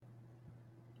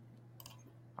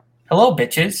Hello,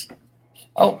 bitches.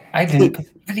 Oh, I didn't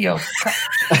put the video.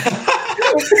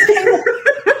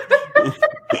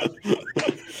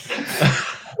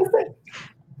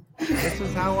 This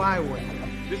is how I win.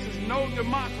 This is no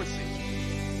democracy.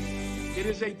 It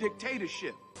is a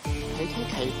dictatorship.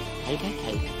 Hate.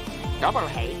 Double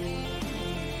hate.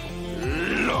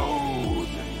 Load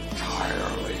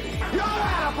entirely. You're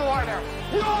out of order!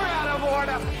 You're out of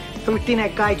order! Everything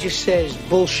that guy just says is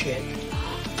bullshit.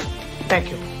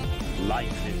 Thank you.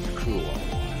 Life is cruel.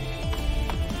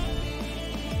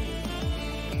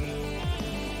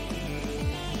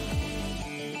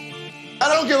 I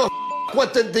don't give a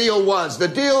what the deal was. The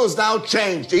deal is now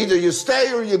changed. Either you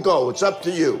stay or you go. It's up to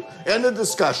you. End of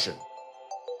discussion.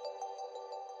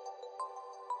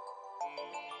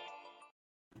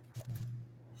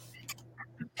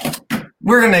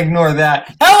 We're going to ignore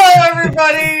that. Hello,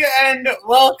 everybody, and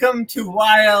welcome to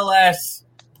YLS.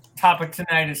 Topic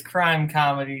tonight is crime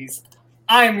comedies.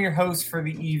 I am your host for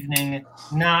the evening,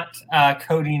 not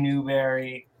Cody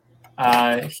Newberry.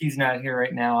 He's not here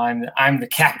right now. I'm the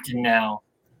captain now.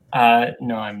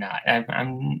 No, I'm not.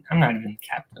 I'm not even the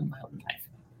captain of my own life.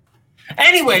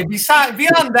 Anyway,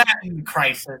 beyond that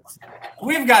crisis,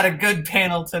 we've got a good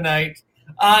panel tonight.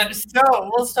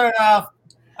 So we'll start off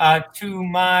to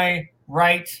my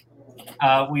right.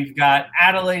 We've got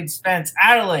Adelaide Spence.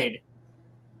 Adelaide,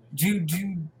 do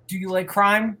you like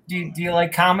crime? Do you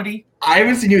like comedy? I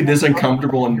haven't seen you this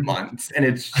uncomfortable in months, and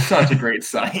it's such a great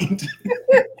sight.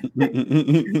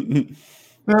 No,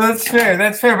 that's fair.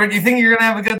 But do you think you're going to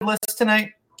have a good list tonight?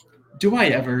 Do I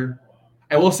ever?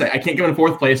 I will say, I can't go in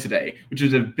fourth place today, which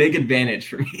is a big advantage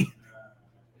for me.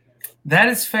 That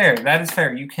is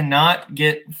fair. You cannot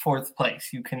get fourth place.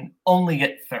 You can only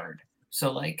get third.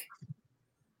 So,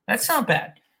 that's not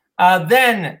bad.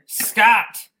 Then,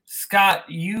 Scott, are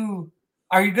you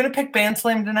going to pick Band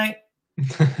Slam tonight?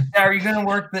 Are you going to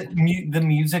work the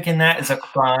music in that as a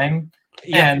crime?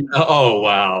 Yeah. And oh,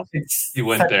 wow. You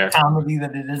went there. Comedy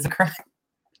that it is a crime.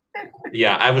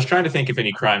 Yeah, I was trying to think if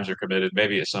any crimes are committed,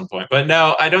 maybe at some point. But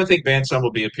no, I don't think Band Slam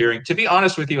will be appearing. To be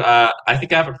honest with you, I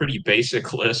think I have a pretty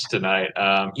basic list tonight.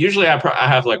 Usually I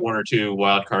have like one or two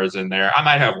wild cards in there. I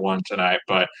might have one tonight,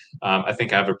 but I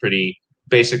think I have a pretty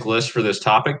basic list for this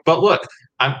topic. But look,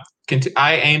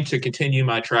 I aim to continue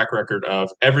my track record of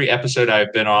every episode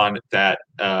I've been on that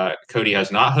Cody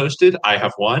has not hosted, I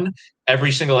have won.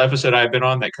 Every single episode I've been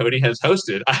on that Cody has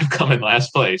hosted, I've come in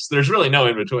last place. There's really no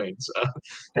in between. So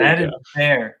that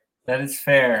is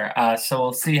fair. So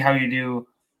we'll see how you do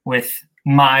with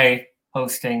my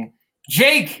hosting.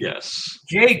 Jake. Yes.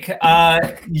 Jake,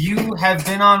 you have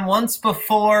been on once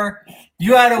before.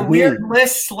 You had a weird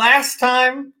list last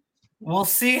time. We'll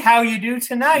see how you do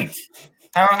tonight.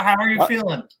 How are you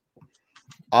feeling?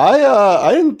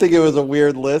 I didn't think it was a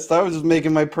weird list. I was just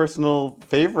making my personal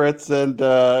favorites, and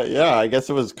I guess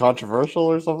it was controversial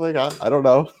or something. I don't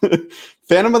know.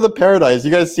 Phantom of the Paradise.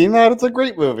 You guys seen that? It's a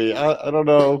great movie. I don't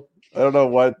know. I don't know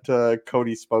what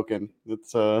Cody's spoken.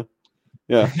 It's That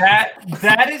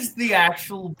is the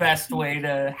actual best way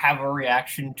to have a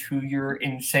reaction to your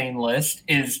insane list.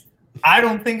 Is I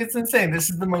don't think it's insane. This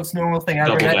is the most normal thing I've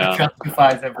ever had that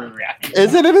justifies every reaction.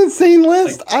 Is it an insane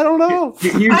list? I don't know.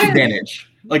 Here's the advantage.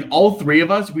 Like all three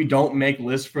of us, we don't make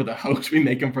lists for the host. We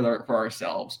make them for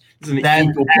ourselves. This is an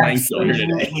equal playing field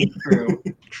today.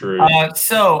 True.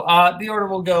 So the order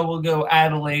we'll go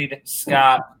Adelaide,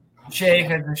 Scott, Jake.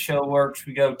 As the show works,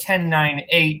 we go 10, 9,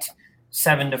 8,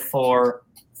 7 to 4,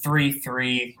 3,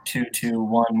 3, 2, 2,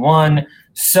 1, 1.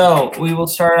 So we will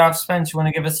start off. Spence, you want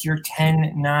to give us your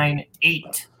 10, 9,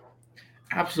 8?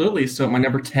 Absolutely. So my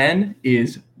number 10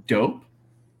 is Dope.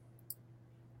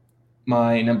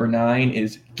 My number 9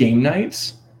 is Game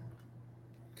Nights.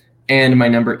 And my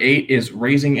number 8 is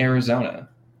Raising Arizona.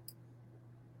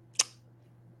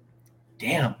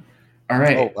 Damn. All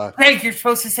right. Oh, Jake, you're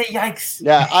supposed to say yikes.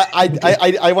 Yeah,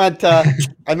 I went.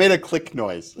 I made a click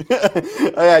noise.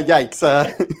 Yikes.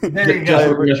 There you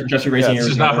go. Just Raising Arizona. This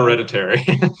is not Hereditary.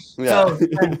 So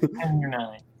 10 or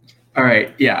 9. All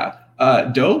right. Yeah.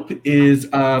 Dope is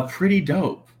pretty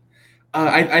dope.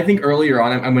 I think earlier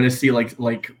on I'm going to see like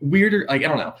weirder, I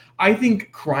don't know. I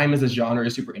think crime as a genre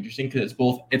is super interesting because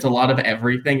it's a lot of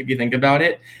everything if you think about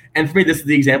it. And for me, this is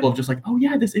the example of just like, oh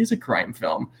yeah, this is a crime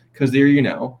film because they're,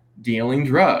 dealing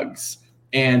drugs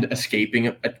and escaping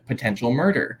a potential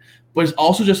murder. But it's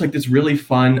also just like this really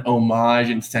fun homage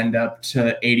and send up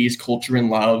to 80s culture and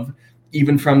love,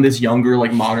 even from this younger,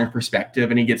 modern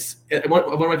perspective. And he gets one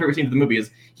of my favorite scenes of the movie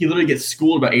is he literally gets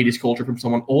schooled about 80s culture from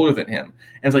someone older than him.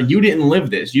 And it's like, you didn't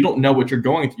live this. You don't know what you're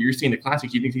going through. You're seeing the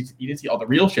classics. You didn't see all the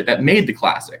real shit that made the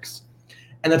classics.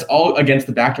 And that's all against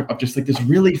the backdrop of just like this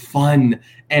really fun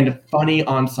and funny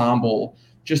ensemble,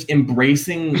 just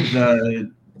embracing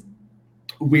the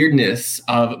weirdness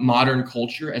of modern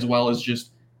culture as well as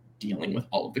just dealing with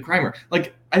all of the crime.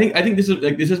 Like I think this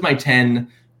is my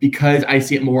 10 because I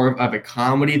see it more of a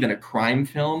comedy than a crime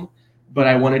film, but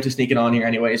I wanted to sneak it on here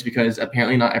anyways because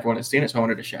apparently not everyone has seen it, so I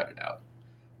wanted to shout it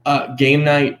out. Game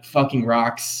Night fucking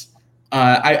rocks.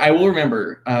 I will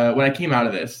remember when I came out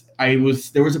of this, there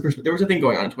was a thing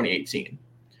going on in 2018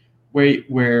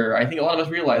 where I think a lot of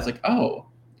us realized like, oh,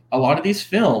 a lot of these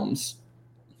films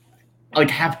like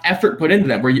have effort put into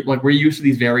them. We're used to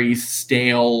these very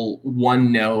stale,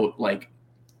 one note, like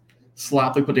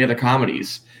sloppily put together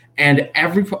comedies. And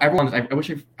everyone, I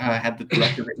wish I had the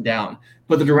director written down,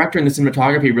 but the director and the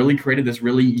cinematography really created this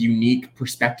really unique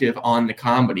perspective on the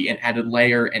comedy and added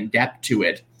layer and depth to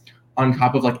it, on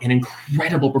top of like an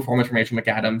incredible performance from Rachel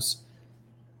McAdams.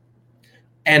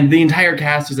 And the entire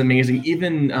cast is amazing.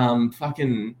 Even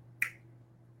fucking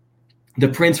the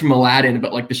prince from Aladdin,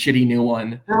 but like the shitty new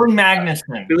one. Billy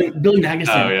Magnuson. Billy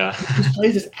Magnuson. Oh yeah. Just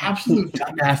plays this absolute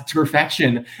dumbass to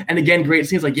perfection. And again, great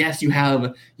scenes. Like, yes, you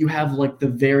have like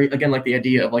the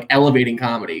idea of like elevating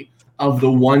comedy of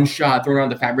the one shot thrown around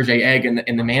the Fabergé egg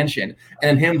in the mansion, and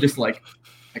then him just like,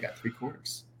 I got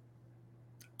 3/4.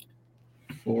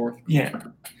 4. Yeah.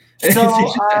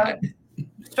 So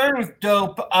starting with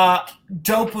Dope.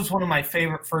 Dope was one of my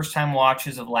favorite first time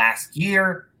watches of last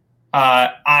year.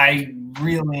 I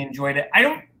really enjoyed it. I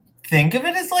don't think of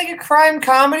it as like a crime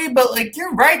comedy, but like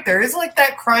you're right, there is like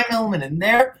that crime element in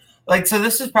there. Like, so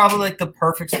this is probably like the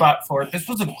perfect spot for it. This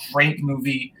was a great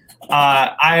movie.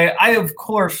 I of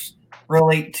course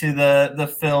relate to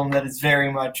the film that is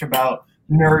very much about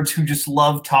nerds who just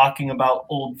love talking about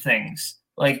old things.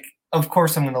 Like, of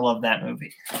course I'm going to love that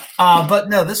movie. But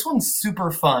no, this one's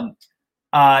super fun.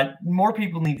 More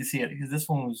people need to see it because this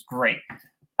one was great.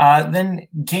 Then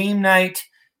Game Night.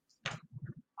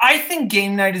 I think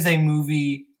Game Night is a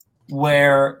movie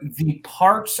where the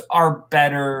parts are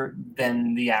better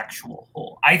than the actual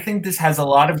whole. I think this has a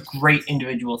lot of great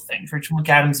individual things. Rachel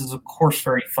McAdams is, of course,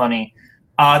 very funny.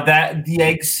 That the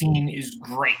egg scene is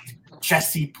great.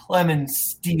 Jesse Plemons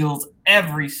steals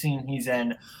every scene he's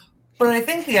in. But I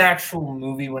think the actual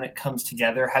movie, when it comes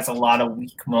together, has a lot of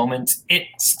weak moments. It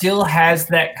still has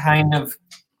that kind of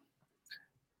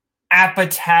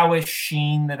Apatow-ish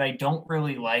sheen that I don't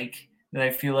really like, that I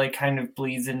feel like kind of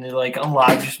bleeds into like a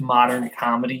lot of just modern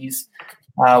comedies,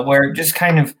 where it just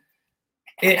kind of,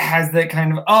 it has that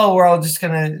kind of, oh, we're all just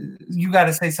gonna, you got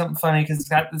to say something funny because it's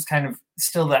got this kind of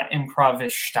still that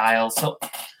improv-ish style. So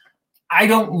I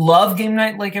don't love Game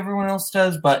Night like everyone else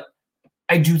does, but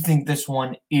I do think this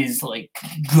one is like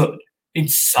good.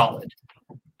 It's solid.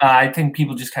 I think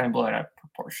people just kind of blow it out of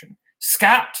proportion.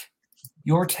 Scott,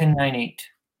 your 10-9-8.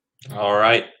 All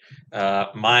right.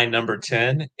 My number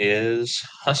 10 is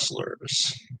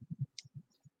Hustlers.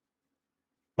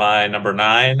 My number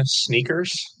 9,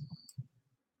 Sneakers.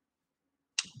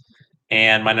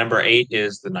 And my number 8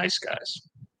 is The Nice Guys.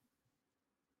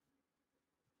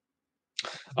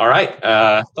 All right.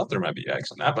 Thought there might be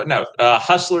X on that, but no.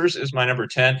 Hustlers is my number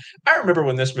 10. I remember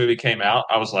when this movie came out,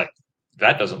 I was like,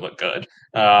 that doesn't look good.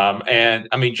 And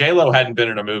I mean, J-Lo hadn't been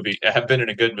in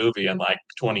a good movie in like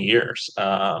 20 years.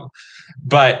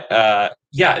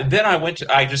 Yeah, then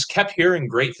I just kept hearing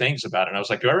great things about it. And I was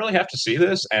like, do I really have to see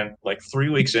this? And like 3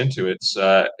 weeks into its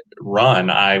run,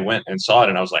 I went and saw it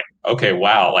and I was like, okay,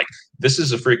 wow, like this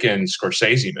is a freaking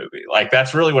Scorsese movie. Like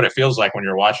that's really what it feels like when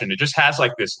you're watching. It just has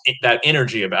like that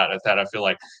energy about it that I feel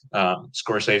like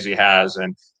Scorsese has.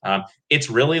 And it's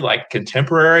really like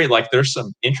contemporary. Like there's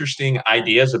some interesting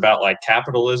ideas about like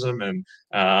capitalism and,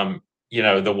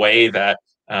 the way that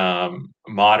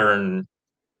modern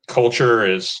culture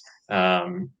is,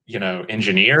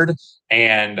 engineered,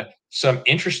 and some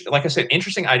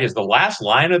interesting ideas. The last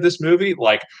line of this movie,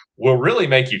 like, will really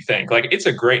make you think. Like, it's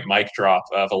a great mic drop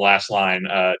of a last line.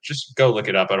 Just go look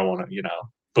it up. I don't want to,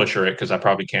 butcher it because I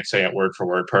probably can't say it word for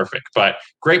word perfect, but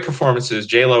great performances.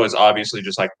 J-Lo is obviously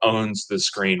just like owns the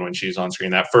screen when she's on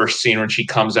screen. That first scene when she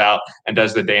comes out and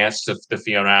does the dance to the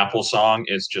Fiona Apple song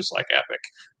is just like epic.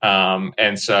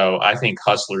 And so I think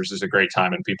Hustlers is a great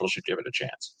time and people should give it a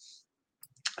chance.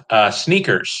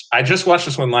 Sneakers. I just watched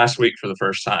this one last week for the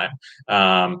first time.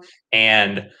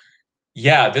 And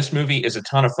yeah, this movie is a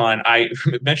ton of fun. I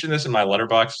mentioned this in my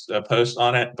Letterboxd post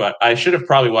on it, but I should have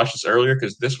probably watched this earlier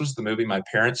because this was the movie my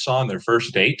parents saw on their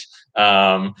first date.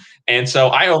 And so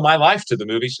I owe my life to the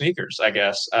movie Sneakers, I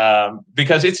guess,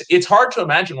 because it's hard to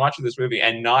imagine watching this movie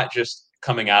and not just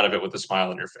coming out of it with a smile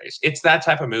on your face. It's that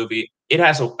type of movie. It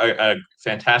has a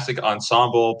fantastic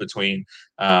ensemble between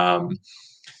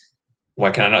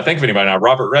what can I not think of anybody now?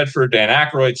 Robert Redford, Dan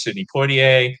Aykroyd, Sidney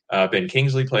Poitier, Ben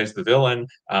Kingsley plays the villain.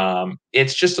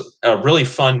 It's just a really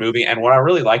fun movie. And what I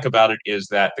really like about it is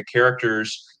that the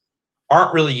characters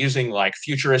aren't really using like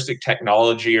futuristic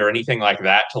technology or anything like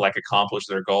that to like accomplish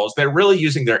their goals. They're really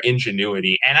using their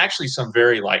ingenuity and actually some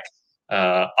very like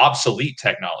obsolete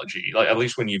technology, like at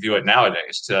least when you view it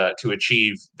nowadays, to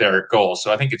achieve their goals.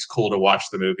 So I think it's cool to watch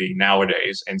the movie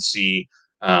nowadays and see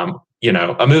a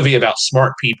movie about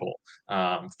smart people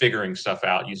figuring stuff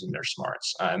out using their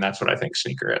smarts, and that's what I think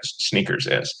Sneakers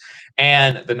is.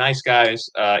 And The Nice Guys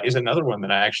is another one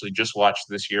that I actually just watched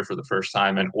this year for the first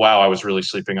time, and wow, I was really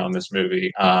sleeping on this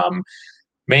movie.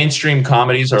 Mainstream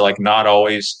comedies are like not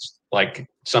always like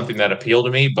something that appeal to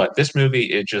me, but this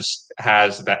movie, it just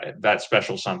has that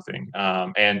special something.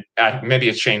 And maybe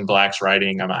it's Shane Black's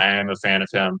writing. I am a fan of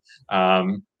him.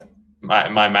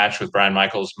 My match with Bryan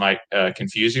Michaels might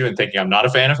confuse you in thinking I'm not a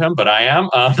fan of him, but I am.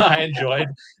 I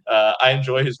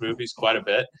enjoy his movies quite a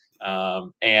bit.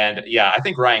 And yeah, I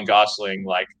think Ryan Gosling,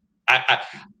 like,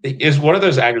 is one of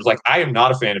those actors. Like, I am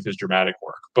not a fan of his dramatic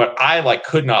work, but I like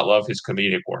could not love his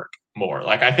comedic work more.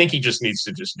 Like, I think he just needs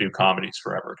to just do comedies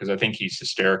forever because I think he's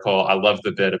hysterical. I love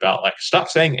the bit about like stop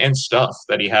saying and stuff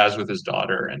that he has with his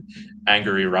daughter, and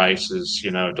Angry Rice is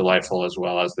delightful as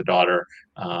well as the daughter.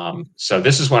 So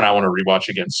this is one I want to rewatch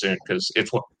again soon because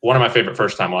it's one of my favorite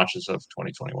first time watches of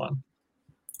 2021.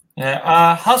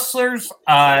 Yeah, Hustlers.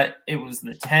 It was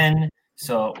the 10.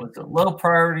 So it was a low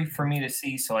priority for me to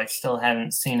see, so I still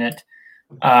haven't seen it.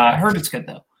 I heard it's good,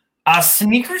 though.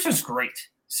 Sneakers is great.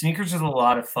 Sneakers is a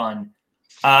lot of fun.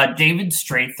 David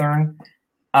Strathairn.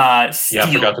 I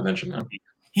forgot to mention that.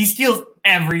 He steals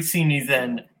every scene he's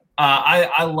in.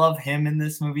 I love him in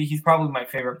this movie. He's probably my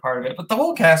favorite part of it. But the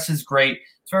whole cast is great.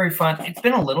 It's very fun. It's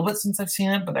been a little bit since I've seen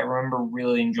it, but I remember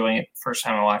really enjoying it the first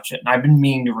time I watched it. And I've been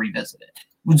meaning to revisit it.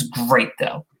 It was great,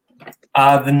 though.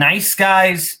 The Nice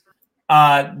Guys.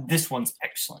 This one's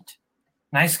excellent.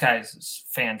 Nice Guys is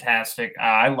fantastic.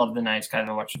 I love The Nice Guys.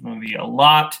 I watch the movie a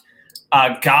lot.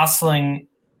 Gosling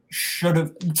should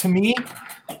have, to me,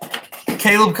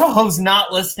 Caleb Coho's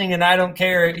not listening, and I don't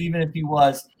care even if he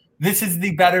was. This is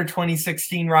the better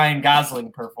 2016 Ryan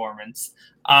Gosling performance.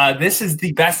 This is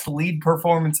the best lead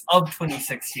performance of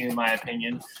 2016, in my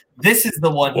opinion. This is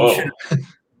the one who should have,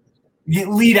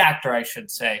 lead actor, I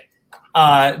should say.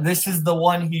 This is the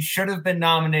one he should have been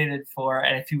nominated for,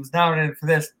 and if he was nominated for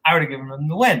this, I would have given him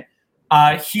the win.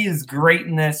 He is great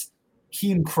in this.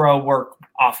 He and Crow work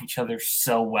off each other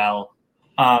so well.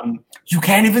 You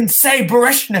can't even say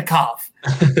Baryshnikov.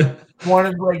 One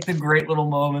of like the great little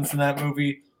moments in that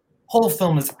movie. Whole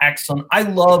film is excellent. I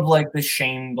love like the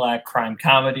Shane Black crime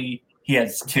comedy. He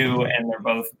has two, and they're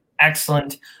both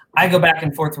excellent. I go back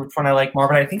and forth which one I like more,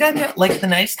 but I think I like The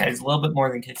Nice Guys a little bit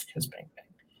more than Kiss Kiss Bang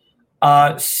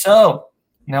Bang. So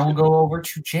now we'll go over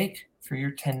to Jake for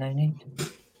your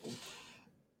 10-9-8.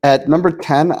 At number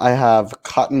 10, I have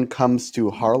Cotton Comes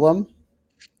to Harlem.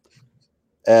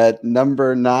 At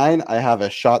number 9, I have A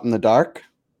Shot in the Dark.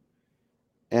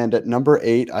 And at number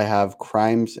 8, I have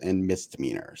Crimes and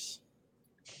Misdemeanors.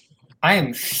 I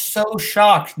am so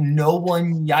shocked no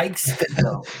one yikes it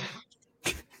though.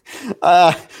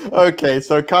 Okay,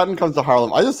 so Cotton Comes to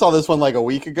Harlem. I just saw this one like a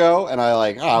week ago, and I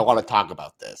want to talk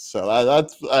about this. So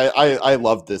I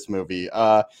love this movie.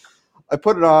 I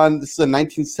put it on. This is a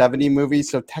 1970 movie,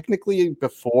 so technically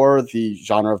before the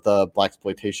genre of the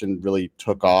blaxploitation really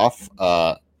took off.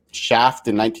 Shaft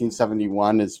in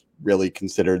 1971 is really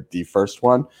considered the first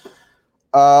one.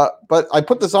 But I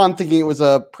put this on thinking it was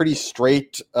a pretty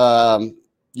straight, cop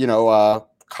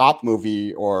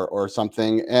movie or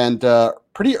something. And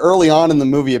pretty early on in the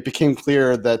movie, it became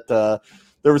clear that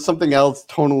there was something else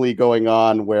tonally going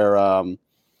on where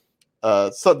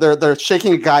so they're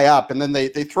shaking a guy up, and then they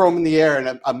throw him in the air,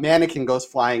 and a mannequin goes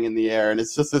flying in the air, and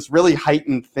it's just this really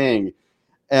heightened thing.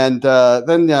 And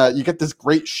then you get this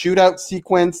great shootout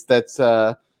sequence that's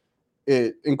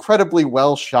incredibly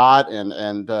well shot,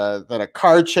 and then a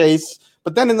car chase.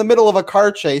 But then in the middle of a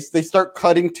car chase, they start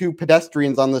cutting to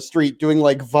pedestrians on the street doing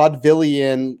like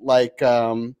vaudevillian, like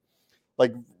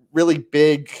really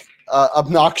big,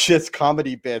 obnoxious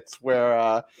comedy bits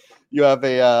where you have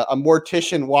a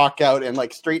mortician walk out and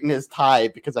like straighten his tie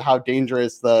because of how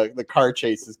dangerous the car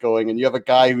chase is going, and you have a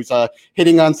guy who's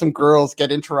hitting on some girls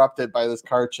get interrupted by this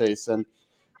car chase, and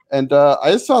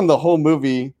I just found the whole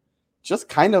movie just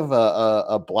kind of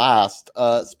a blast.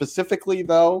 Specifically,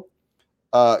 though,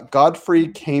 Godfrey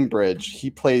Cambridge, he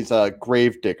plays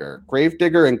Gravedigger.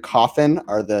 Gravedigger and Coffin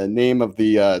are the name of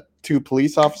the two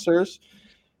police officers,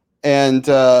 and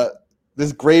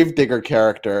this Gravedigger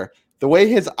character, the way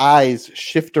his eyes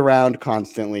shift around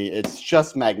constantly, it's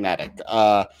just magnetic.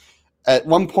 At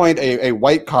one point, a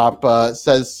white cop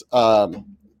says,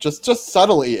 just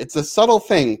subtly, it's a subtle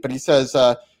thing, but he says,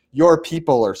 your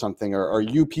people or something, or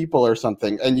you people or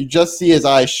something, and you just see his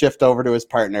eyes shift over to his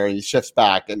partner, and he shifts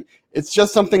back, and it's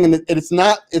just something, and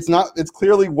it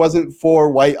clearly wasn't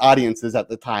for white audiences at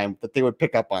the time that they would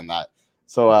pick up on that.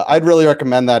 So I'd really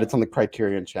recommend that. It's on the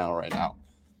Criterion channel right now.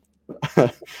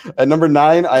 At number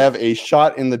 9, I have A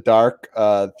Shot in the Dark,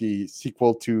 the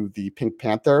sequel to the Pink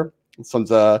Panther. This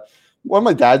one's one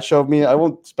my dad showed me. I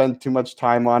won't spend too much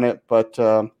time on it, but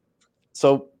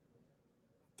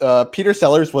Peter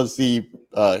Sellers was the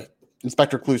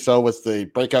Inspector Clouseau was the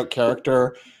breakout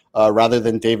character rather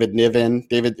than David Niven.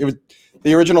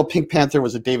 The original Pink Panther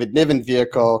was a David Niven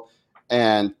vehicle,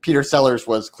 and Peter Sellers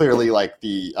was clearly like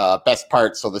the best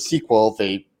part. So the sequel,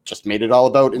 they just made it all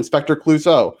about Inspector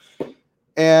Clouseau.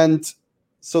 And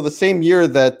so the same year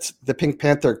that the Pink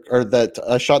Panther or that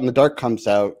Shot in the Dark comes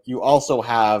out, you also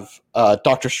have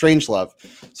Dr. Strangelove.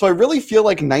 So I really feel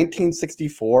like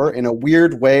 1964 in a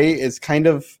weird way is kind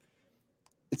of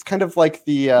like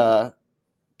the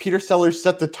Peter Sellers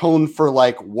set the tone for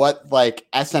like what like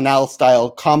SNL style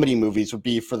comedy movies would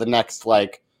be for the next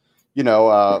like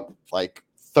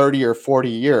 30 or 40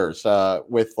 years,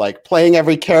 with like playing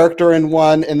every character in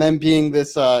one and then being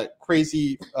this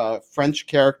crazy French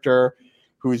character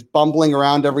who's bumbling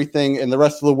around everything, and the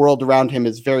rest of the world around him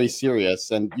is very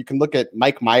serious. And you can look at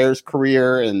Mike Myers'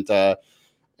 career and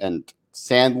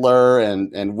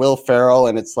Sandler and Will Ferrell,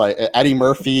 and it's like Eddie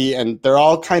Murphy, and they're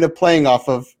all kind of playing off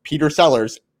of Peter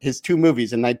Sellers, his 2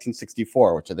 movies in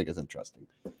 1964, which I think is interesting.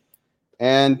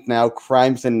 And now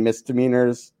Crimes and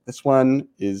Misdemeanors. This one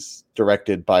is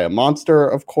directed by a monster,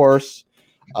 of course.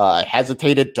 I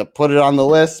hesitated to put it on the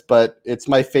list, but it's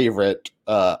my favorite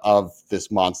of this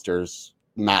monster's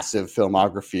massive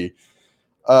filmography.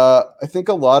 I think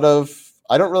I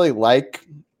don't really like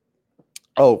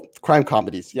crime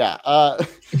comedies. Yeah.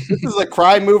 This is a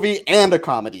crime movie and a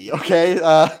comedy. Okay.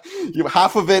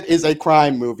 Half of it is a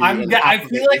crime movie. I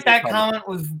feel like that comment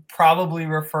was probably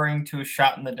referring to A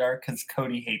Shot in the Dark because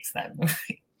Cody hates that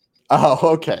movie. Oh,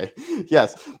 okay.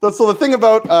 Yes. So the thing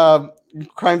about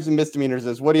Crimes and Misdemeanors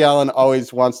is Woody Allen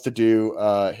always wants to do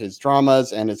his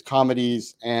dramas and his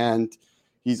comedies, and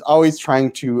he's always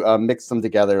trying to mix them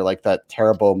together like that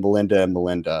terrible Melinda and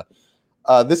Melinda.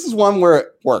 This is one where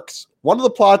it works. One of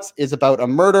the plots is about a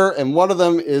murder, and one of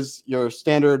them is your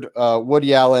standard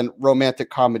Woody Allen romantic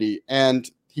comedy,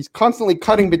 and he's constantly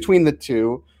cutting between the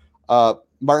two.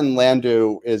 Martin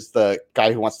Landau is the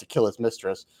guy who wants to kill his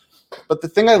mistress. But the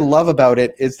thing I love about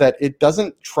it is that it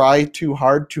doesn't try too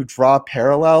hard to draw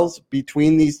parallels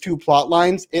between these two plot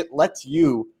lines. It lets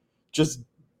you just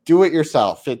do it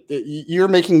yourself. You're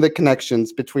making the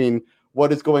connections between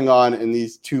what is going on in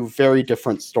these two very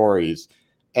different stories.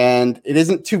 And it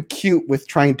isn't too cute with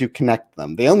trying to connect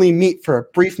them. They only meet for a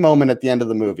brief moment at the end of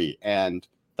the movie, and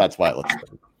that's why it looks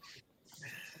good.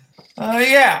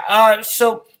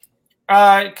 So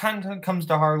kind of comes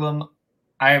to Harlem.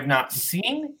 I have not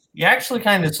seen. You actually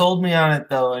kind of sold me on it,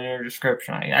 though, in your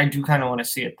description. I do kind of want to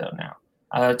see it, though, now.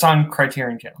 It's on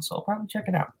Criterion Channel, so I'll probably check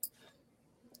it out.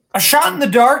 A Shot in the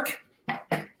Dark.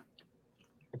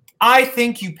 I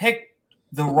think you picked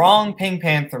the wrong Pink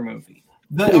Panther movie.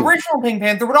 The original Pink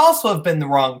Panther would also have been the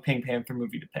wrong Pink Panther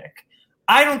movie to pick.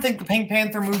 I don't think the Pink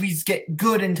Panther movies get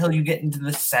good until you get into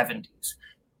the 70s.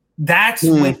 That's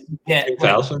when you get...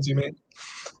 2000s, you mean?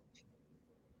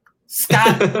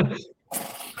 Scott...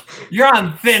 You're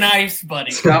on thin ice,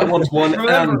 buddy. Scott wants one.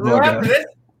 Remember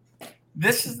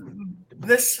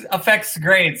this affects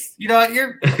grades. You know,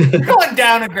 you're going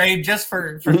down a grade just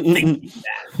for thinking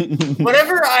that.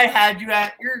 Whatever I had you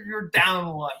at, you're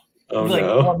down one. Oh,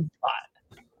 no. One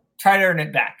spot. Try to earn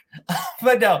it back.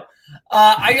 But no,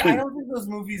 I don't think those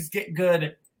movies get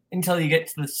good until you get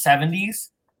to the 70s.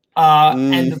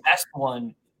 And the best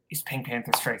one is Pink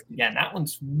Panther Strikes Again. That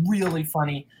one's really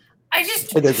funny. It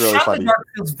is really Shot in the Dark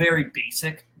feels very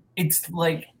basic. It's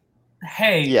like,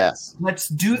 hey, yes, let's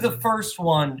do the first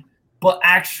one, but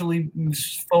actually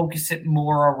focus it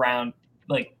more around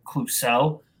like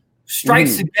Clouseau.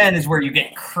 Strikes Again is where you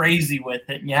get crazy with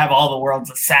it, and you have all the world's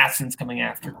assassins coming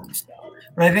after Clouseau.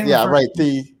 But I think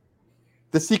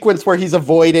the sequence where he's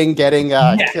avoiding getting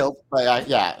killed.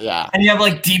 And you have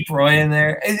like Deep Roy in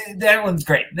there. That one's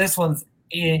great. This one's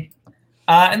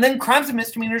and then Crimes and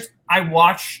Misdemeanors, I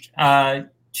watched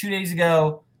 2 days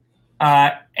ago,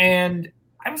 and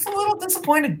I was a little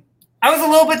disappointed. I was a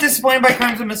little bit disappointed by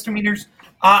Crimes and Misdemeanors.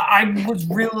 I was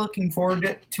really looking forward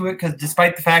to it because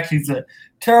despite the fact he's a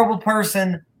terrible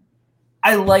person,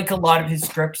 I like a lot of his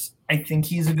scripts. I think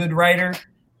he's a good writer.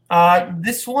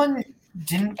 This one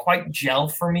didn't quite gel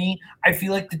for me. I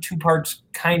feel like the two parts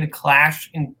kind of clashed,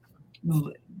 and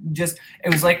just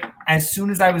it was like as soon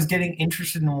as I was getting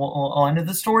interested in one of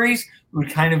the stories, it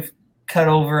would kind of cut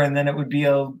over, and then it would be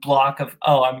a block of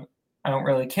I don't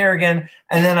really care again,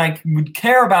 and then I would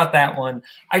care about that one.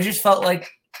 I just felt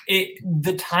like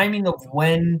the timing of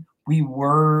when we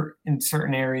were in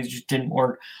certain areas just didn't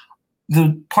work.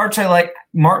 The parts I like,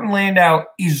 Martin Landau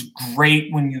is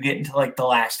great when you get into like the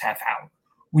last half hour.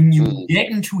 When you get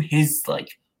into his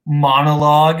like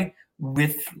monologue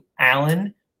with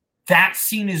Alan, that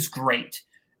scene is great.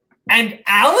 And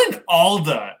Alan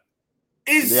Alda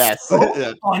is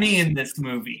so funny in this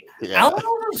movie. Yeah. Alan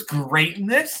Alda is great in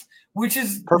this, which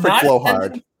is perfect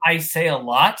blowhard. I say a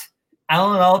lot.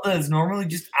 Alan Alda is normally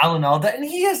just Alan Alda, and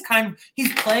he's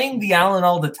playing the Alan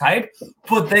Alda type,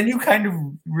 but then you kind of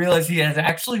realize he is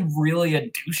actually really a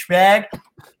douchebag.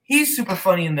 He's super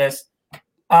funny in this,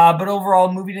 but overall,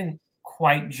 the movie didn't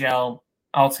quite gel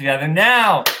altogether.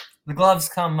 Now, the gloves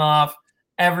come off.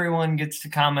 Everyone gets to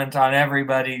comment on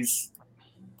everybody's.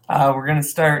 We're going to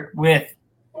start with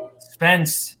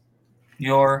Spence,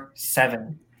 your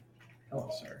 7. Oh,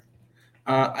 sorry.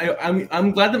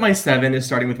 I'm glad that my 7 is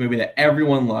starting with a movie that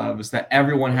everyone loves, that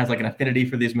everyone has like an affinity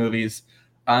for these movies.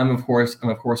 I'm of course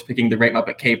picking The Great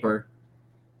Muppet Caper.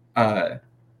 I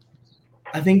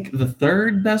think the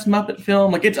third best Muppet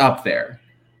film, like it's up there.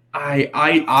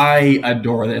 I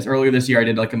adore this. Earlier this year, I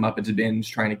did like a Muppets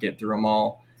binge trying to get through them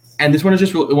all, and this one is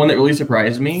just the one that really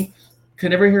surprised me.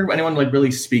 Could never hear anyone like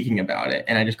really speaking about it,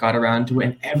 and I just got around to it,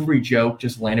 and every joke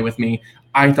just landed with me.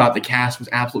 I thought the cast was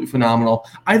absolutely phenomenal.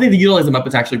 I think they utilize the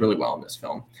Muppets actually really well in this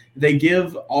film. They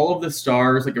give all of the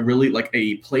stars like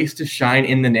a place to shine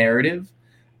in the narrative,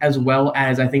 as well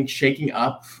as I think shaking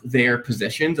up their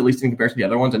positions, at least in comparison to the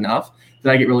other ones, enough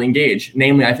that I get really engaged.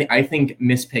 Namely, I think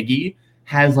Miss Piggy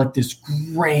has like this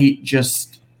great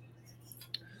just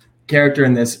character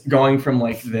in this, going from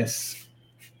like this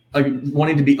like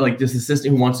wanting to be like this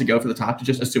assistant who wants to go for the top to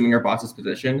just assuming her boss's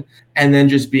position, and then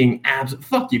just being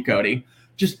fuck you, Cody.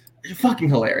 Just fucking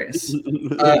hilarious.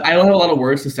 I don't have a lot of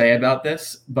words to say about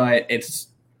this, but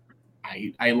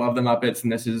I love the Muppets,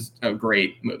 and this is a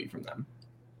great movie from them.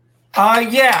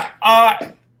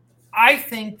 I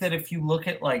think that if you look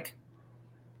at like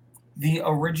the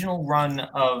original run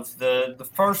of the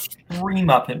first 3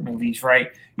 Muppet movies, right?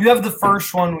 You have the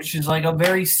first one, which is like a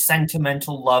very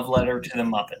sentimental love letter to the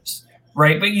Muppets,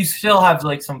 right? But you still have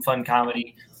like some fun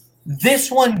comedy. This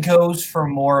one goes for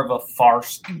more of a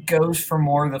farce. It goes for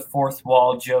more of the fourth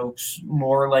wall jokes,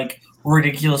 more like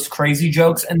ridiculous, crazy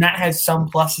jokes, and that has some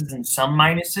pluses and some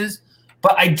minuses.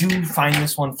 But I do find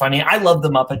this one funny. I love the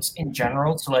Muppets in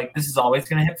general, so like this is always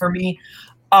going to hit for me.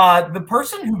 The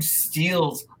person who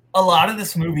steals a lot of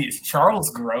this movie is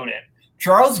Charles Grodin.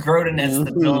 Charles Grodin is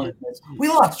the villain. We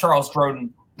lost Charles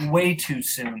Grodin way too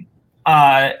soon,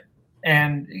 and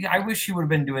I wish he would have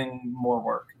been doing more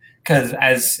work. Because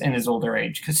as in his older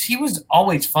age, because he was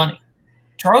always funny.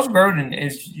 Charles Grodin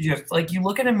is just like you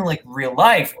look at him in like real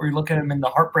life, or you look at him in The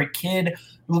Heartbreak Kid, you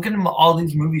look at him in all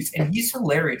these movies, and he's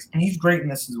hilarious, and he's great in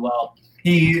this as well.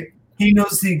 He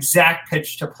knows the exact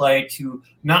pitch to play to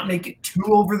not make it too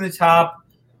over the top,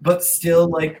 but still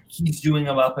like he's doing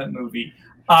a Muppet movie.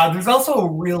 There's also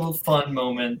a real fun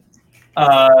moment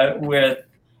with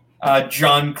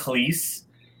John Cleese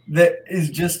that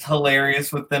is just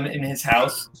hilarious with them in his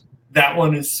house. That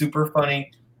one is super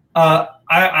funny.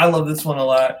 I love this one a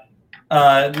lot.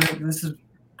 This is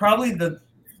probably the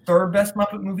 3rd best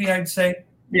Muppet movie, I'd say.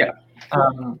 Yeah.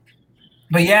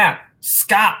 But yeah,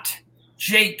 Scott,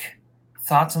 Jake,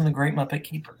 thoughts on The Great Muppet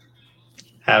Caper?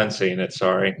 Haven't seen it,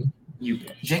 sorry.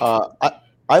 Jake?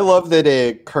 I love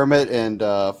that Kermit and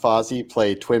Fozzie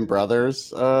play twin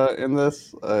brothers in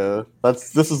this.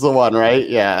 This is the one, right?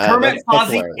 Yeah. Kermit,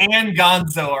 Fozzie, and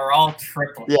Gonzo are all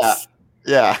triplets.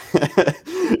 Yeah.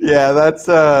 Yeah.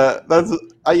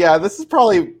 This is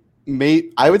probably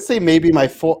I would say maybe my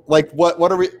 4. Like what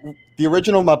are we? The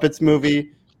original Muppets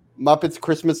movie, Muppets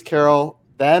Christmas Carol,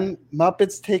 then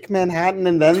Muppets Take Manhattan,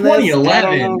 and then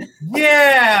 2011.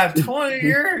 Yeah, 20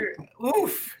 years.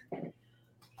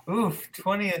 Oof,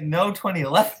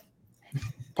 2011.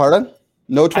 Pardon?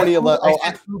 No 2011.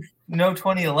 No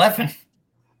 2011.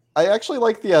 I actually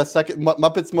like the second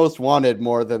Muppets Most Wanted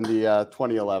more than the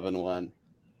 2011 one.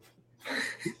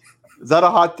 Is that a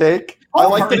hot take? I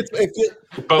like that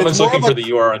Bowman's looking for the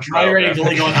You Are on Trial. My rating's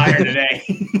only going higher today.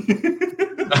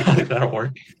 That'll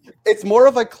work. It's more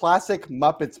of a classic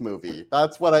Muppets movie.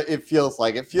 That's what it feels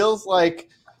like. It feels like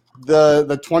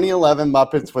the 2011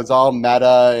 Muppets was all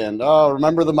meta and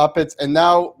remember the Muppets, and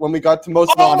now when we got to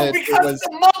Most Wanted, because it was the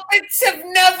Muppets have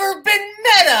never been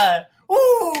meta.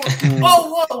 Ooh,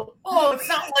 whoa! It's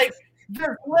not like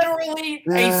there's literally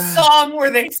a song where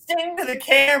they sing to the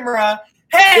camera.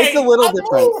 Hey, it's a little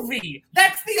different. Movie.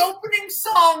 That's the opening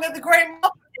song of the Great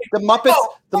Muppets.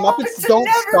 The Muppets don't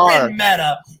have never star. Been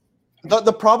meta.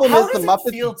 The problem How is the does it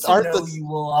Muppets feel to aren't know you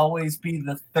will always be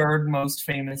the third most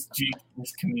famous Jeep in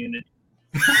this community.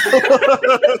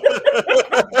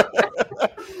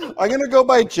 I'm gonna go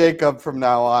by Jacob from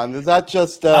now on. Is that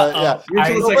just yeah? You're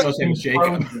the most famous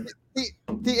Jacob.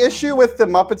 The issue with the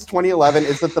Muppets 2011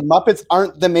 is that the Muppets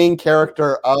aren't the main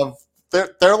character of.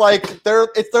 They're playing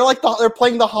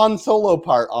the Han Solo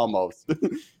part almost.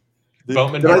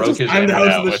 Boatman Baroque is I'm the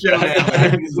host of the show.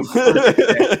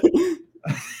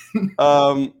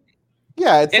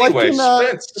 Yeah, it's Anyways,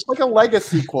 it's like a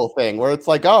legacy sequel thing where it's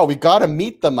like, oh, we got to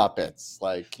meet the Muppets,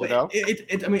 like, you know.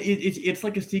 It's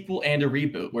like a sequel and a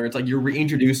reboot where it's like you're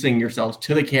reintroducing yourselves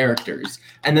to the characters,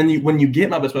 and then when you get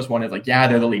Muppets Most Wanted, like, yeah,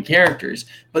 they're the lead characters,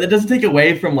 but it doesn't take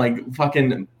away from like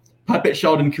fucking Puppet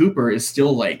Sheldon Cooper is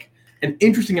still like an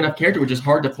interesting enough character, which is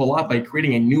hard to pull off by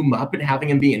creating a new Muppet, having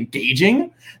him be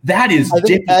engaging. That is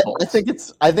difficult. I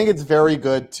think it's very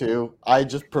good too. I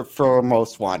just prefer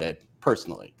Most Wanted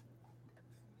personally.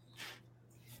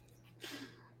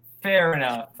 Fair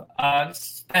enough.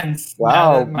 Spence.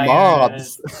 Wow, my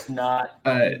mobs. is not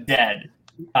dead.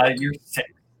 You're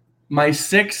sick. My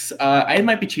 6, I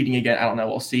might be cheating again. I don't know.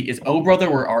 We'll see. Is Oh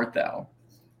Brother, Where Art Thou?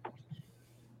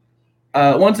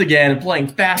 Once again, playing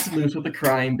fast and loose with the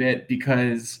crime bit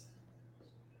because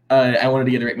I wanted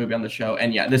to get a great movie on the show.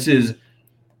 And yeah, this is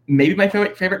maybe my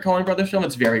favorite Coen Brothers film.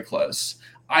 It's very close.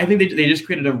 I think they just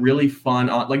created a really fun,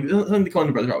 the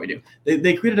Coen Brothers always do.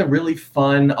 They created a really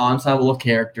fun ensemble of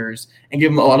characters and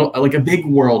give them a lot of, like, a big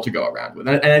world to go around with.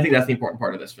 And I think that's the important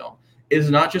part of this film. It's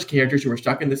not just characters who are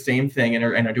stuck in the same thing and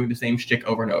are doing the same shtick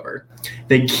over and over.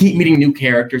 They keep meeting new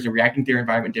characters and reacting to their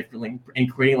environment differently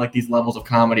and creating like these levels of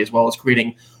comedy as well as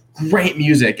creating great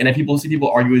music. And if people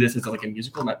argue this as like a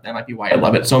musical, that might be why I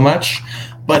love it so much.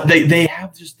 But they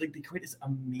have just like, they create this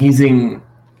amazing,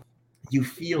 you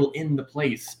feel in the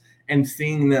place and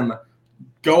seeing them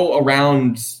go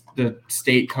around the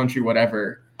state, country,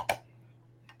 whatever.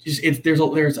 There's a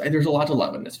lot to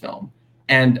love in this film.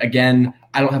 And again,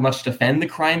 I don't have much to defend the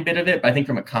crime bit of it, but I think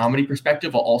from a comedy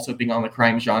perspective, while also being on the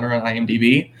crime genre on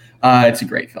IMDb, it's a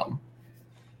great film.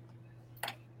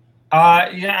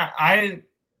 Yeah, I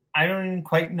don't even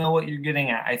quite know what you're getting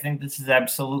at. I think this is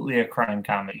absolutely a crime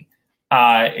comedy.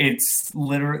 It's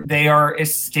literally, they are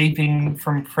escaping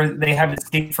from prison. They have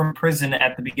escaped from prison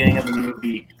at the beginning of the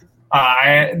movie.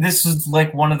 This is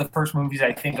like one of the first movies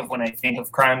I think of when I think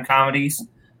of crime comedies.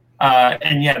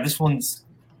 And yeah, this one's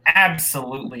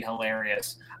absolutely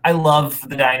hilarious. I love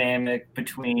the dynamic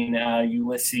between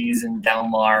Ulysses and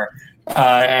Delmar.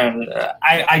 And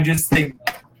I just think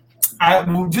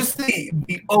just the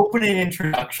opening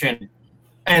introduction,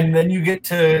 and then you get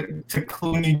to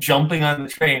Clooney jumping on the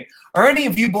train. Are any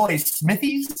of you boys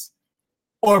Smithies?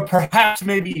 Or perhaps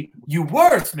maybe you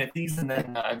were Smithies and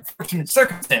then unfortunate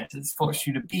circumstances forced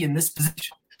you to be in this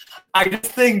position. I just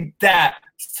think that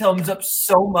sums up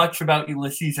so much about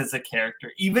Ulysses as a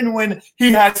character. Even when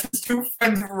he has his two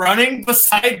friends running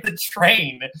beside the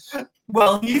train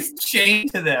while he's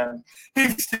chained to them,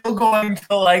 he's still going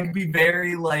to like be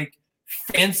very like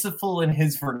fanciful in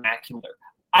his vernacular.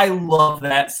 I love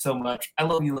that so much. I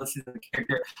love Ulysses as a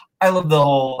character. I love the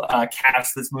whole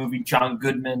cast of this movie. John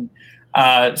Goodman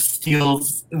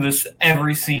steals this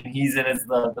every scene he's in as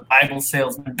the Bible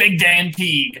salesman, Big Dan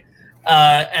Teague.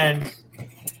 And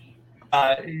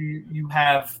you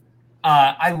have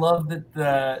I love that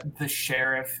the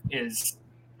sheriff is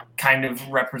kind of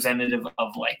representative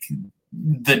of like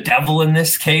the devil in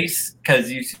this case,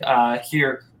 because you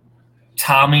hear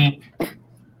Tommy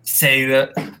say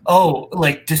that,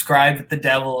 describe the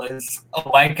devil as a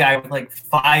white guy with like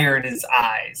fire in his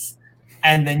eyes,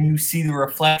 and then you see the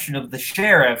reflection of the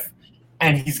sheriff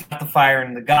and he's got the fire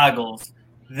in the goggles.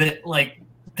 That like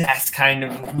that's kind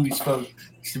of who he's supposed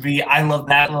to be. I love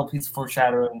that little piece of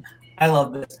foreshadowing. I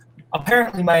love this.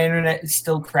 Apparently my internet is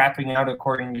still crapping out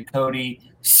according to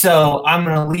Cody, so I'm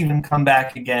gonna leave and come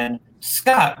back again.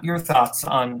 Scott, Jake, your thoughts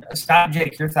on Where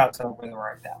the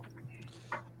Art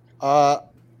Thou?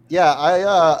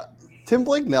 Tim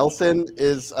Blake Nelson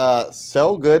is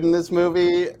so good in this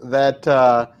movie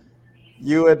that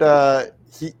you would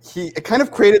he kind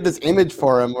of created this image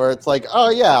for him where it's like, oh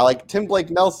yeah, like Tim Blake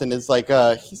Nelson is like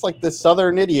he's like this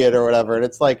Southern idiot or whatever, and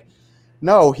it's like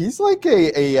No, he's like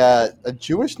a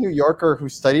Jewish New Yorker who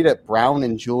studied at Brown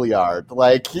and Juilliard.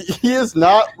 Like he is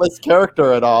not this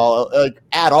character at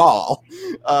all.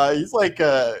 He's like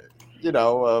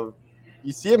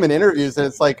you see him in interviews and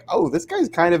it's like, oh, this guy's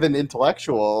kind of an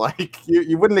intellectual. Like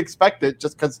you wouldn't expect it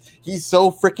just because he's so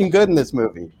freaking good in this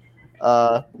movie.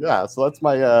 So that's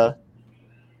my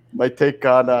my take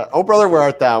on Oh Brother, Where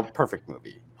Art Thou? Perfect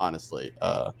movie, honestly.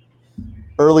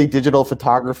 Early digital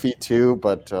photography too,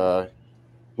 but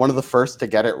one of the first to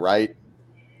get it right,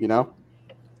 you know?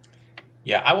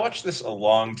 Yeah, I watched this a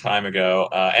long time ago,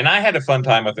 and I had a fun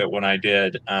time with it when I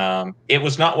did. It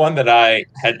was not one that I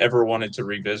had ever wanted to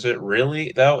revisit,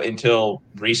 really, though, until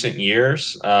recent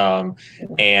years.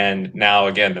 And now,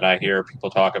 again, that I hear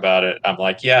people talk about it, I'm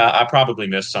like, yeah, I probably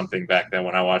missed something back then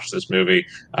when I watched this movie,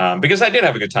 because I did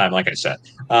have a good time, like I said.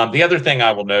 The other thing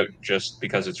I will note, just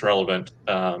because it's relevant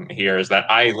here, is that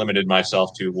I limited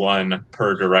myself to one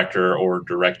per director or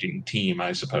directing team,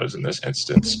 I suppose, in this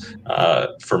instance,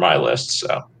 for my list.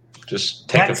 So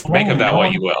just make of that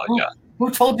what you will. Yeah.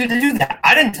 Who told you to do that?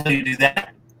 I didn't tell you to do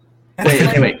that.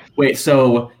 Wait.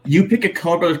 So you pick a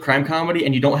Coen Brothers crime comedy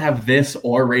and you don't have this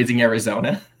or Raising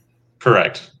Arizona?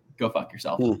 Correct. Go fuck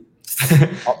yourself.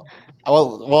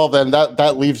 Well, then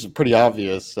that leaves it pretty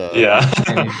obvious. Yeah.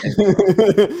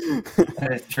 That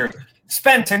is true.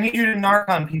 Spence, I need you to narc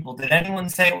on people. Did anyone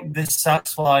say this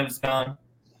sucks while I was gone?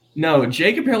 No,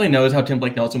 Jake apparently knows how Tim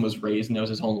Blake Nelson was raised, knows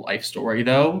his whole life story,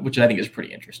 though, which I think is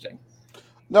pretty interesting.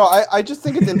 No, I just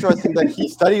think it's interesting that he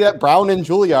studied at Brown and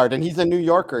Juilliard, and he's a New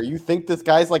Yorker. You think this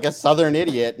guy's like a Southern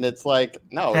idiot, and it's like,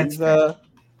 no, he's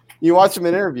you watch him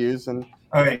in interviews, and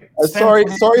okay. sorry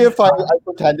if I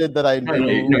pretended that I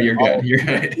knew. No, you're good. You're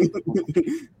good.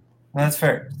 That's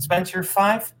fair. Spence, your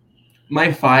 5?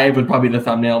 My 5 would probably be the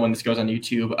thumbnail when this goes on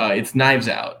YouTube. It's Knives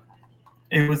Out.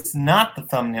 It was not the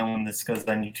thumbnail when this goes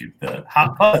on YouTube. The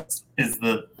Hot Fuzz is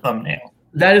the thumbnail.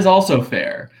 That is also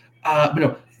fair. But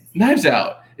no, Knives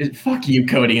Out. Fuck you,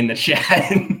 Cody, in the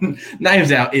chat.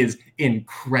 Knives Out is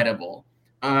incredible.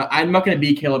 I'm not going to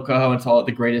be Caleb Coho and call it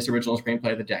the greatest original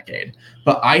screenplay of the decade,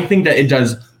 but I think that it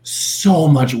does so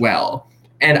much well.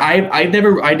 And I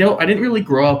didn't really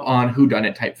grow up on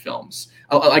whodunit type films.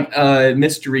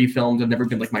 Mystery films have never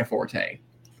been like my forte.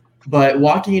 But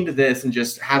walking into this and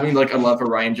just having like a love for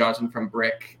Rian Johnson from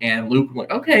Brick and Loop, I'm like,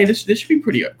 okay, this should be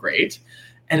pretty great.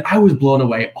 And I was blown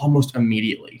away almost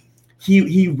immediately.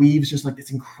 He weaves just like this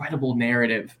incredible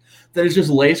narrative that is just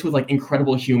laced with like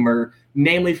incredible humor,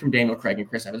 namely from Daniel Craig and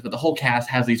Chris Evans. But the whole cast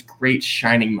has these great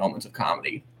shining moments of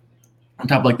comedy. On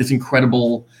top of like this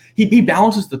incredible, he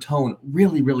balances the tone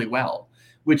really, really well.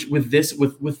 Which with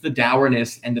the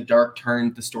dourness and the dark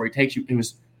turn the story takes you,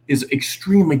 is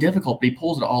extremely difficult, but he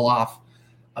pulls it all off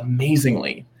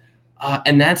amazingly.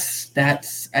 And that's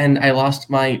and I lost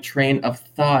my train of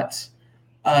thought.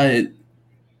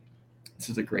 This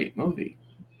is a great movie.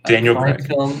 Daniel Craig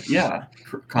film, yeah.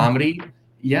 Comedy,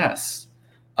 yes.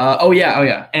 Oh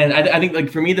yeah. And I think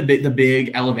like for me the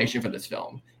big elevation for this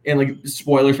film, and like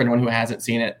spoilers for anyone who hasn't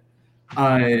seen it,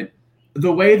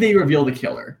 the way they reveal the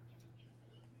killer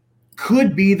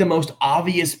could be the most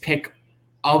obvious pick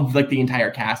of like the entire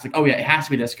cast. Like, oh yeah, it has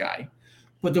to be this guy.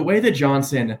 But the way that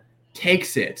Johnson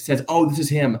takes it, says, oh, this is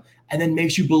him, and then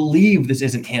makes you believe this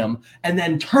isn't him, and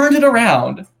then turns it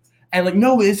around and like,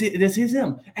 no, this is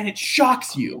him, and it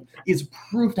shocks you, is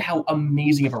proof to how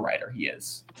amazing of a writer he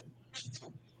is.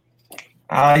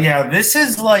 Yeah, this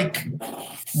is like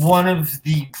one of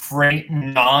the great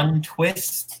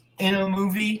non-twists in a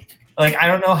movie. Like, I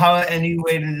don't know how any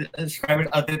way to describe it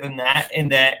other than that, in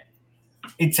that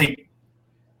it's a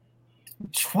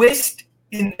twist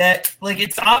in that, like,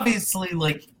 it's obviously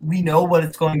like we know what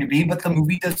it's going to be, but the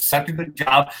movie does such a good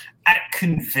job at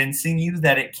convincing you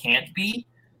that it can't be.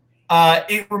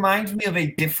 It reminds me of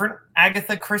a different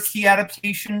Agatha Christie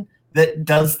adaptation that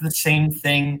does the same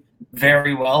thing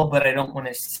very well, but I don't want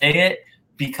to say it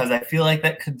because I feel like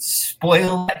that could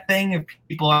spoil that thing if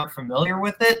people aren't familiar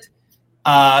with it.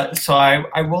 So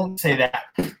I won't say that.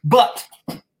 But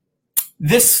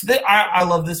I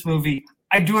love this movie.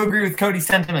 I do agree with Cody's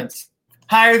sentiments.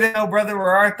 Higher Than Oh Brother,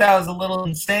 Where Art Thou is a little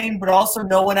insane, but also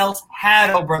no one else had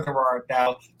Oh Brother, Where Art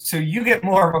Thou, so you get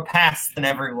more of a pass than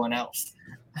everyone else.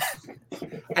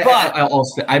 But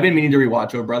I've been meaning to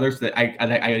rewatch Oh Brother, so that I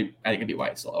think it'd be why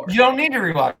it's slower. You don't need to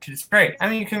rewatch it. It's great. I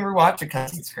mean, you can rewatch it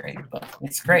because it's great, but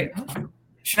it's great. You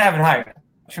should have it higher.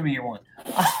 It should be your one.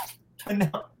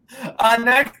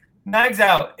 Knives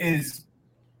Out is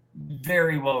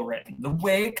very well written. The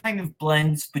way it kind of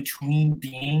blends between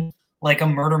being like a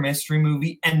murder mystery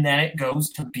movie and then it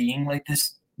goes to being like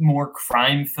this more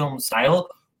crime film style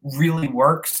really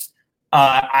works.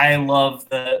 I love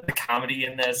the comedy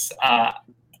in this.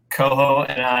 Coho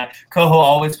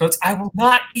always quotes, "I will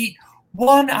not eat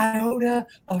one iota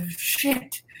of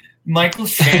shit." Michael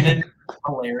Shannon is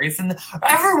hilarious, and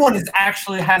everyone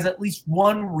has at least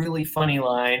one really funny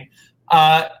line.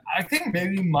 I think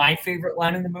maybe my favorite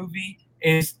line in the movie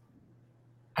is,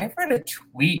 I read a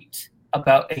tweet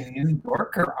about a New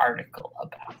Yorker article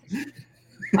about it.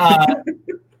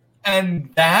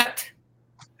 And that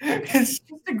is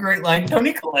just a great line.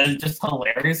 Toni Collette is just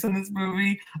hilarious in this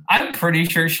movie. I'm pretty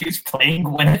sure she's playing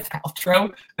Gwyneth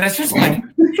Paltrow. That's just like...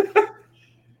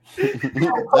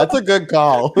 That's a good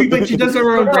call. But she does have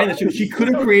her own brand. She could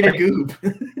have created Goob.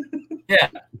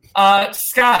 Yeah.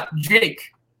 Scott, Jake,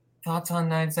 thoughts on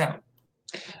Knives Out?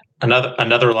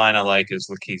 Another line I like is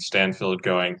Lakeith Stanfield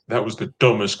going, "That was the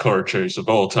dumbest car chase of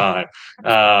all time."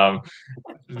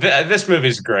 This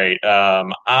movie's great.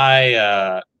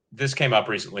 This came up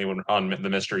recently on the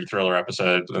mystery thriller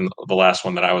episode, the last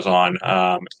one that I was on,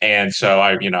 and so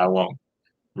I won't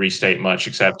restate much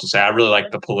except to say I really like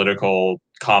the political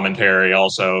commentary,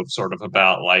 also sort of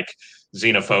about like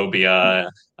xenophobia.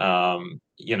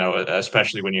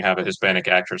 Especially when you have a Hispanic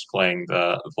actress playing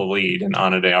the lead in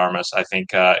Ana de Armas, I think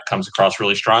it comes across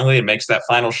really strongly. It makes that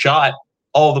final shot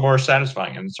all the more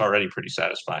satisfying, and it's already pretty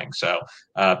satisfying. So,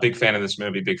 big fan of this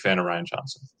movie, big fan of Rian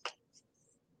Johnson.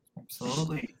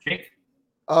 Absolutely. Jake?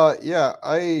 Yeah,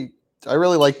 I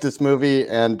really liked this movie,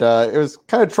 and it was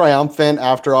kind of triumphant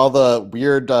after all the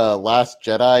weird Last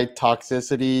Jedi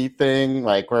toxicity thing,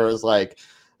 like where it was like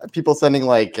people sending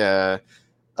like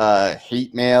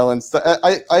hate mail and stuff.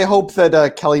 I hope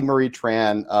that Kelly Marie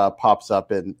Tran pops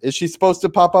up, and is she supposed to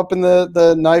pop up in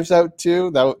the Knives Out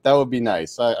too? That would be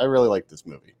nice. I really like this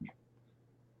movie.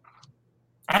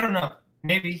 I don't know.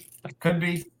 Maybe. Could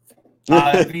be.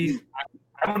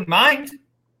 I wouldn't mind.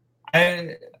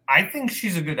 I think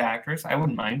she's a good actress. I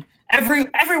wouldn't mind.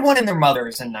 Everyone and their mother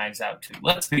is in Knives Out too.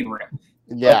 Let's be real.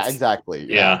 Yeah, exactly.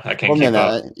 Yeah, I can't keep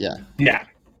up. Yeah.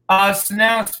 So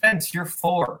now, Spence, you're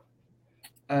 4.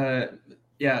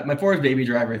 Yeah, my 4 is Baby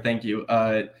Driver. Thank you.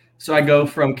 So I go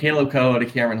from Caleb Coe to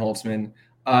Cameron Holtzman.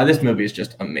 This movie is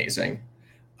just amazing.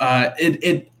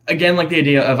 It again, like the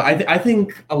idea of I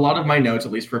think a lot of my notes,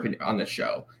 at least for on this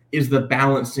show, is the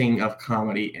balancing of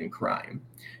comedy and crime,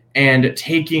 and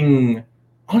taking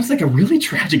honestly like a really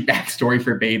tragic backstory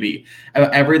for Baby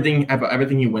about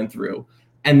everything he went through,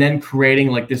 and then creating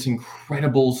like this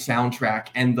incredible soundtrack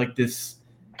and like this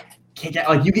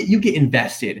like you get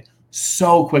invested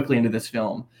so quickly into this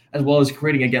film, as well as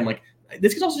creating again like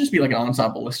this could also just be like an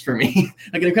ensemble list for me,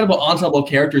 like an incredible ensemble of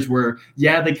characters where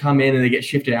they come in and they get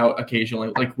shifted out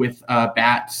occasionally, like with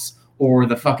Bats or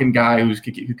the fucking guy who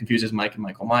confuses Mike and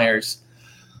Michael Myers,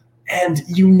 and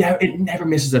it never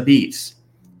misses a beat,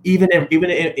 even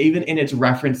in its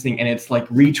referencing and its like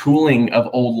retooling of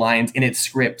old lines in its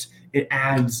script. It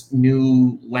adds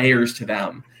new layers to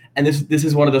them, and this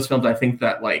is one of those films I think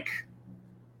that like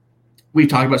we've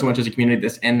talked about so much as a community,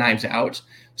 this and Knives Out,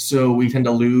 so we tend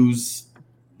to lose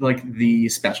like the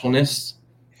specialness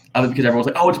of it because everyone's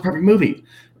like, oh, it's a perfect movie.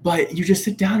 But you just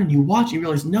sit down and you watch and you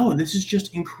realize, no, this is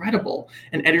just incredible.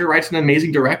 And Edgar Wright's an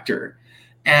amazing director.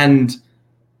 And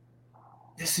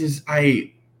this is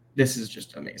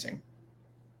just amazing.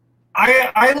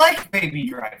 I like Baby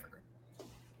Driver.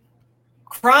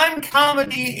 Crime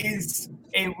comedy is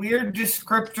a weird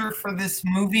descriptor for this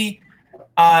movie.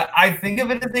 I think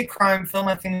of it as a crime film.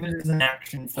 I think of it as an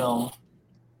action film.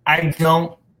 I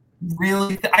don't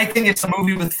really... I think it's a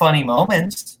movie with funny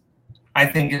moments. I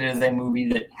think it is a movie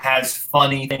that has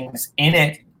funny things in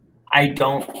it. I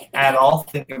don't at all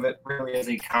think of it really as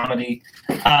a comedy.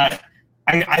 I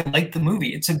like the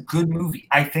movie. It's a good movie.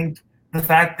 I think the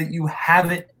fact that you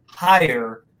have it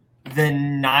higher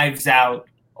than Knives Out,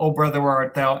 Oh Brother Where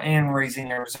Art Thou, and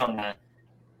Raising Arizona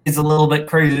is a little bit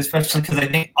crazy, especially because I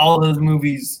think all those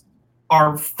movies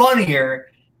are funnier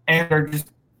and are just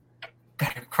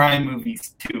better crime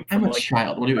movies too. I'm a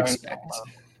child. What do you expect?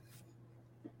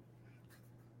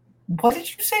 What did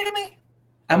you say to me?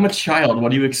 I'm a child.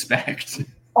 What do you expect?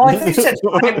 Oh, I think you said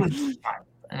I was a child,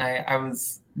 and I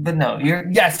was, but no, you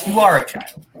are a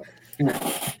child.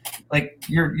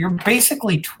 You're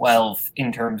basically 12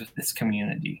 in terms of this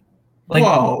community. Like,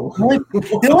 whoa!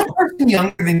 The only person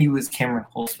younger than you is Cameron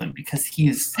Holtzman because he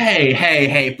is.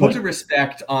 Hey! Put the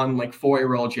respect on like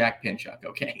 4-year-old Jack Pinchuk,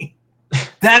 okay?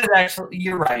 That is actually,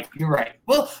 you're right.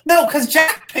 Well, no, because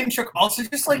Jack Pinchuk also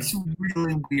just likes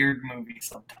really weird movies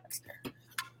sometimes.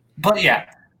 But yeah.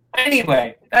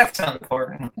 Anyway, that's not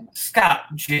important. Scott,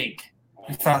 Jake,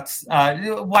 your thoughts?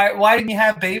 Why didn't you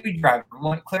have Baby Driver?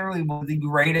 Clearly one of the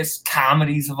greatest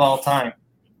comedies of all time.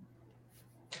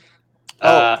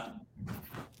 Go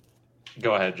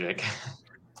ahead, Jake.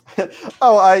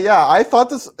 Yeah. I thought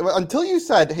this until you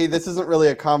said, "Hey, this isn't really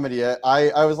a comedy."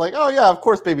 I was like, "Oh yeah, of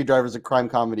course, Baby Driver's a crime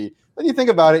comedy." Then you think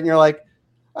about it, and you're like,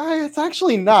 "It's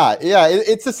actually not." Yeah,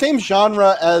 it's the same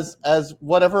genre as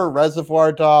whatever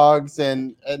Reservoir Dogs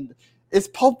and is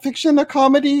Pulp Fiction a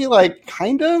comedy? Like,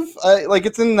 kind of. Like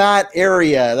it's in that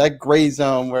area, that gray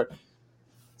zone where.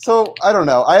 So I don't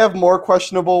know. I have more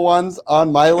questionable ones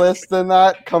on my list than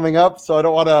that coming up, so I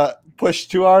don't want to push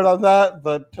too hard on that.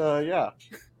 But yeah.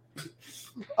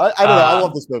 I don't know. I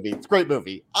love this movie. It's a great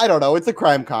movie. I don't know. It's a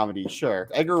crime comedy, sure.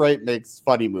 Edgar Wright makes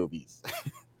funny movies.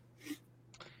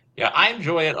 Yeah, I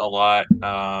enjoy it a lot.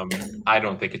 I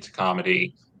don't think it's a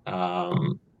comedy.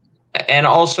 And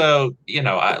also,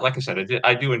 like I said,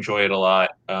 I do enjoy it a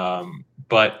lot.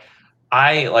 But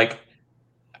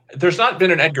there's not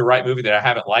been an Edgar Wright movie that I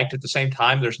haven't liked. At the same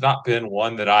time, there's not been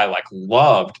one that I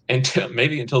loved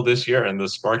until this year in the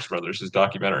Sparks Brothers, his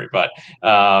documentary. But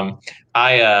I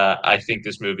think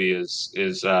this movie is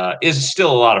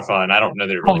still a lot of fun. I don't know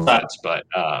that it really fits, but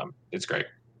it's great.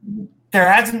 There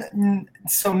hasn't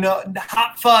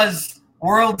Hot Fuzz,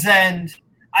 World's End.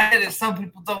 I get it. Some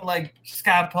people don't like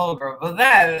Scott Pilgrim, but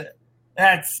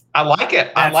that's. I like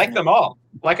it. I like them all.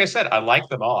 Like I said, I like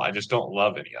them all. I just don't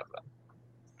love any of them.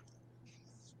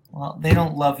 Well, they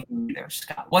don't love you either,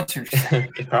 Scott. What's your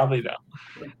second? They probably don't.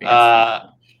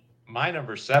 My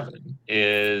number 7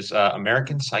 is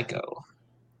American Psycho.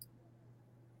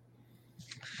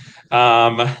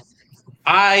 I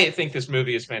think this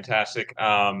movie is fantastic.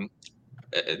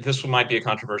 This might be a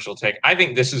controversial take. I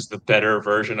think this is the better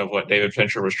version of what David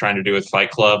Fincher was trying to do with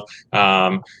Fight Club,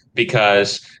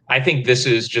 because I think this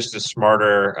is just a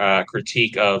smarter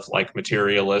critique of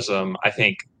materialism. I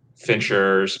think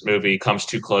Fincher's movie comes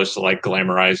too close to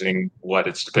glamorizing what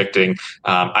it's depicting.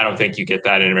 I don't think you get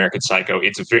that in American Psycho.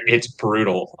 It's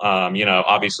brutal.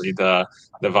 Obviously the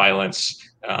violence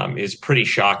is pretty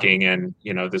shocking, and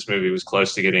this movie was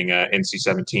close to getting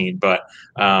NC-17, but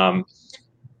at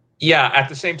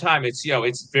the same time, it's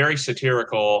very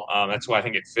satirical. That's why I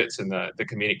think it fits in the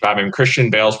comedic vibe. I mean, Christian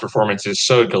Bale's performance is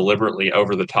so deliberately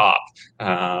over the top.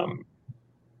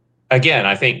 Again,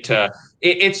 I think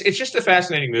it's just a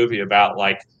fascinating movie about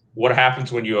what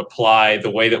happens when you apply the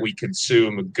way that we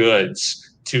consume goods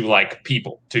to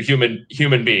people, to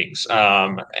human beings.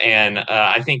 And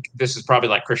I think this is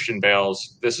probably Christian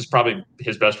Bale's. This is probably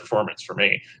his best performance for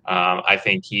me. I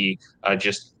think he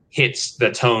just hits the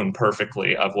tone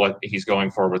perfectly of what he's going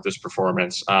for with this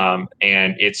performance. And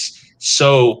it's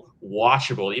so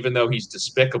watchable, even though he's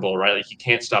despicable, right? You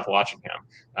can't stop watching him.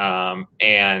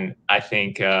 And I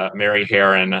think Mary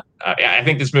Herron, I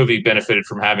think this movie benefited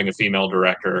from having a female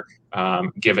director,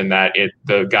 given that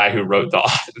the guy who wrote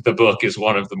the book is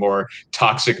one of the more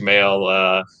toxic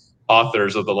male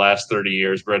authors of the last 30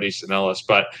 years, Bret Easton Ellis.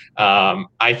 But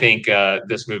I think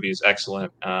this movie is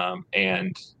excellent.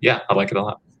 And I like it a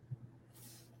lot.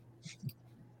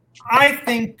 I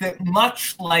think that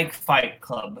much like Fight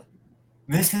Club,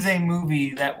 this is a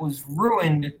movie that was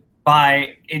ruined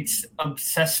by its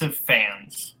obsessive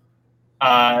fans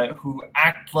who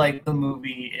act like the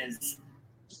movie is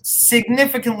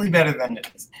significantly better than it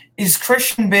is. Is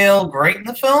Christian Bale great in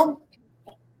the film?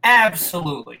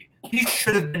 Absolutely. He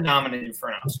should have been nominated for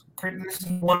an Oscar. This is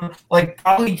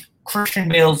probably Christian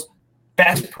Bale's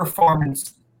best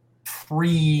performance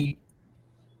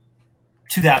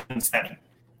pre-2007.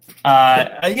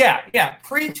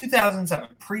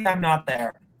 Pre-2007. I'm Not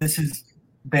There. This is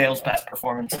Bale's best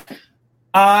performance.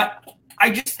 I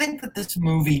just think that this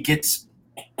movie gets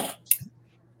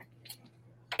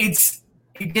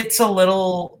a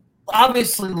little,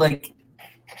 obviously,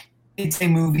 it's a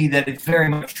movie that is very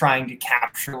much trying to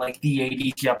capture the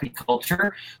 80s yuppie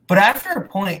culture, but after a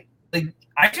point,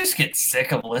 I just get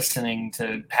sick of listening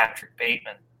to Patrick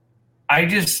Bateman. I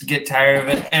just get tired of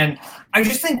it, and I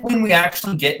just think when we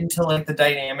actually get into the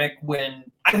dynamic, when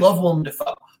I love Willem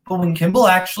Dafoe, but when Kimball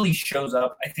actually shows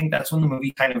up, I think that's when the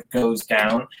movie kind of goes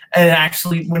down, and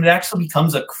when it actually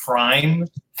becomes a crime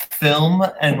film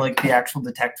and the actual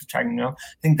detective trying to know,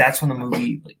 I think that's when the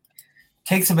movie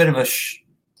takes a bit of a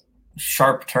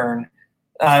sharp turn.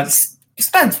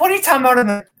 Spence, what are you talking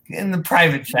about in the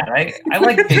private chat? I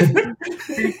like Jason. What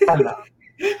are you talking about?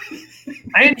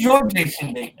 I enjoy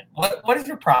Jason Bateman. What is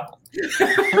your problem?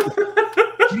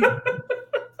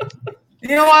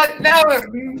 You know what? Now,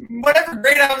 whatever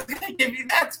grade I was going to give you,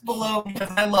 that's below because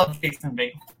I love Jason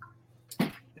Bateman.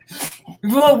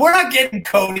 Well, we're not getting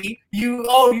Cody. You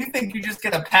think you're just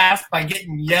going to pass by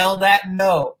getting yelled at?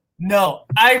 No.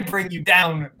 I bring you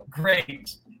down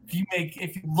grades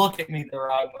if you look at me the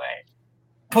wrong way.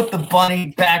 Put the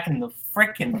bunny back in the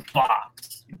frickin'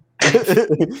 box.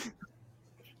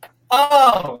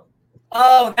 Oh,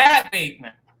 that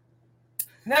Bateman.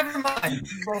 Never mind.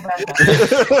 Go back on.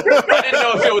 I didn't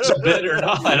know if it was a bit or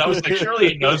not. I was like, surely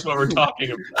he knows what we're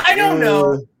talking about. I don't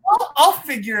know. I'll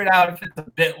figure it out if it's a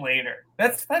bit later.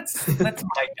 That's my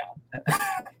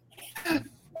job.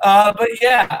 But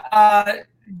yeah,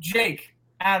 Jake,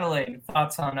 Adelaide,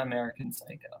 thoughts on American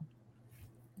Psycho?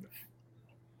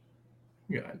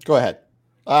 Go ahead.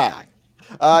 I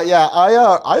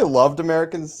loved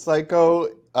American Psycho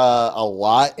a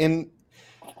lot.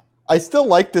 I still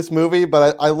like this movie,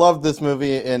 but I loved this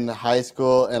movie in high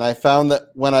school, and I found that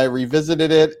when I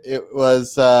revisited it, it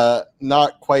was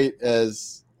not quite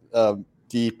as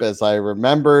deep as I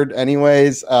remembered.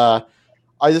 Anyways, I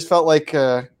just felt like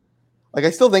I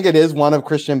still think it is one of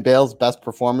Christian Bale's best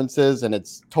performances, and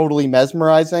it's totally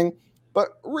mesmerizing.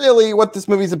 But really, what this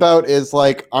movie's about is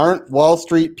like, aren't Wall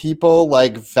Street people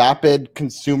like vapid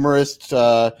consumerist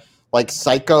like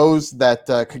psychos that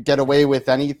could get away with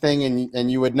anything and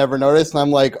you would never notice? And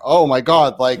I'm like, oh my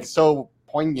god, like so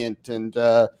poignant, and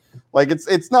like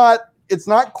it's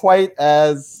not quite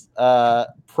as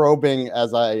probing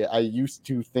as I used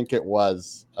to think it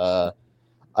was.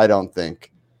 I don't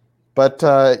think, but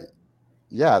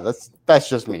yeah, that's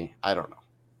just me. I don't know.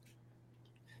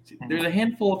 There's a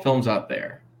handful of films out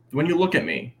there. When you look at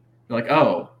me, you're like,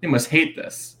 oh, they must hate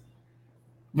this.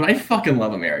 But I fucking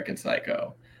love American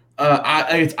Psycho.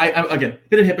 I'm again, a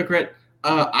bit of a hypocrite.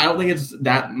 I don't think it's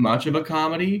that much of a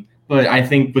comedy, but I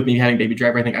think with me having Baby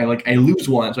Driver, I think I lose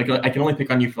one, so I can only pick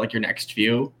on you for like your next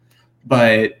few.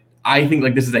 But I think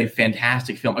like this is a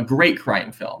fantastic film, a great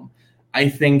crime film. I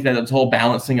think that this whole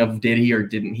balancing of did he or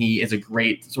didn't he is a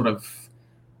great sort of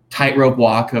tightrope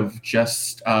walk of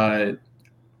just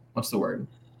what's the word?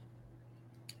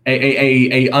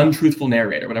 A untruthful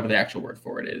narrator, whatever the actual word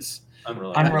for it is.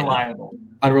 Unreliable.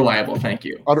 Thank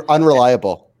you.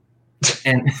 Unreliable.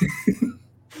 And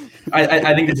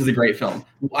I think this is a great film.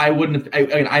 I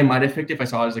might have picked it if I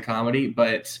saw it as a comedy,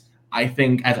 but I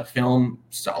think as a film,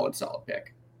 solid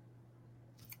pick.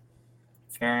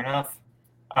 Fair enough.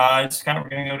 Scott, we're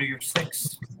going to go to your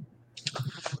 6.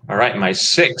 All right, my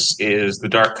 6 is the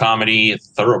dark comedy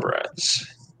Thoroughbreds.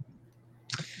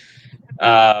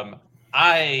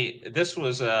 This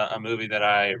was a movie that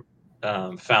I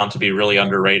found to be really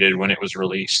underrated when it was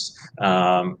released.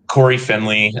 Corey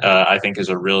Finley, I think, is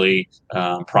a really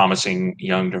promising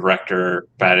young director.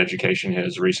 Bad Education,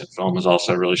 his recent film, is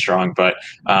also really strong. But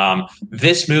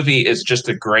this movie is just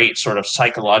a great sort of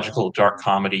psychological dark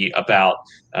comedy about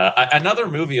another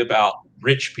movie about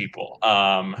rich people.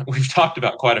 We've talked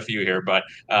about quite a few here, but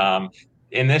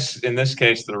in this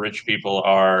case, the rich people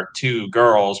are two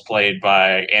girls played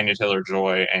by Anya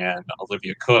Taylor-Joy and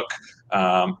Olivia Cook,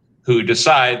 who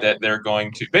decide that they're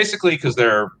going to, basically because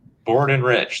they're bored and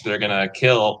rich, they're going to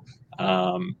kill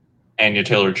Anya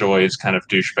Taylor-Joy's kind of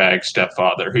douchebag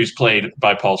stepfather, who's played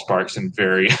by Paul Sparks in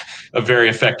a very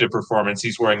effective performance.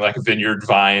 He's wearing like Vineyard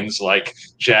Vines like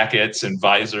jackets and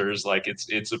visors, like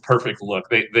it's a perfect look.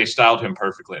 They styled him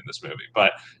perfectly in this movie.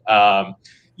 But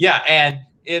yeah, and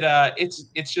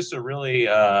it's just a really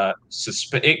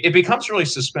it becomes really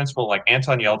suspenseful. Like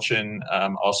Anton Yelchin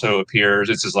also appears.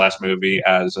 It's his last movie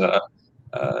as a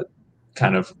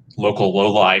kind of local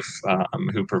lowlife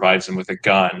who provides him with a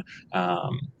gun.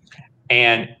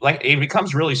 And like it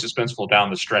becomes really suspenseful down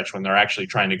the stretch when they're actually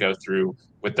trying to go through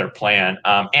with their plan.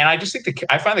 And I just think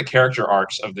I find the character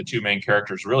arcs of the two main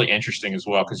characters really interesting as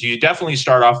well, because you definitely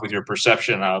start off with your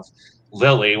perception of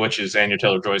Lily, which is Anya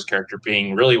Taylor-Joy's character,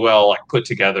 being really well like put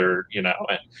together, you know,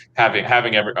 and having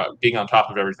being on top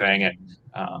of everything, and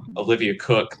Olivia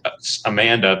Cook,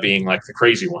 Amanda, being like the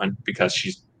crazy one because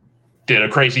she's did a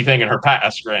crazy thing in her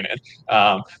past, granted.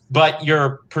 But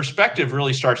your perspective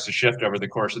really starts to shift over the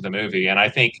course of the movie. And I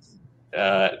think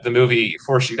the movie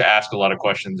forced you to ask a lot of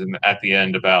questions at the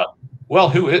end about, well,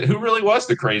 who really was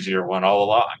the crazier one all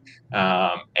along?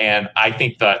 And I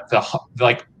think that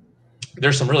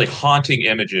there's some really haunting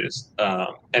images.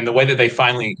 And the way that they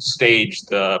finally staged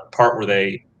the part where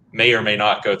they may or may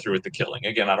not go through with the killing.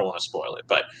 Again, I don't want to spoil it,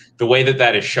 but the way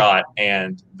that is shot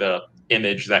and the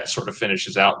image that sort of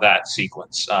finishes out that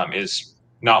sequence is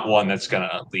not one that's going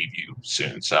to leave you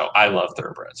soon. So I love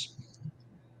Thoroughbreds.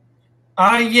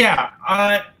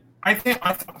 I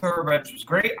thought Thoroughbreds was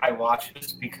great. I watched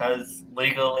this because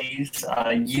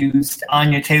Legalese used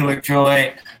Anya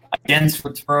Taylor-Joy against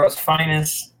Woodsboro's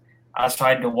finest, so I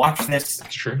had to watch this.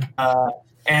 That's true.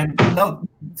 And no,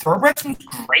 Thoroughbreds was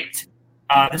great.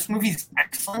 This movie's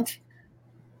excellent.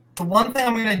 The one thing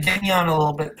I'm going to dig you on a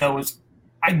little bit, though, is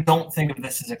I don't think of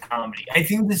this as a comedy. I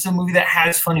think this is a movie that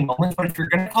has funny moments, but if you're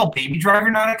going to call Baby Driver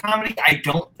not a comedy, I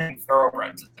don't think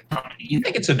Thoroughbreds is a comedy either. I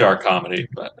think it's a dark comedy,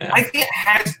 but yeah. I think it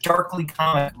has darkly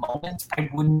comic moments. I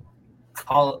wouldn't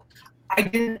call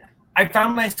it. I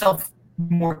found myself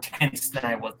more tense than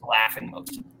I was laughing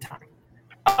most of the time.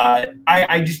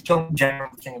 I just don't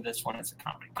generally think of this one as a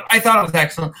comedy. But I thought it was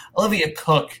excellent. Olivia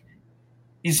Cooke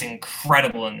is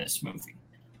incredible in this movie.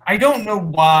 I don't know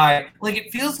why. Like,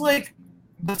 it feels like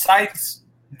besides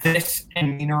this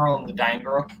and Mean Girl and The Dying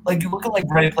Girl, like, you look at, like,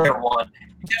 Ready Player One,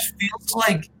 it just feels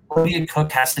like Olivia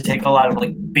Cooke has to take a lot of,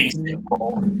 like, basic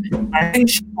roles. I think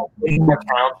she's a way more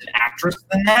talented actress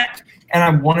than that, and I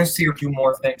want to see her do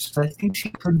more things, because I think she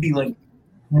could be, like,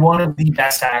 one of the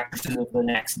best actresses of the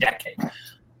next decade.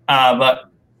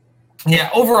 But, yeah,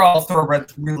 overall,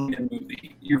 Thoroughbred's a really good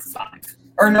movie. You're 5.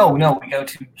 Or no, we go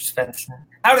to Spence.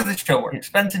 How does this show work?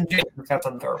 Spence and Jake discuss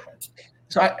on Thoroughbreds.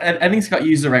 So I think Scott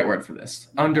used the right word for this.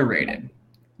 Underrated.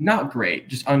 Not great,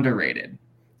 just underrated.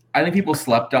 I think people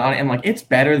slept on it, and like it's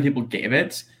better than people gave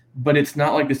it, but it's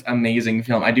not like this amazing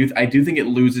film. I do think it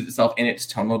loses itself in its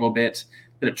tone a little bit,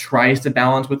 that it tries to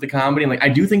balance with the comedy. And like I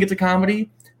do think it's a comedy,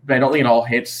 but I don't think it all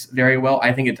hits very well.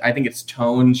 I think its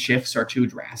tone shifts are too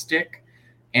drastic,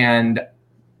 and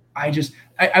I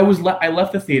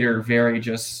left the theater very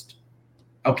just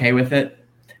okay with it.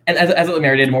 And as it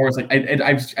marinated more, it's like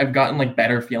I've gotten like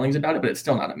better feelings about it, but it's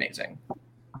still not amazing.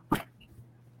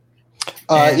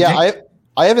 I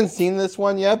haven't seen this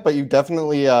one yet, but you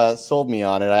definitely sold me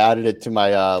on it. I added it to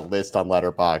my list on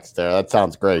Letterboxd there. That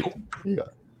sounds great. Yeah.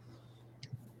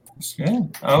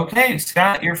 Okay,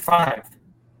 Scott, you're 5.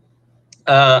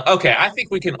 Okay, I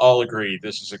think we can all agree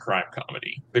this is a crime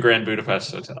comedy, The Grand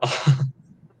Budapest Hotel.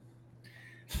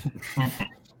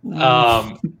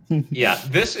 Yeah,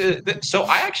 this is so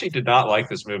I actually did not like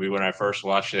this movie when I first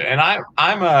watched it, and I'm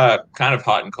kind of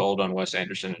hot and cold on Wes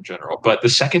Anderson in general, but the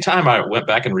second time I went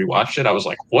back and rewatched it, I was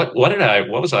like, what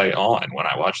was I on when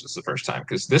I watched this the first time?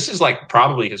 Because this is like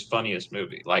probably his funniest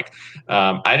movie. Like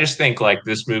I just think like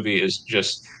this movie is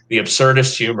just the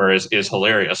absurdist humor is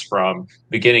hilarious from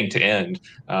beginning to end.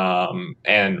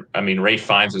 And I mean, Ralph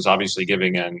Fiennes is obviously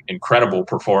giving an incredible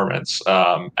performance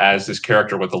as this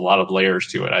character with a lot of layers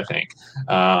to it, I think.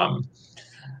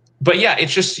 But yeah,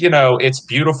 it's just, it's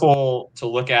beautiful to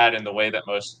look at in the way that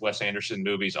most Wes Anderson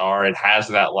movies are. It has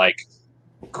that like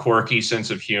quirky sense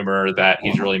of humor that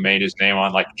he's really made his name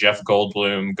on. Like Jeff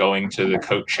Goldblum going to the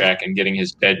coat check and getting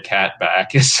his dead cat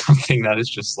back is something that is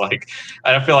just like,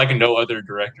 I don't feel like no other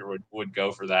director would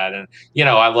go for that. And,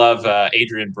 I love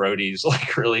Adrian Brody's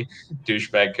like really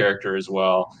douchebag character as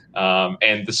well. And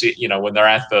when they're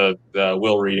at the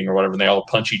will reading or whatever, and they all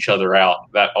punch each other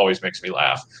out, that always makes me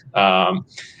laugh.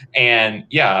 And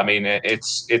yeah, I mean,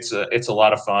 it's a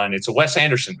lot of fun. It's a Wes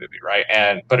Anderson movie, right?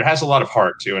 But it has a lot of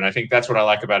heart too, and I think that's what I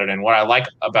like about it. And what I like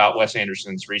about Wes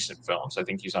Anderson's recent films, I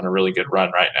think he's on a really good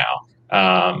run right now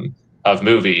of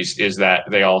movies, is that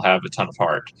they all have a ton of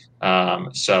heart.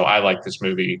 So I like this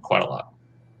movie quite a lot.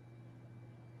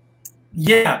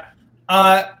 Yeah,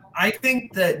 I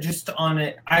think that just on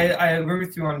it, I agree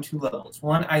with you on 2 levels.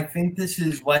 One, I think this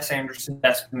is Wes Anderson's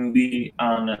best movie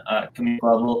on a comedic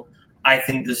level. I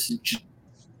think this is just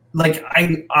like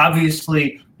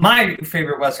my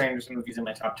favorite Wes Anderson movies in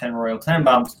my top 10 Royal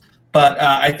Tenenbaums, but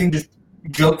I think just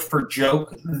joke for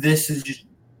joke, this is just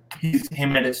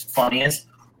him at his funniest.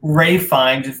 Ralph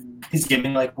Fiennes is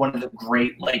giving like one of the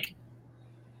great like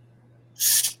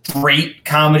straight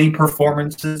comedy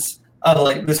performances,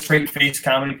 like the straight face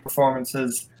comedy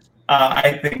performances.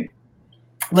 I think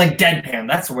like deadpan.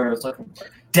 That's the word I was looking for.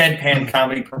 Deadpan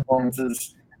comedy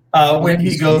performances. When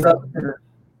he goes up to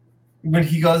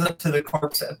the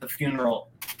corpse at the funeral,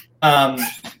 and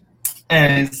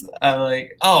is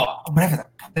like, "Oh, whatever they're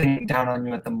putting down on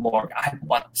you at the morgue, I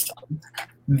want some."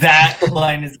 That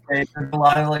line is great. There's a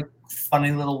lot of like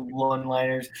funny little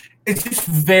one-liners. It's just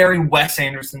very Wes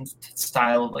Anderson's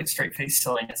style of like straight-face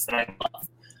silliness that I love.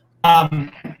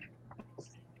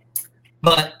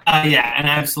 But yeah, and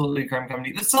absolutely crime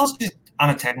comedy. This is also just on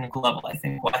a technical level, I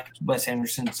think Wes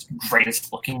Anderson's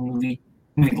greatest looking movie.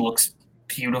 The movie looks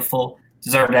beautiful.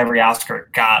 Deserved every Oscar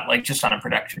it got, like just on a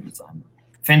production design.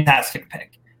 Fantastic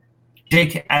pick.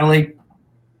 Jake, Adelaide.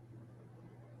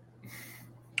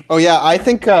 Oh yeah, I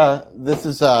think this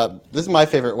is my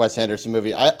favorite Wes Anderson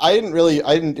movie. I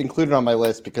didn't include it on my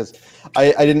list because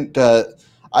I didn't.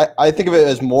 I think of it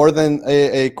as more than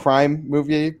a crime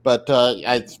movie, but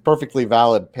it's a perfectly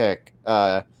valid pick.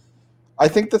 I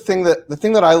think the thing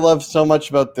that I love so much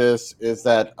about this is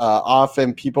that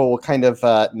often people will kind of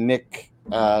nick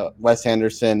Wes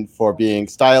Anderson for being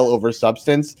style over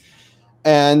substance.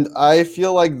 And I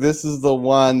feel like this is the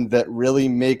one that really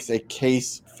makes a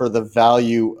case for the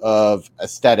value of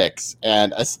aesthetics,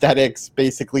 and aesthetics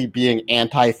basically being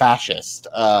anti-fascist,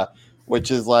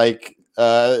 which is like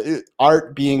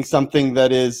art being something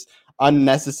that is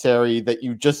unnecessary, that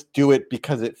you just do it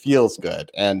because it feels good,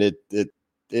 and it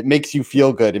makes you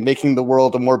feel good, and making the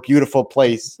world a more beautiful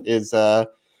place has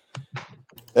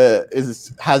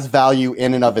value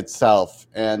in and of itself,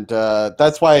 and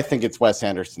that's why I think it's Wes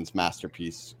Anderson's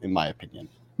masterpiece, in my opinion.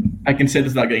 I can say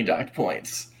this without getting docked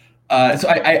points. So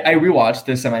I rewatched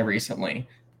this semi recently,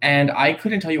 and I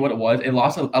couldn't tell you what it was. It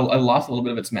lost a little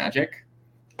bit of its magic.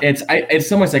 It's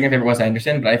still my second favorite Wes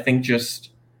Anderson, but I think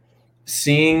just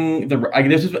seeing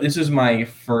this is my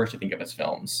first, I think, of his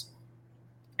films,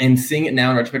 and seeing it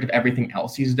now in retrospect of everything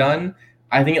else he's done,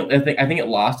 I think it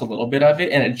lost a little bit of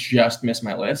it, and it just missed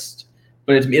my list.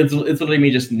 But it's literally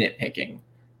me just nitpicking,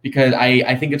 because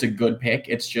I think it's a good pick.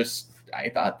 It's just I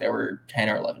thought there were 10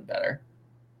 or 11 better.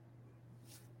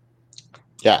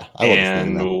 Yeah,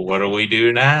 and what do we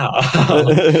do now?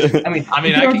 I mean,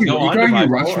 I can go on. You could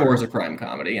argue Rushmore is a crime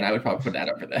comedy, and I would probably put that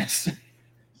up for this.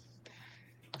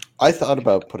 I thought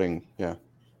about putting,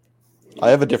 I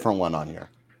have a different one on here.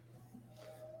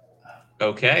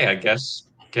 Okay, I guess.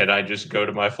 Can I just go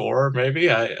to my 4?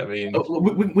 Maybe. I mean,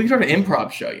 we can start an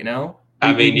improv show. You know.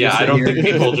 I don't think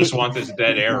people just want this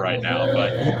dead air right now.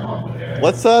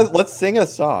 But let's sing a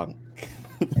song.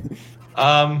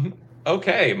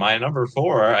 Okay, my number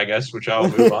 4, I guess, which I'll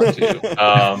move on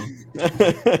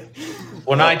to.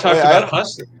 When I talked about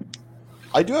Hustler,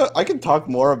 I can talk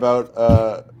more about.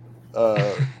 What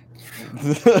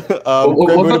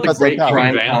about the great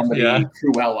crime comedy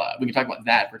Cruella? We can talk about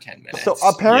that for 10 minutes. So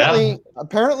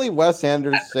apparently, Wes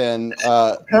Anderson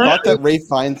thought that Ray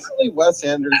Fiennes. Wes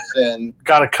Anderson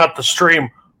got to cut the stream.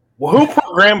 Well, who put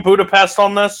Grand Budapest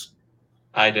on this?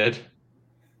 I did.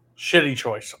 Shitty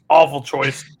choice. Awful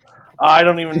choice. I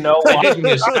don't even know. I did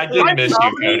miss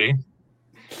you, Cody.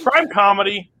 Crime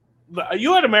comedy.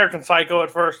 You had American Psycho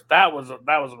at first. That was a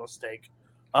mistake.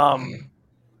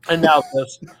 And now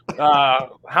this.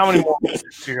 How many more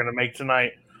mistakes are you going to make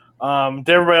tonight? Did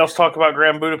everybody else talk about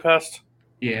Grand Budapest?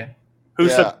 Yeah. Who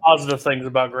said positive things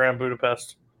about Grand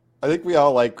Budapest? I think we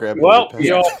all like Grand Budapest. Well,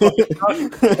 you all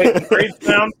grades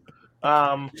down.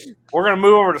 We're going to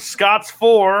move over to Scott's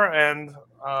 4, and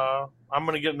I'm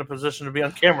going to get in a position to be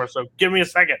on camera, so give me a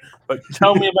second. But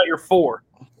tell me about your 4.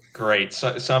 Great.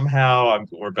 So, somehow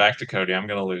we're back to Cody. I'm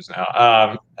going to lose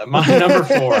now. My number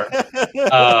 4.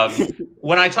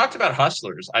 When I talked about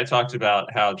Hustlers, I talked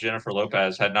about how Jennifer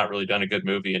Lopez had not really done a good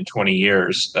movie in 20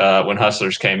 years when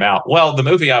Hustlers came out. Well, the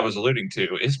movie I was alluding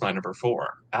to is my number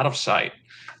 4, Out of Sight.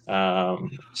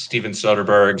 Steven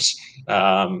Soderbergh's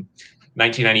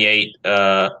 1998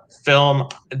 film.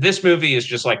 This movie is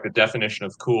just like the definition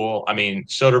of cool. I mean,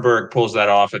 Soderbergh pulls that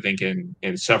off, I think, in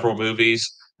several movies.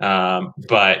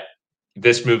 But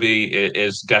this movie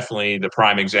is definitely the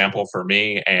prime example for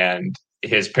me, and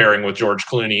his pairing with George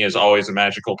Clooney is always a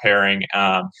magical pairing.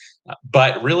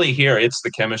 But really here, it's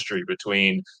the chemistry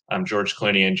between George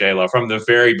Clooney and J-Lo from the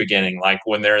very beginning, like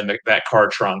when they're in that car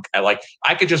trunk. I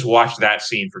could just watch that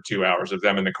scene for 2 hours of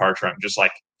them in the car trunk, just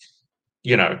like,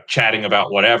 chatting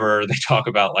about whatever. They talk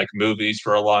about like movies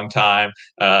for a long time.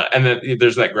 And then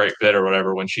there's that great bit or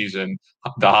whatever when she's in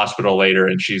the hospital later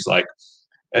and she's like,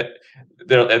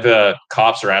 the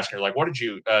cops are asking her, like, what did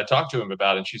you talk to him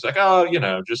about? And she's like, oh,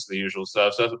 just the usual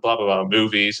stuff, blah, blah, blah,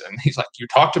 movies. And he's like, you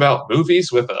talked about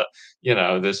movies with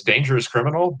this dangerous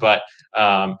criminal? But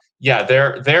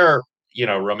their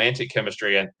romantic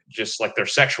chemistry and just like their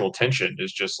sexual tension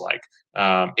is just like,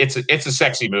 it's a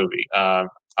sexy movie.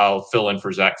 I'll fill in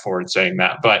for Zach Ford saying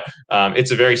that, but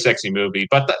it's a very sexy movie.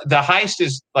 But the heist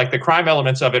is like the crime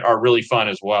elements of it are really fun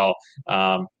as well.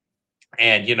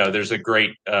 And there's a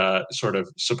great sort of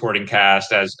supporting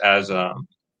cast as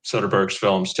Soderbergh's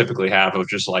films typically have, of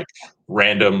just like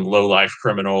random low life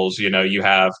criminals. You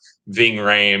have Ving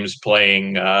Rhames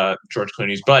playing George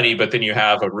Clooney's buddy, but then you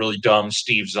have a really dumb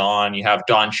Steve Zahn. You have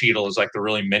Don Cheadle as like the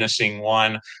really menacing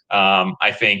one.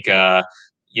 I think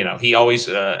he always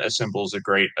assembles a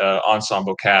great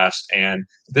ensemble cast, and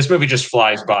this movie just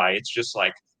flies by. It's just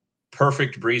like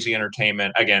perfect breezy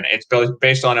entertainment. Again, it's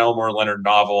based on Elmore Leonard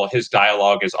novel. His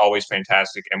dialogue is always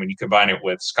fantastic, and when you combine it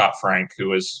with Scott Frank,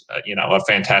 who is a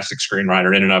fantastic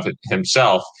screenwriter in and of it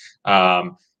himself,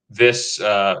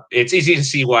 it's easy to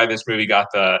see why this movie got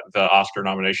the Oscar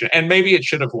nomination, and maybe it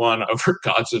should have won over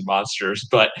Gods and Monsters,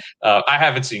 but I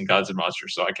haven't seen Gods and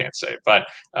Monsters, so I can't say. But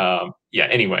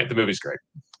anyway, the movie's great.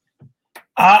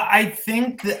 I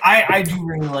think that I do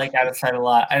really like Out of Sight a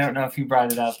lot. I don't know if you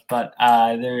brought it up, but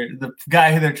the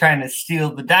guy who they're trying to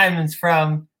steal the diamonds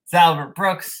from is Albert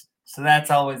Brooks. So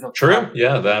that's always a True. fun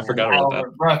Yeah, I forgot about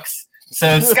Albert Brooks.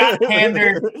 So Scott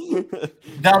Kander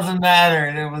doesn't matter,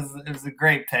 and it was a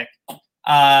great pick. No,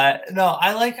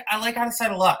 I like Out of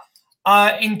Sight a lot.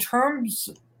 In terms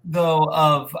though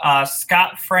of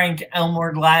Scott Frank,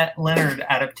 Elmore Leonard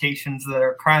adaptations that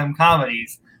are crime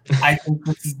comedies, I think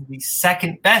this is the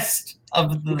second best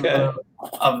of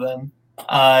them.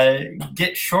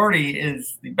 Get Shorty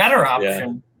is the better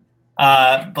option,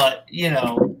 but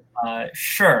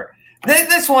sure.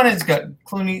 This one is good.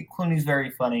 Clooney's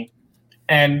very funny,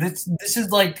 and this is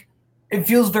like it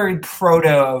feels very proto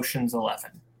Ocean's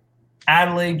 11.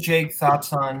 Adelaide, Jake,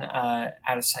 thoughts on Out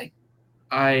of Sight?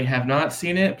 I have not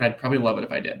seen it, but I'd probably love it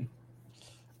if I did.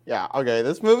 Yeah, okay.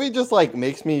 This movie just like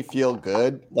makes me feel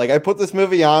good. Like I put this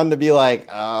movie on to be like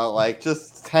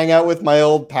just hang out with my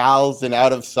old pals and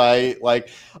Out of Sight. Like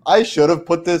I should have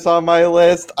put this on my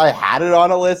list. I had it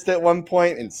on a list at one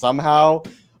point, and somehow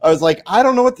I was like, I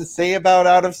don't know what to say about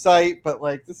Out of Sight, but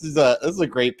like this is a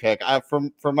great pick.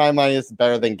 For my money, it's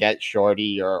better than Get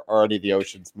Shorty or any of the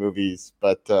Ocean's movies.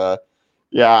 But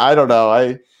yeah, I don't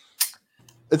know.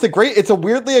 It's a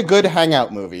weirdly a good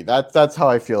hangout movie. That's how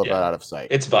I feel about Out of Sight.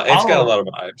 It's got a lot of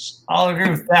vibes. I'll agree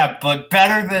with that, but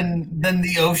better than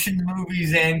the Ocean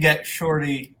movies and Get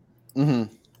Shorty.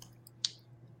 Mm-hmm.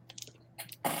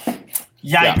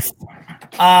 Yikes.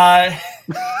 Yeah.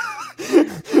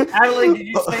 Adelaide, did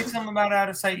you say something about Out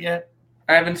of Sight yet?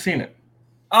 I haven't seen it.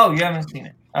 Oh, you haven't seen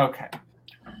it. Okay.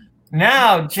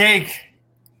 Now, Jake,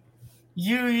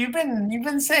 you've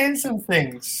been saying some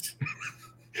things.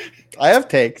 I have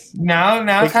takes. Now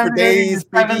Takes time for to get days,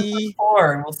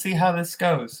 7-4, and we'll see how this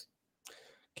goes.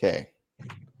 Okay.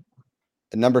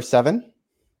 At number 7,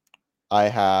 I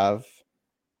have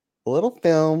a little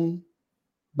film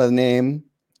by the name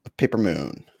of Paper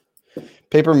Moon.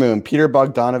 Paper Moon, Peter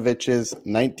Bogdanovich's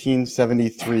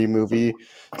 1973 movie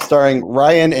starring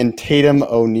Ryan and Tatum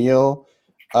O'Neal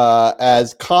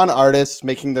as con artists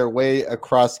making their way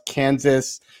across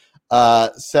Kansas,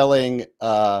 selling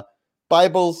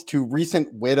Bibles to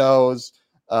recent widows,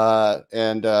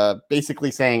 and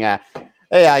basically saying,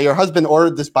 "Hey, your husband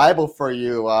ordered this Bible for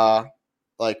you.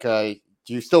 Do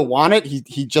you still want it?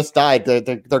 He just died.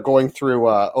 They're going through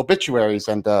obituaries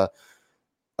and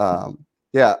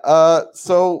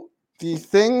So the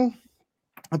thing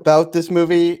about this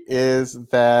movie is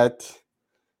that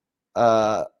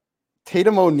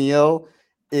Tatum O'Neal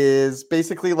is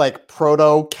basically like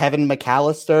proto Kevin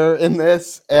McAllister in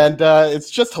this, and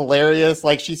it's just hilarious.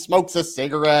 Like she smokes a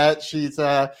cigarette. She's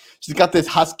got this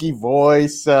husky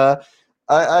voice.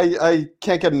 I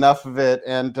can't get enough of it,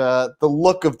 and the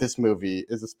look of this movie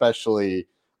is especially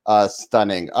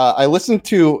stunning. I listened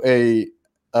to a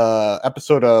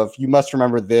episode of You Must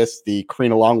Remember This, the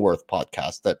Karina Longworth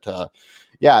podcast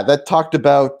that talked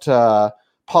about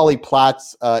Polly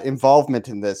Platt's involvement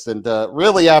in this. And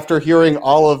really, after hearing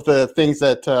all of the things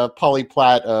that Polly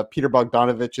Platt, Peter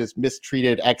Bogdanovich's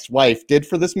mistreated ex-wife, did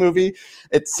for this movie,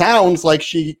 it sounds like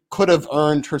she could have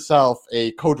earned herself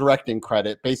a co-directing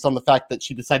credit based on the fact that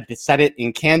she decided to set it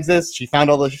in Kansas. She found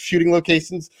all the shooting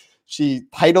locations. She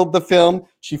titled the film.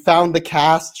 She found the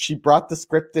cast. She brought the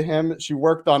script to him. She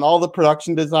worked on all the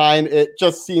production design. It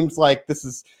just seems like this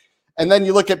is... And then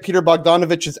you look at Peter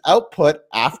Bogdanovich's output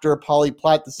after Polly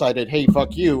Platt decided, hey,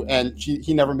 fuck you, and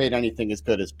he never made anything as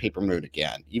good as Paper Moon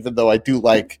again, even though I do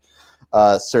like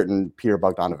certain Peter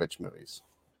Bogdanovich movies.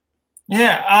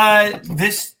 Yeah,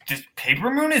 this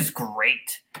Paper Moon is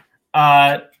great.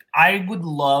 I would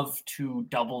love to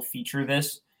double feature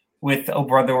this with Oh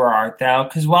Brother, Where Art Thou?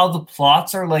 Because while the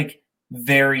plots are like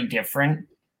very different,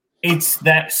 it's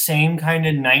that same kind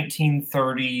of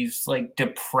 1930s like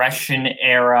Depression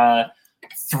era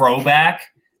throwback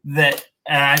that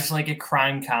adds like a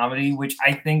crime comedy, which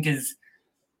I think is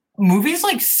movies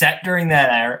like set during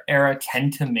that era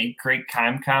tend to make great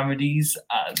crime comedies.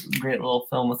 Great little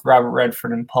film with Robert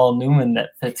Redford and Paul Newman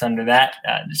that fits under that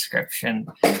description.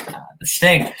 The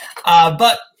Sting,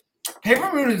 but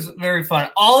Paper Moon is very fun.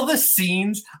 All of the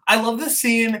scenes, I love the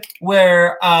scene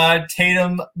where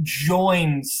Tatum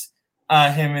joins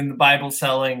him in the Bible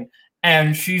selling,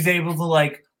 and she's able to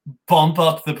like bump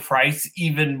up the price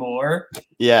even more.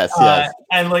 Yes.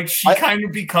 And like she kind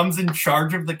of becomes in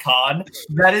charge of the con.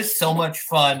 That is so much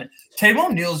fun. Tatum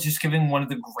O'Neal is just giving one of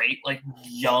the great like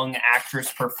young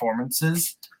actress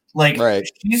performances. Like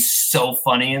she's so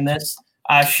funny in this.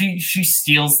 She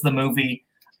steals the movie.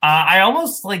 I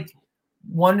almost like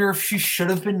wonder if she should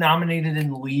have been nominated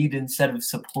in lead instead of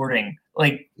supporting.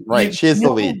 Like, right, she is the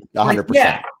lead, 100%.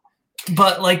 Yeah,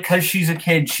 but like, because she's a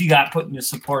kid, she got put into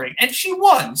supporting, and she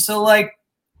won. So like,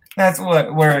 that's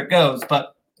where it goes.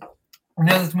 But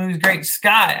no, this movie's great.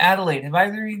 Scott, Adelaide, have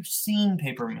either of you seen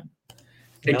Paper Moon?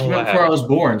 It came out before I was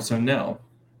born, so no.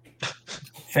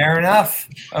 Fair enough.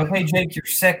 Okay, Jake, you're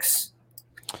 6.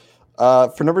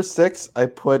 For number 6, I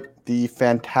put The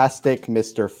Fantastic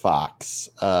Mr. Fox,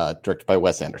 directed by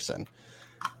Wes Anderson.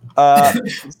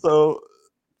 So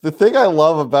the thing I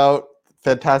love about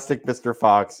Fantastic Mr.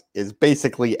 Fox is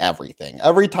basically everything.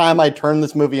 Every time I turn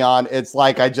this movie on, it's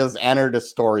like I just entered a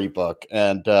storybook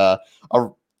and a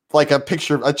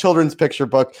children's picture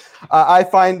book. I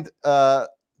find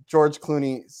George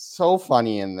Clooney so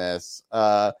funny in this.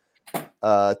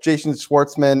 Jason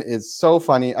Schwartzman is so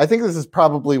funny. I think this is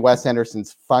probably Wes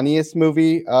Anderson's funniest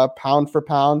movie, pound for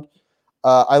pound.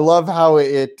 I love how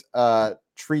it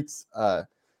treats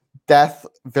death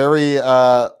very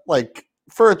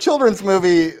for a children's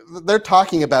movie. They're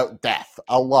talking about death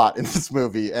a lot in this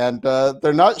movie, and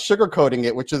they're not sugarcoating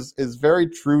it, which is very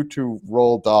true to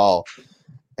Roald Dahl.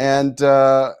 And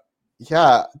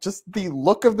just the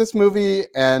look of this movie,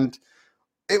 and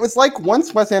it was like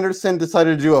once Wes Anderson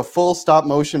decided to do a full stop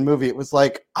motion movie, it was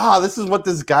like, this is what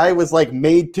this guy was like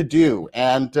made to do.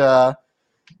 And I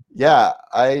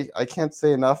can't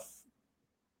say enough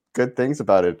good things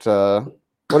about it.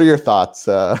 What are your thoughts,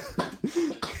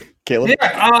 Caleb?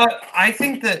 Yeah, I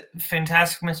think that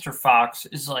Fantastic Mr. Fox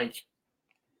is like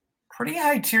pretty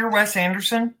high tier Wes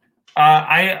Anderson.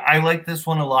 I like this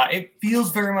one a lot. It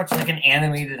feels very much like an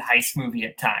animated heist movie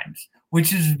at times,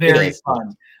 which is very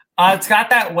fun. It's got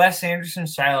that Wes Anderson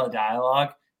style of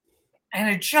dialogue,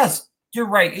 and you're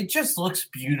right, it just looks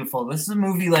beautiful. This is a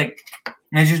movie, like,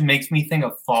 it just makes me think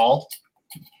of fall.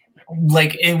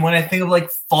 Like, and when I think of,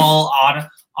 like, fall,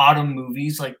 autumn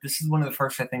movies, like, this is one of the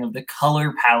first I think of. The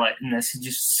color palette in this is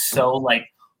just so, like,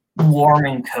 warm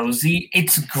and cozy.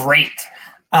 It's great.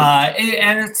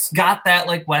 And it's got that,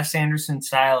 like, Wes Anderson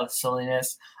style of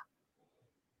silliness.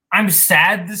 I'm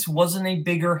sad this wasn't a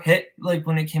bigger hit, like,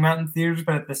 when it came out in theaters,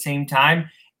 but at the same time,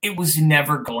 it was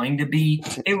never going to be.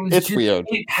 It's weird.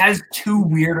 It has too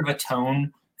weird of a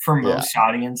tone for most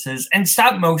audiences. And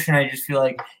stop motion, I just feel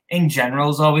like, in general,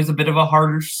 is always a bit of a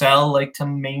harder sell, like, to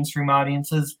mainstream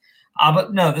audiences.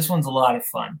 But no, this one's a lot of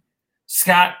fun.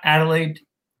 Scott, Adelaide,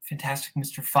 Fantastic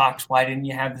Mr. Fox, why didn't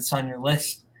you have this on your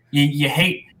list? You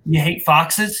hate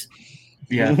foxes?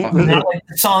 Yeah. Not like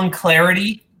the song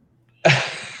Clarity?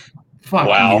 Fuck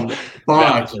wow. You.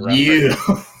 Fuck you.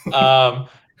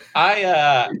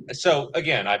 So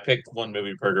again, I picked one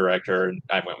movie per director, and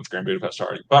I went with Grand Budapest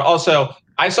already. But also,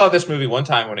 I saw this movie one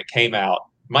time when it came out.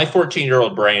 My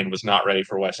 14-year-old brain was not ready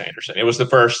for Wes Anderson. It was the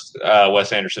first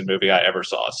Wes Anderson movie I ever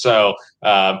saw. So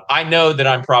I know that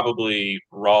I'm probably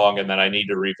wrong, and that I need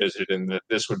to revisit it, and that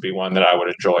this would be one that I would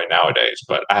enjoy nowadays.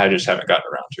 But I just haven't gotten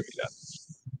around to it yet.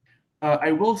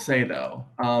 I will say, though,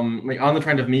 on the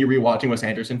trend of me rewatching Wes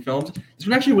Anderson films, this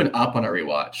one actually went up on a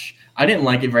rewatch. I didn't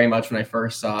like it very much when I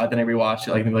first saw it. Then I rewatched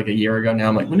it like a year ago now.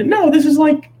 I'm like, no, this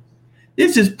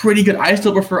is pretty good. I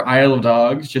still prefer Isle of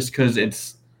Dogs just because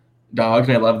it's dogs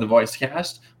and I love the voice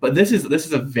cast. But this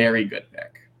is a very good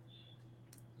pick.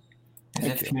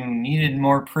 If you needed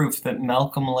more proof that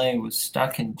Malcolm Lay was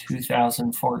stuck in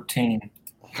 2014.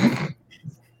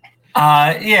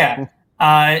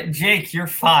 Jake, you're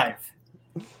 5.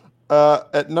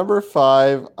 At number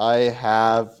 5, I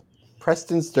have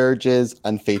Preston Sturges'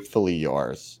 Unfaithfully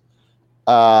Yours.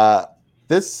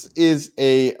 This is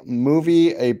a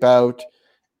movie about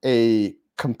a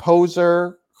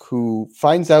composer who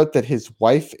finds out that his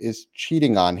wife is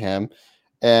cheating on him.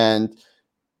 And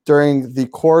during the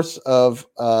course of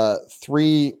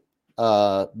 3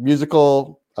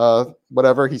 musical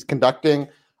whatever he's conducting,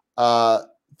 the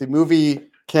movie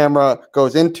camera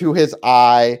goes into his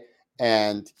eye,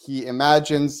 and he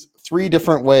imagines 3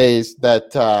 different ways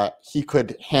that he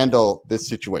could handle this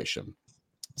situation.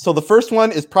 So the first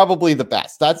one is probably the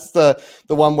best. That's the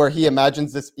one where he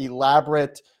imagines this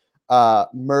elaborate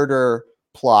murder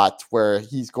plot where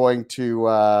he's going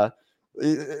to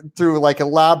through like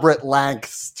elaborate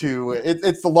lengths to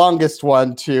it's the longest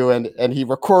one too, and he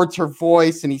records her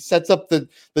voice, and he sets up the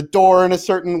door in a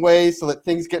certain way so that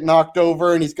things get knocked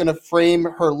over, and he's going to frame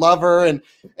her lover, and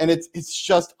it's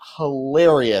just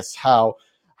hilarious how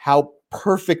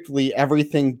perfectly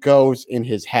everything goes in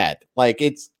his head. Like,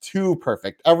 it's too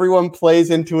perfect. Everyone plays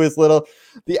into his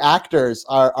the actors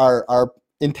are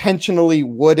intentionally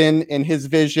wooden in his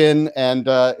vision, and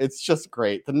it's just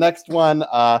great. The next one,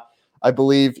 I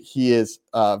believe he is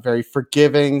very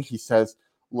forgiving. He says,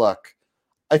 look,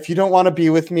 if you don't want to be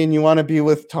with me and you want to be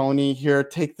with Tony, here,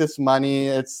 take this money.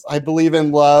 It's I believe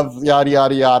in love, yada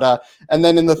yada yada. And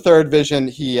then in the third vision,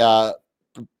 he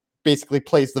basically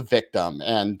plays the victim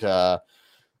and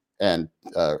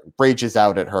rages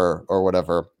out at her or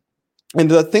whatever. And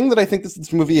the thing that I think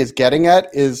this movie is getting at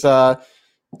is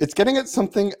it's getting at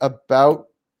something about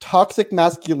toxic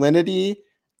masculinity,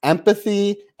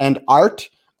 empathy, and art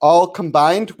all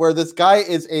combined, where this guy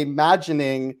is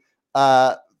imagining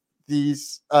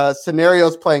these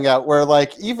scenarios playing out where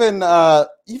like even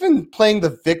playing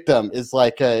the victim is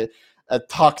like a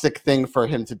toxic thing for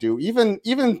him to do,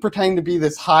 even pretending to be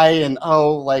this high and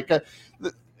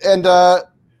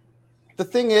the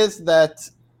thing is that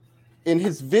in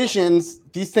his visions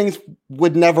these things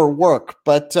would never work,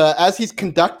 but as he's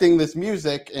conducting this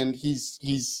music and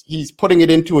he's putting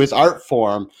it into his art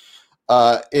form,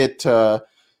 he's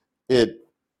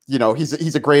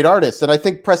a great artist. And I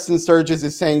think Preston Sturges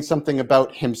is saying something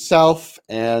about himself.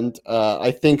 And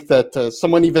I think that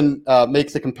someone even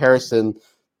makes a comparison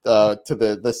to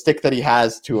the stick that he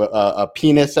has to a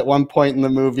penis at one point in the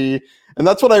movie. And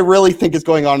that's what I really think is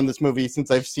going on in this movie,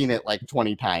 since I've seen it like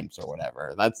 20 times or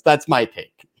whatever. That's my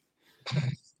take.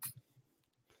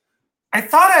 I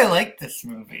thought I liked this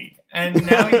movie, and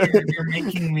now you're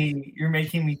making me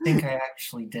think I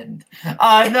actually didn't.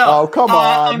 No. Oh, come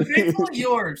on. Unfaithful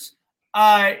Yours.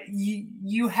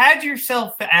 You had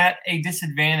yourself at a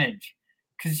disadvantage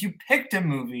because you picked a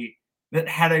movie that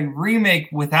had a remake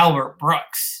with Albert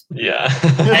Brooks. Yeah.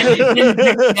 And you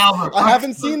didn't pick Albert Brooks. I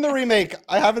haven't seen the remake.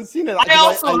 I haven't seen it. I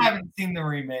also haven't seen the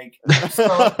remake. So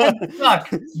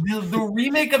the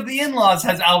remake of The In-Laws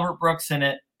has Albert Brooks in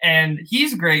it, and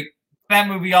he's great. That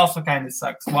movie also kind of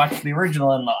sucks. Watch the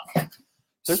original In-Laws.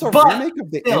 There's a remake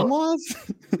of The In-Laws?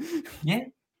 Yeah.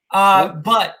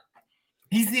 But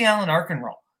he's the Alan Arkin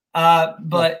role.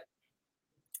 But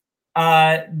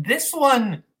this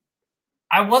one,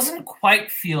 I wasn't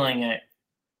quite feeling it.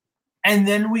 And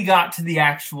then we got to the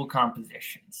actual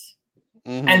compositions.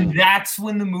 Mm-hmm. And that's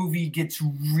when the movie gets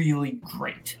really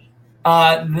great.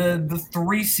 The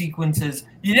three sequences,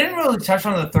 you didn't really touch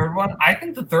on the third one. I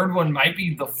think the third one might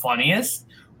be the funniest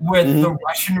with the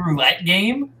Russian roulette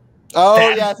game. Oh,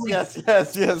 yes.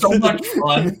 So much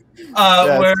fun.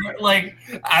 Where, like,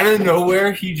 out of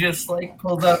nowhere, he just, like,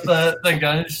 pulls out the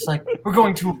gun and just like, we're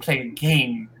going to play a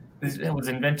game that was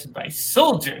invented by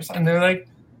soldiers. And they're like,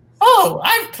 oh,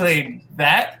 I've played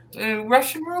that.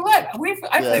 Russian roulette.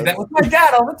 I play that with my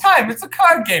dad all the time. It's a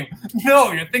card game.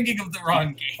 No, you're thinking of the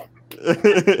wrong game.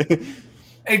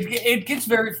 It gets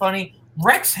very funny.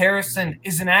 Rex Harrison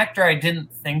is an actor I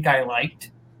didn't think I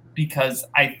liked because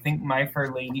I think My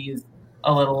Fair Lady is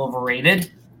a little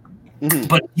overrated. Mm-hmm.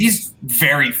 But he's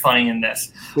very funny in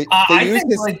this. I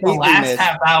think like the last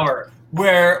half hour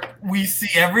where we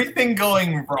see everything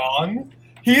going wrong,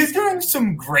 he's doing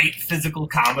some great physical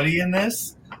comedy in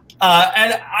this.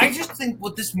 And I just think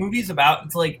what this movie is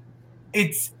about,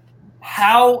 it's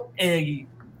how a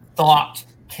thought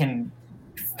can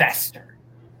fester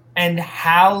and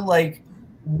how like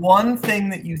one thing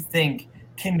that you think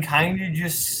can kind of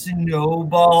just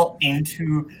snowball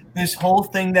into this whole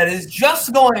thing that is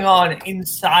just going on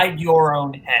inside your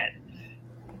own head.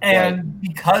 And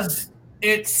because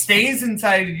it stays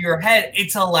inside of your head,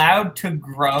 it's allowed to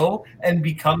grow and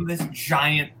become this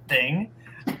giant thing.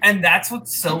 And that's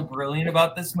what's so brilliant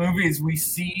about this movie is we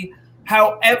see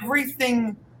how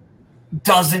everything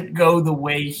doesn't go the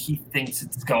way he thinks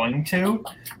it's going to.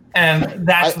 And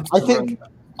that's what's brilliant.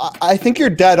 I think you're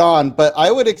dead on, but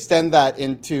I would extend that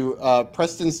into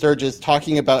Preston Sturges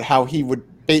talking about how he would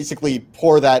basically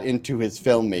pour that into his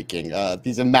filmmaking,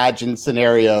 these imagined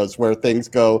scenarios where things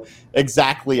go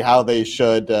exactly how they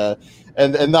should.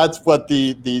 And that's what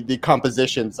the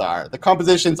compositions are. The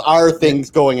compositions are things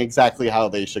going exactly how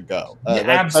they should go.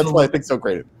 That's what I think so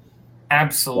great.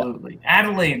 Absolutely. Yeah.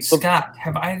 Adelaide, Scott,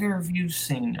 have either of you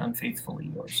seen Unfaithfully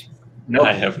Yours? No,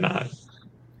 I have not.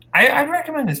 I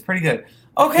recommend it. It's pretty good.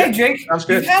 Okay, yeah, Jake, sounds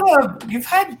good. You've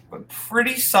had a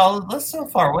pretty solid list so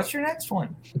far. What's your next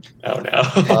one? Oh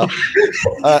no.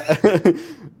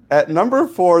 At number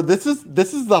 4, this is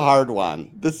the hard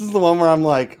one. This is the one where I'm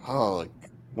like, I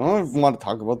don't even want to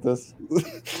talk about this.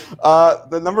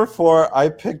 The number 4, I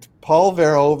picked Paul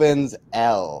Verhoeven's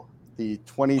L, the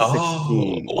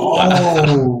 2016.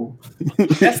 Oh.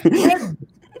 That's good.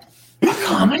 A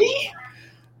comedy?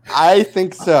 I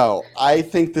think so. I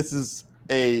think this is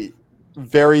a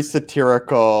very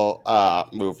satirical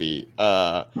movie.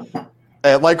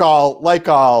 Like all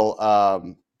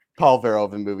Paul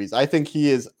Verhoeven movies, I think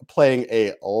he is playing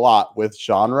a lot with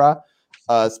genre,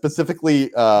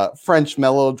 specifically French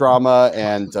melodrama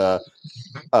and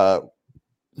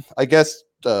I guess,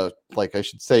 like I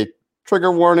should say,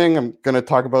 trigger warning. I'm going to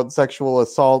talk about sexual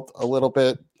assault a little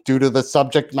bit due to the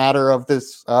subject matter of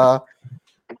this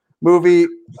movie.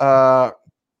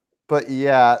 But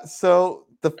yeah, so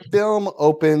the film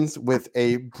opens with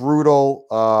a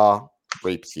brutal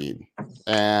rape scene,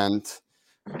 and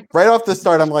right off the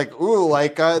start, I'm like, ooh,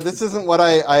 like this isn't what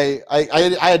I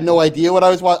had no idea what I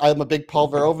was watching. I'm a big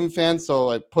Paul Verhoeven fan, so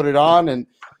I put it on and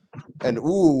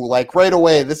ooh, like right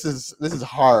away, this is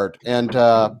hard. And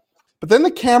but then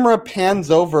the camera pans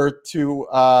over to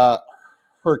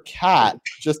her cat,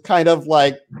 just kind of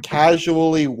like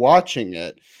casually watching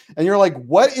it. And you're like,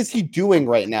 what is he doing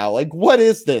right now? Like, what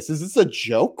is this? Is this a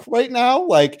joke right now?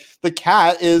 Like, the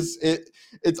cat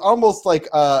it's almost like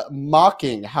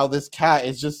mocking how this cat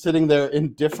is just sitting there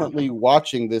indifferently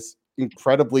watching this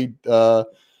incredibly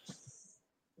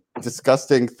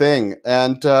disgusting thing.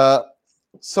 And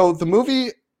so the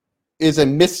movie is a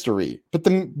mystery, but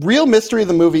the real mystery of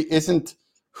the movie isn't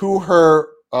who her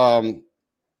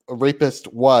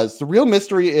rapist was. The real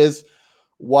mystery is,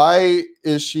 why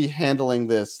is she handling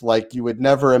this like you would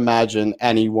never imagine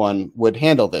anyone would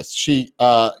handle this? She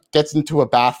gets into a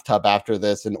bathtub after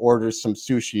this and orders some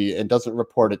sushi and doesn't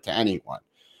report it to anyone.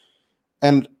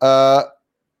 And I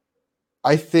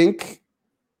think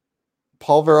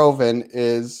Paul Verhoeven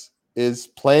is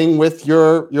playing with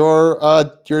your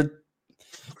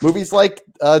movies like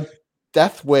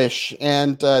Death Wish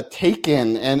and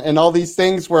Taken and all these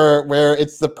things where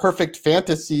it's the perfect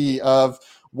fantasy of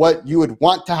what you would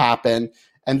want to happen,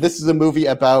 and this is a movie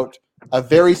about a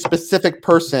very specific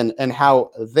person and how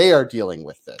they are dealing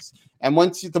with this. And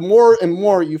the more and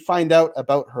more you find out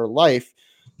about her life,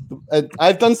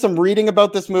 I've done some reading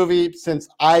about this movie since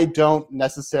I don't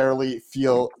necessarily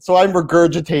feel, so I'm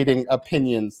regurgitating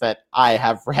opinions that I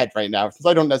have read right now, since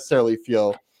I don't necessarily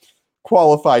feel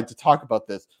qualified to talk about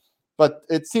this. But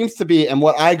it seems to be, and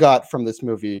what I got from this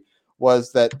movie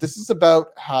was that this is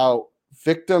about how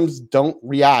victims don't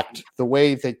react the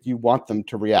way that you want them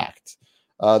to react,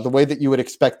 the way that you would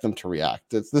expect them to react.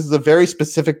 This is a very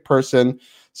specific person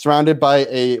surrounded by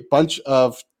a bunch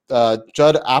of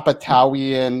Judd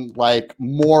Apatowian like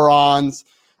morons.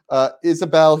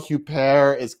 Isabelle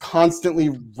Huppert is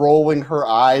constantly rolling her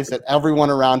eyes at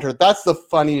everyone around her. That's the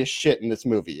funniest shit in this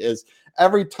movie, is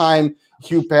every time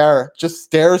Huppert just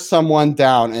stares someone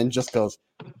down and just goes,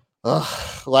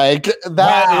 ugh, like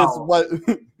that is what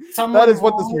someone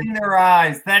rolling their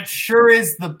eyes. That sure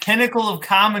is the pinnacle of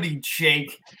comedy,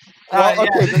 Jake. Well,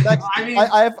 okay, yeah. next,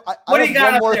 what do you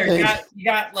got up there? You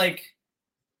got like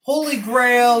Holy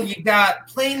Grail, you got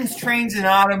Planes, Trains, and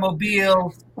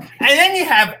Automobiles, and then you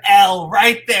have L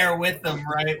right there with them,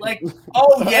 right? Like,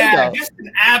 oh yeah, just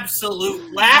an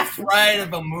absolute laugh right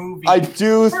of a movie. I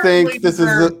do think this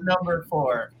is number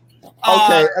 4.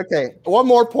 Okay. One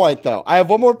more point, though. I have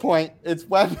one more point. It's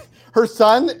when her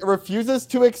son refuses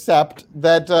to accept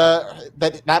that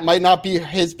that might not be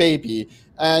his baby,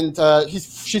 and he's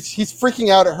freaking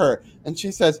out at her, and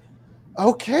she says,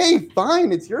 "Okay,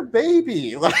 fine, it's your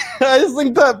baby." I just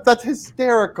think that's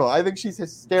hysterical. I think she's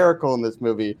hysterical in this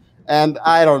movie, and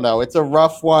I don't know. It's a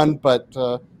rough one, but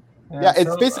yeah,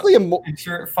 it's basically it's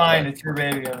your fine. It's your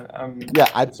baby.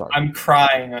 I'm sorry. I'm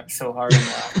crying so hard.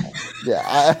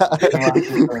 Yeah,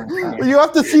 you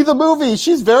have to see the movie.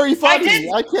 She's very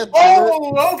funny. I can't.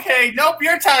 Oh, okay. Nope,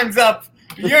 your time's up.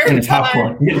 Your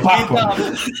time is up.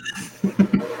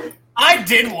 I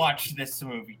did watch this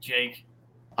movie, Jake.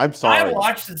 I'm sorry. I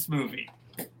watched this movie.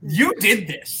 You did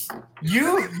this.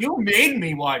 You made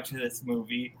me watch this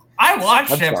movie. I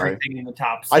watched everything in the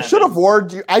top 7. I should have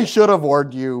warned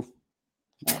you.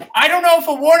 I don't know if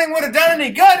a warning would have done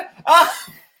any good.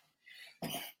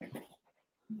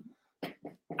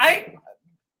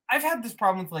 I've had this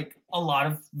problem with like a lot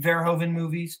of Verhoeven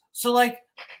movies. So like,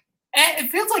 it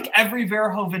feels like every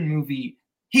Verhoeven movie,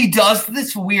 he does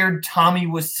this weird Tommy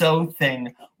Wiseau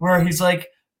thing where he's like,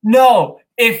 no,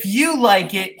 if you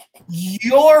like it,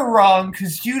 you're wrong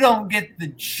because you don't get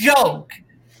the joke.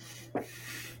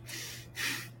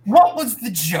 What was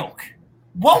the joke?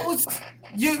 What was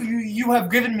you have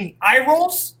given me eye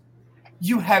rolls?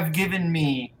 You have given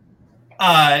me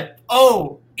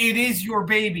oh, it is your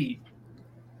baby.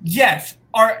 Yes,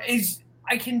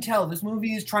 I can tell this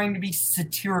movie is trying to be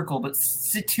satirical, but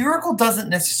satirical doesn't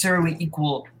necessarily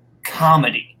equal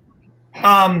comedy.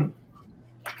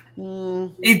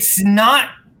 It's not.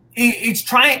 It's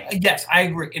trying. Yes, I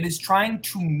agree. It is trying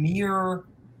to mirror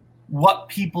what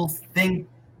people think,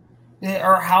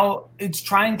 or how it's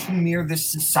trying to mirror this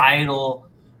societal.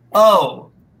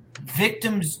 Oh,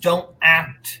 victims don't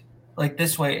act like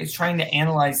this way. It's trying to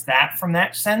analyze that from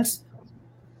that sense.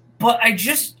 But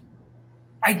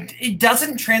it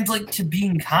doesn't translate to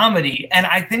being comedy. And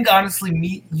I think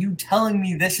honestly, you telling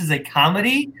me this is a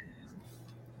comedy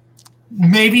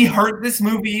maybe hurt this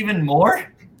movie even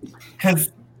more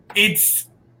because it's.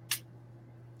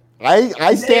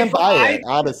 I stand by it.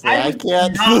 Honestly, I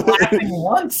can't. Not laughing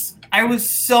once. I was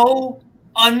so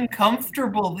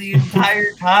uncomfortable the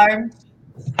entire time.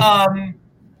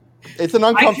 It's an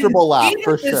uncomfortable laugh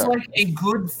for sure. It's like a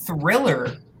good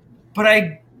thriller, but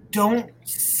I don't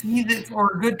see this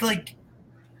or a good like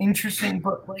interesting,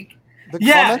 but like the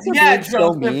comments are being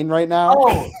so mean right now.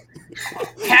 Oh,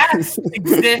 cats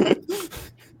exist.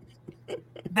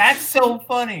 That's so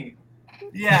funny.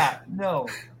 Yeah, no.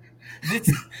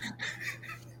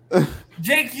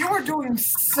 Jake, you were doing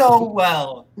so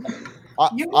well.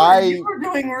 You were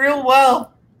doing real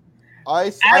well.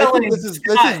 I think this is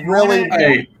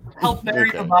really help bury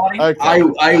the body. Okay.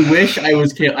 I wish I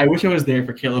was there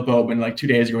for Caleb Bowman like 2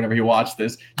 days ago whenever he watched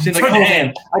this. She's like, oh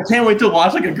man, I can't wait to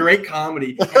watch like a great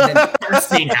comedy. And then the first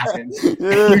scene happens.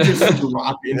 You just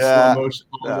drop in slow motion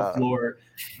on the floor,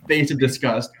 face of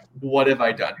disgust. What have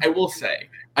I done? I will say,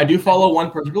 I do follow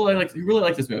one person who really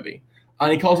likes this movie.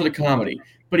 And he calls it a comedy.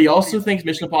 But he also thinks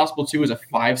Mission Impossible 2 is a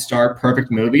 5-star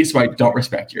perfect movie, so I don't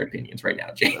respect your opinions right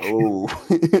now, Jake. Oh,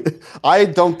 I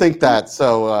don't think that.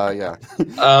 So, yeah.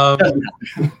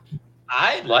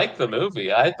 I like the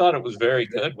movie. I thought it was very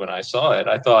good when I saw it.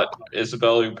 I thought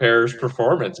Isabelle Huppert's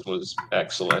performance was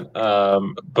excellent.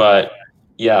 But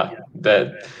yeah,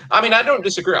 I don't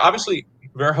disagree. Obviously,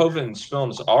 Verhoeven's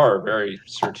films are very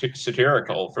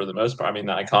satirical for the most part. I mean,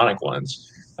 the iconic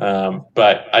ones.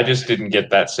 But I just didn't get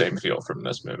that same feel from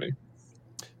this movie.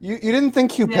 You didn't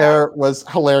think Huppert was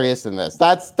hilarious in this?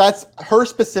 That's her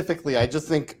specifically. I just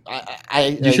think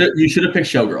you should have picked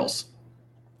Showgirls.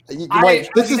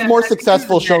 This is more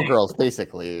successful Showgirls,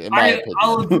 basically. In my opinion,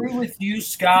 I'll agree with you,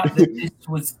 Scott, that this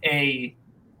was a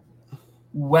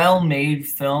well-made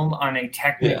film on a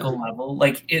technical level.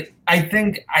 Like it, I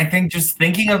think just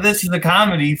thinking of this as a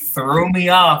comedy threw me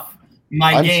off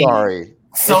my game. I'm sorry.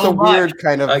 So it's a much. weird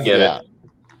kind of. I get it.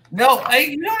 No,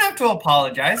 you don't have to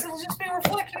apologize. It'll just be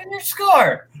reflected in your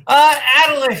score.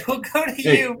 Adelaide, we'll go to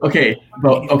you. Okay,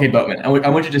 Boatman. I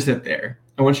want you to sit there.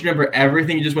 I want you to remember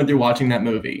everything you just went through watching that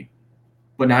movie.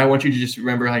 But now I want you to just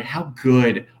remember like how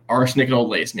good Arsenic and Old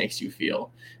Lace makes you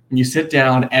feel. When you sit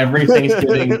down every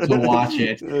Thanksgiving to watch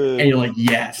it, and you're like,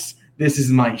 yes, this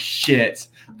is my shit.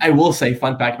 I will say,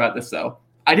 fun fact about this though.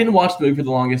 I didn't watch the movie for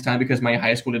the longest time because my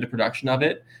high school did a production of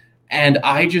it. And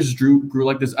I just grew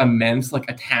like this immense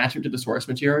like attachment to the source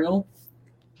material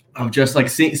of just like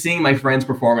seeing my friends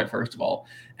perform it first of all,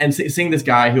 and seeing this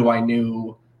guy who I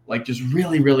knew like just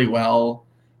really really well,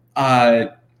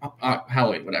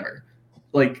 Halloween whatever,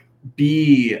 like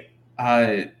B.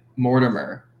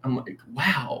 Mortimer. I'm like,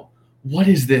 wow, what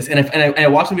is this? And I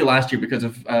watched the movie last year because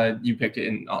of you picked it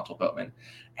in Alto Boatman,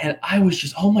 and I was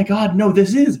just oh my god, no,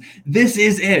 this is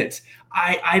it.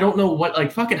 I don't know what,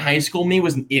 like, fucking high school me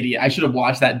was an idiot. I should have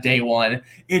watched that day one.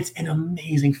 It's an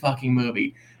amazing fucking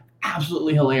movie.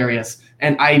 Absolutely hilarious.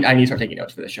 And I need to start taking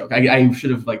notes for this show. I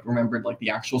should have, like, remembered, like, the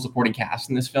actual supporting cast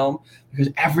in this film because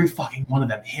every fucking one of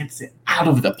them hits it out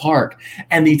of the park.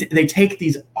 And they take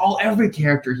every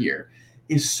character here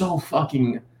is so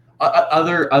fucking,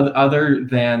 other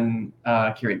than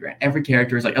Cary Grant. Every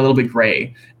character is, like, a little bit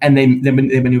gray. And they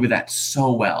maneuver that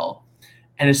so well.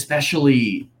 And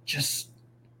especially just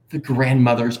the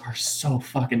grandmothers are so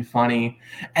fucking funny,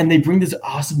 and they bring this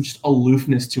awesome just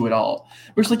aloofness to it all.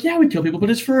 We're just like, yeah, we kill people, but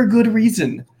it's for a good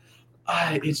reason.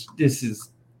 This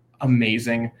is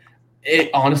amazing.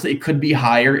 Honestly, it could be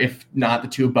higher if not the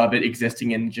two above it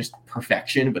existing in just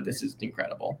perfection, but this is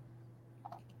incredible.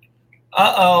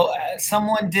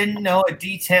 Someone didn't know a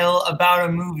detail about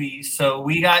a movie, so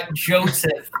we got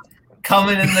Joseph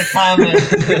coming in the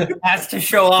comments. Has to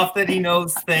show off that he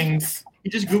knows things. He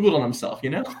just Googled on himself,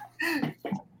 you know?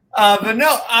 But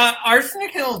no,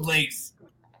 Arsenic and Old Lace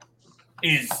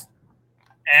is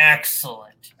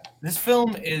excellent. This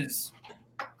film is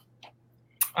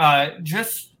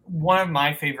just one of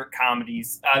my favorite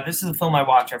comedies. This is a film I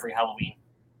watch every Halloween.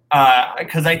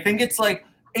 Because I think it's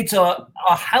a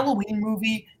Halloween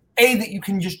movie, that you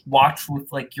can just watch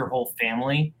with like your whole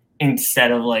family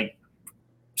instead of like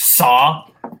Saw.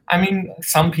 I mean,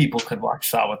 some people could watch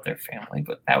Saw with their family,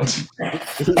 but that would be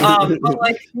great. But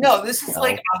like, no, this is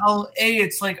like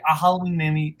it's like a Halloween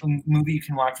movie you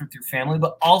can watch with your family,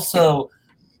 but also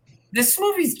this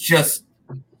movie's just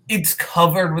it's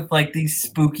covered with like these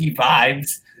spooky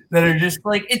vibes that are just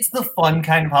like it's the fun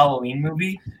kind of Halloween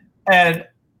movie, and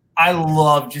I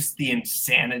love just the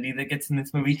insanity that gets in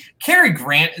this movie. Cary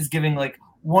Grant is giving like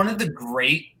one of the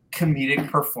great comedic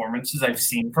performances I've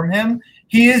seen from him.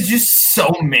 He is just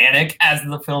so manic as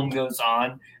the film goes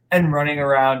on and running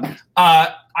around.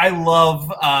 I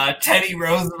love Teddy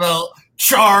Roosevelt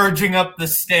charging up the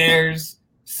stairs.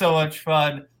 So much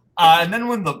fun. And then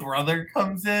when the brother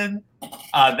comes in,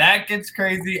 that gets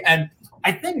crazy. And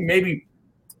I think maybe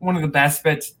one of the best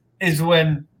bits is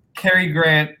when Cary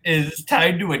Grant is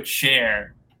tied to a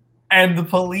chair and the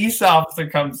police officer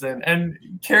comes in, and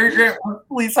Cary Grant wants the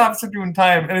police officer to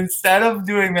untie him. And instead of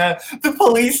doing that, the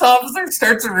police officer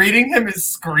starts reading him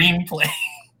his screenplay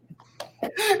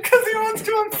because he wants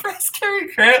to impress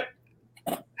Cary Grant.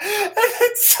 And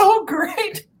it's so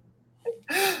great.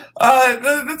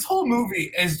 This whole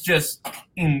movie is just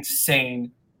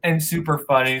insane and super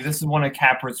funny. This is one of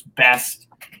Capra's best.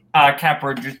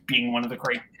 Capra just being one of the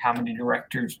great comedy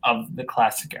directors of the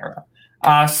classic era.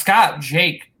 Scott,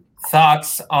 Jake,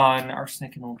 thoughts on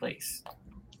Arsenic and Old Lace?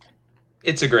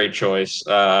 It's a great choice.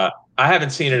 I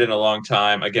haven't seen it in a long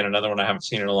time. Again, another one I haven't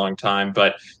seen in a long time,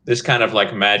 but this kind of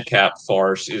like madcap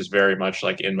farce is very much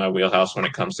like in my wheelhouse when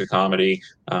it comes to comedy.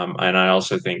 And I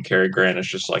also think Cary Grant is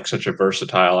just like such a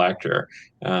versatile actor.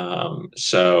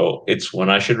 So it's one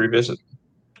I should revisit.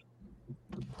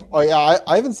 Oh yeah,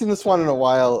 I haven't seen this one in a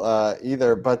while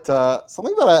either. But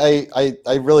something that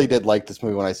I really did like this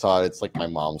movie when I saw it. It's like my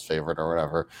mom's favorite or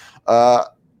whatever.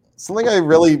 Something I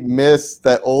really miss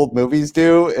that old movies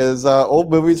do is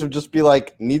old movies would just be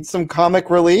like, need some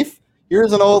comic relief?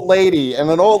 Here's an old lady,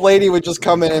 and an old lady would just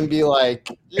come in and be like,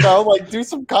 like do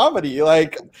some comedy,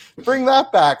 like bring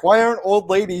that back. Why aren't old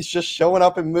ladies just showing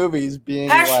up in movies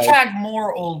being Hashtag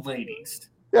more old ladies?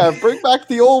 Yeah, bring back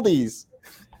the oldies.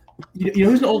 You know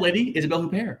who's an old lady? Isabelle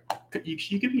Huppert.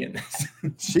 She could be in this.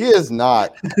 She is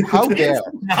not. How dare?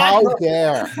 How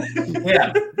dare?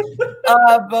 Yeah.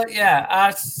 But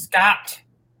yeah, Scott,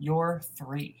 your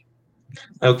 3.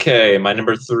 Okay, my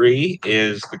number 3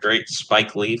 is the great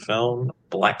Spike Lee film,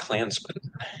 BlacKkKlansman.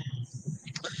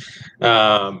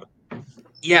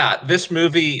 This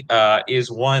movie is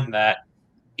one that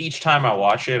each time I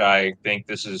watch it, I think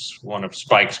this is one of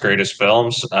Spike's greatest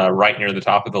films, right near the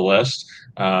top of the list.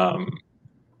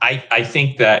 I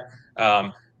think that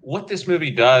what this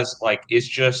movie does, like, is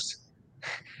just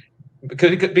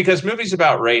because movies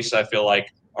about race, I feel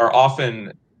like, are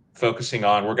often focusing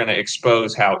on, we're going to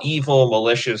expose how evil,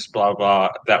 malicious, blah, blah,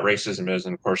 that racism is.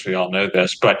 And of course, we all know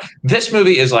this. But this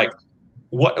movie is like,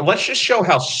 let's just show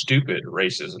how stupid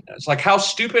racism is, like how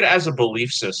stupid as a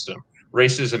belief system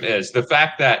racism is. The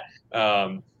fact that,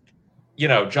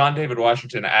 John David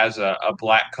Washington as a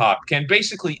black cop can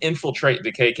basically infiltrate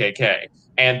the KKK,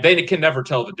 and then it can never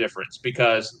tell the difference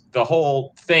because the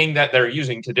whole thing that they're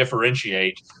using to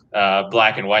differentiate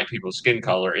black and white people's skin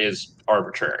color is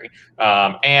arbitrary.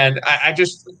 And I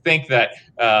just think that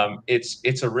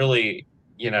it's a really,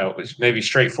 it's maybe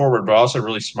straightforward, but also a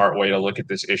really smart way to look at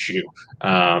this issue.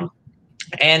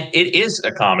 And it is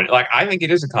a comedy. Like, I think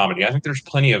it is a comedy. I think there's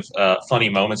plenty of funny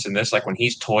moments in this, like when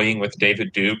he's toying with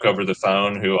David Duke over the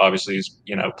phone, who obviously is,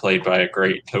 played by a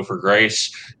great Topher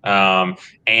Grace. And,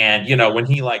 when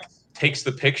he like takes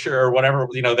the picture or whatever,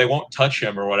 they won't touch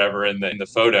him or whatever in the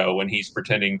photo when he's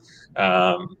pretending,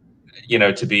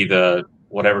 to be the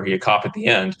whatever he a cop at the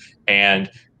end.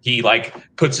 And he like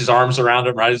puts his arms around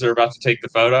him right as they're about to take the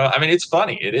photo. I mean, it's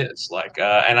funny. It is like,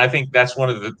 and I think that's one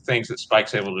of the things that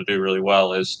Spike's able to do really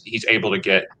well is he's able to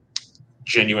get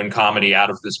genuine comedy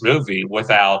out of this movie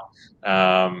without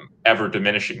ever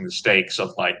diminishing the stakes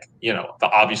of like,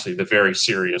 obviously the very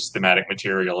serious thematic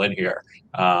material in here.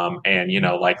 And,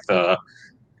 like the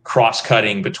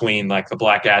cross-cutting between like the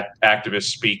black activists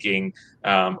speaking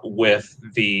with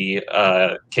the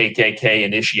KKK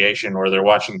initiation, or they're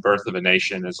watching Birth of a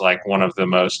Nation, is like one of the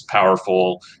most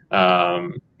powerful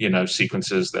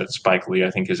sequences that Spike Lee I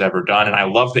think has ever done. And I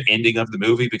love the ending of the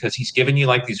movie because he's giving you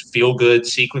like these feel-good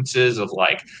sequences of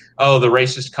like, oh, the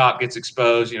racist cop gets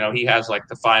exposed, he has like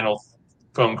the final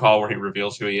phone call where he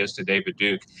reveals who he is to David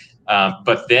Duke.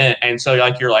 But then, and so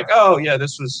like, you're like, oh yeah,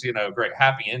 this was, great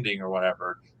happy ending or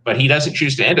whatever. But he doesn't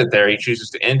choose to end it there. He chooses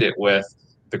to end it with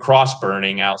the cross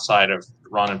burning outside of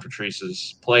Ron and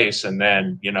Patrice's place. And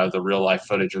then, the real life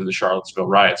footage of the Charlottesville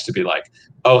riots to be like,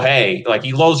 oh, hey, like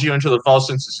he lulls you into the false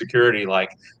sense of security.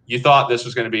 Like you thought this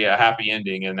was going to be a happy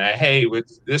ending and hey,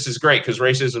 this is great because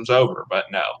racism's over. But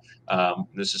no,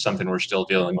 this is something we're still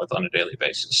dealing with on a daily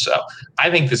basis. So I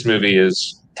think this movie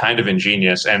is kind of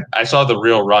ingenious. And I saw the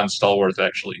real Ron Stallworth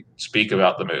actually speak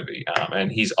about the movie.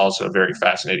 And he's also a very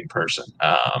fascinating person.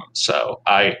 So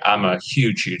I'm a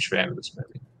huge, huge fan of this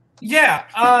movie. Yeah,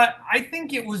 I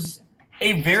think it was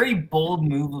a very bold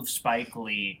move of Spike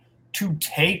Lee to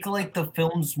take like the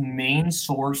film's main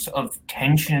source of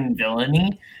tension and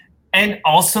villainy and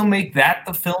also make that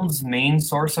the film's main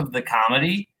source of the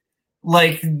comedy.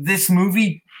 Like, this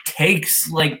movie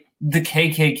takes like the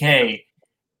KKK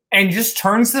and just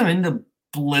turns them into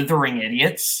blithering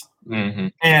idiots. Mm-hmm.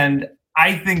 And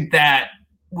I think that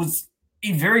was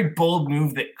a very bold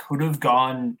move that could have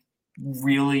gone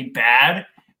really bad.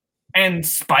 And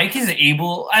Spike is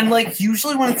able, and like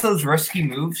usually when it's those risky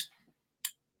moves,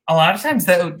 a lot of times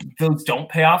those don't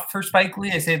pay off for Spike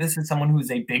Lee. I say this as someone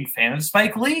who's a big fan of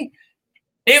Spike Lee.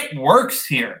 It works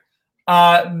here.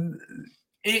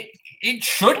 It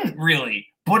shouldn't really,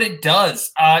 but it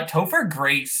does. Topher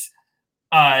Grace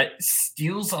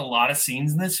steals a lot of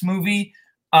scenes in this movie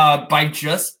by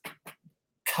just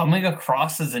coming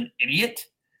across as an idiot.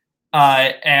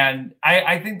 And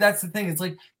I think that's the thing. It's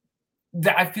like,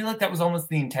 I feel like that was almost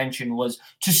the intention, was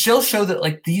to still show that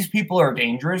like these people are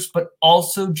dangerous, but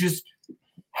also just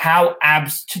how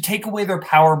to take away their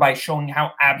power by showing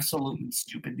how absolutely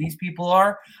stupid these people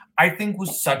are, I think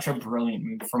was such a brilliant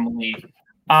move from Lee.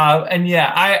 And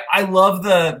yeah, I love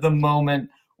the moment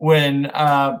when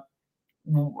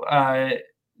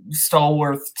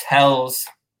Stallworth tells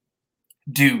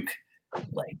Duke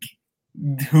like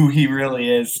who he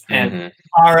really is. And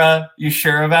Ara, you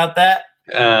sure about that?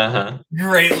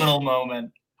 Great little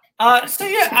moment. So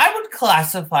yeah, I would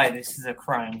classify this as a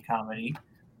crime comedy.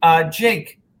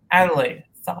 Jake, Adelaide,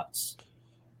 thoughts?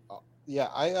 Yeah,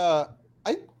 I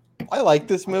like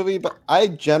this movie, but I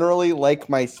generally like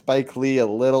my Spike Lee a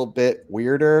little bit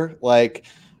weirder. Like,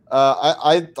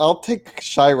 I'll take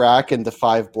Chirac and The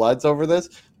Five Bloods over this.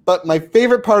 But my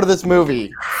favorite part of this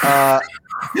movie, I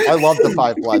love The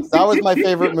Five Bloods. That was my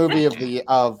favorite movie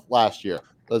of last year.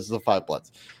 Those are The Five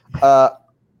Bloods.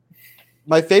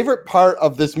 My favorite part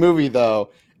of this movie, though,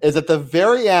 is at the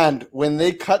very end when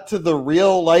they cut to the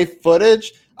real life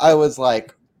footage. I was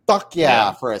like, "Fuck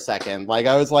yeah!" for a second. Like,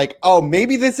 I was like, "Oh,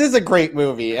 maybe this is a great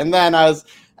movie." And then I was,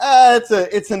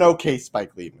 "It's an okay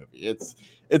Spike Lee movie.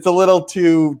 It's a little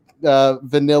too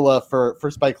vanilla for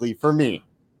Spike Lee for me.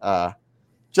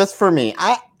 Just for me.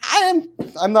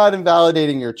 I'm not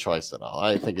invalidating your choice at all.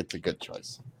 I think it's a good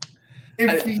choice.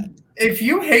 If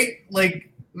you hate like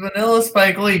vanilla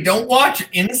Spike Lee, don't watch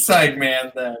Inside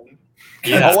Man then.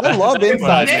 Yeah. Oh, I love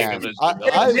Inside Man.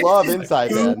 I love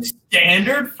Inside Man.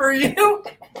 Standard for you?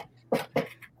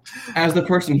 As the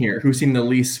person here who's seen the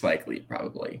least Spike Lee,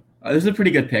 probably. This is a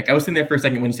pretty good pick. I was sitting there for a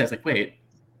second when you said, like, wait,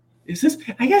 is this?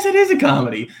 I guess it is a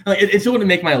comedy. Like, it still wouldn't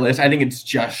make my list. I think it's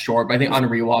just short, but I think on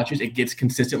rewatches, it gets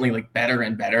consistently like better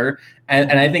and better.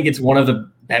 And I think it's one of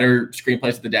the better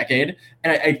screenplays of the decade.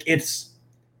 And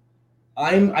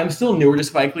I'm still newer to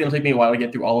Spike Lee. It'll take me a while to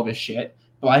get through all of his shit.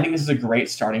 But I think this is a great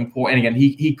starting point. And again,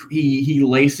 he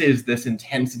laces this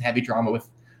intense and heavy drama with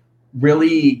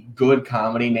really good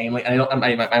comedy. Namely, and I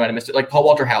might have missed it. Like Paul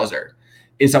Walter Hauser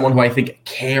is someone who I think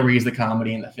carries the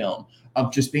comedy in the film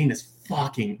of just being this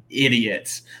fucking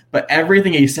idiot. But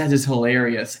everything he says is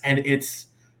hilarious, and it's.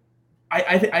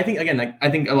 I think again,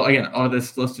 all of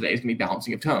this list today is gonna be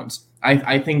balancing of tones.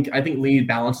 I think Lee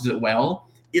balances it well.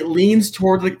 It leans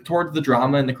towards the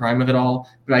drama and the crime of it all,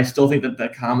 but I still think that the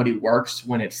comedy works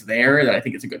when it's there. That I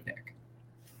think it's a good pick.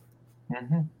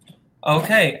 Mm-hmm.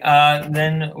 Okay,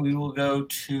 then we will go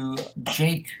to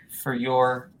Jake for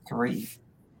your 3.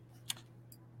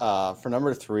 For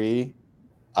number 3,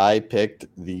 I picked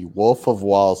The Wolf of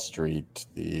Wall Street,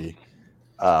 the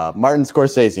Martin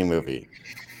Scorsese movie.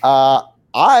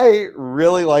 I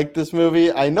really like this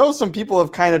movie. I know some people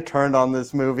have kind of turned on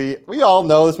this movie. We all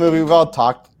know this movie. We've all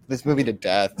talked this movie to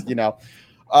death, you know.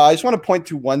 I just want to point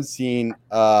to one scene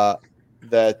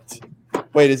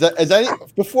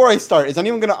before I start, is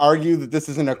anyone going to argue that this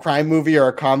isn't a crime movie or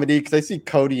a comedy? Because I see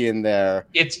Cody in there.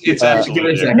 It's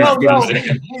absolutely. No.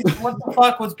 What the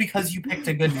fuck was because you picked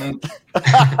a good movie?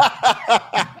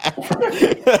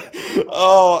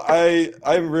 Oh,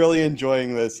 I'm really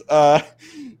enjoying this.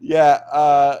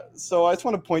 So I just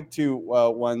want to point to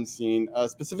one scene,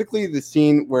 specifically the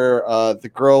scene where the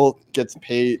girl gets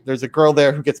paid. There's a girl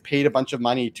there who gets paid a bunch of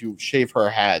money to shave her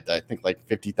head. I think like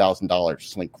 $50,000,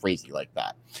 something crazy like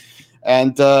that.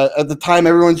 And at the time,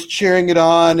 everyone's cheering it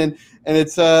on, and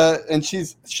it's and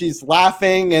she's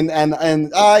laughing and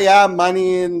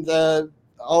money and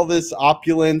all this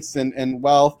opulence and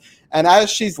wealth. And as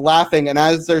she's laughing and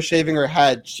as they're shaving her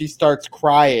head, she starts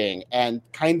crying and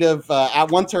kind of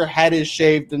once her head is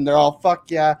shaved and they're all, fuck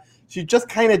yeah, she just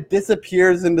kind of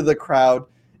disappears into the crowd.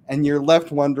 And you're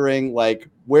left wondering, like,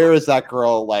 where is that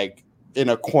girl, like, in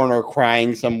a corner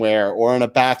crying somewhere or in a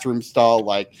bathroom stall?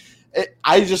 Like,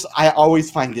 I always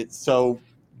find it so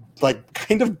like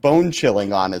kind of bone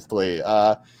chilling, honestly.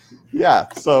 Yeah.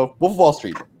 So Wolf of Wall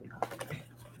Street.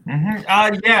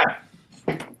 Yeah.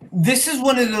 This is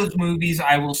one of those movies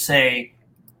I will say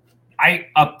I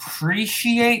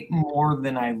appreciate more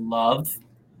than I love,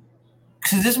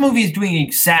 because this movie is doing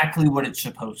exactly what it's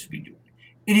supposed to be doing.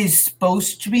 It is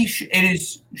supposed to be. It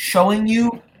is showing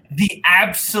you the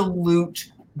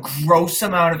absolute gross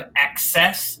amount of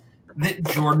excess that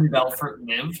Jordan Belfort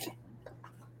lived,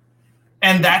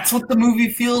 and that's what the movie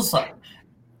feels like.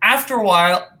 After a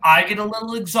while, I get a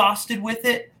little exhausted with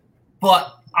it,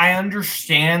 but I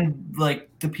understand like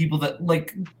the people that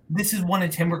like. This is one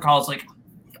of Tim Burkall's like.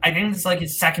 I think it's like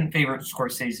his second favorite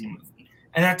Scorsese movie,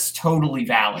 and that's totally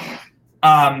valid.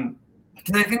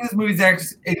 Because I think this movie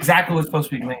is exactly what it's supposed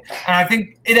to be doing, and I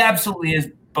think it absolutely is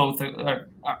both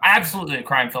absolutely a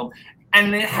crime film,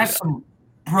 and it has some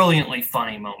brilliantly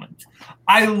funny moments.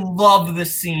 I love the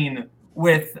scene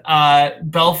with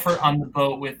Belfort on the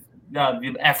boat with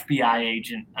the FBI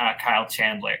agent Kyle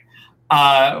Chandler.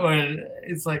 When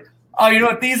it's like, oh, you know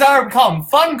what these are? We call them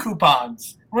fun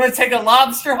coupons. Want to take a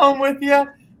lobster home with you?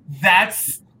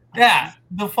 That's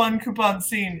the fun coupon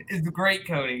scene is great,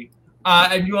 Cody.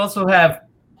 And you also have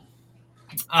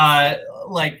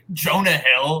like Jonah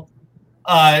Hill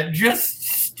just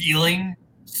stealing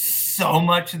so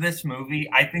much of this movie.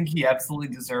 I think he absolutely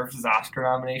deserves his Oscar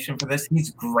nomination for this.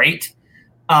 He's great.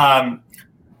 And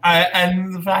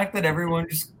the fact that everyone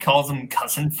just calls him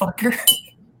cousin fucker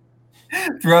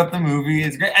throughout the movie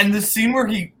is great. And the scene where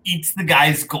he eats the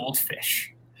guy's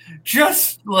goldfish,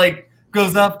 just like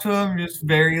goes up to him, just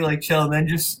very like chill, and then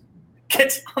just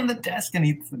gets on the desk and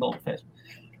eats the goldfish.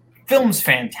 Film's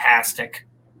fantastic.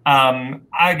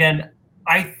 Again,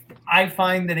 I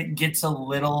find that it gets a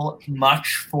little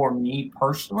much for me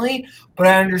personally, but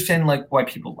I understand like why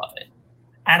people love it.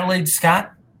 Adelaide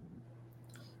Scott?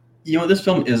 You know, this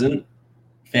film isn't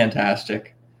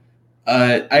fantastic.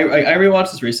 I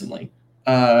rewatched this recently,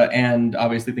 and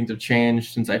obviously things have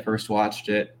changed since I first watched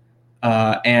it.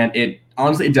 And it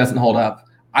honestly it doesn't hold up.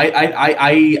 I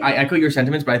echo your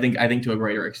sentiments, but I think to a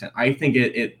greater extent. I think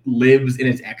it lives in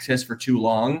its excess for too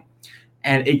long,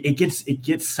 and it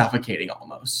gets suffocating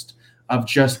almost of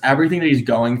just everything that he's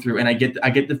going through. And I get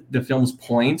the film's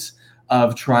point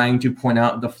of trying to point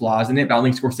out the flaws in it, but I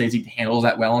don't think Scorsese handles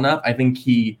that well enough. I think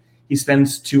he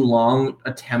spends too long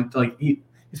he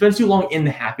spends too long in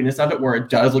the happiness of it, where it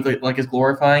does look like it's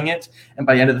glorifying it. And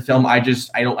by the end of the film, I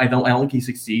don't think he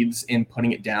succeeds in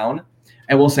putting it down.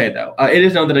 I will say though, it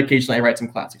is known that occasionally I write some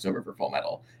classics over for Full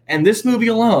Metal. And this movie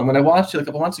alone, when I watched it a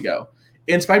couple months ago,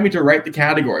 it inspired me to write the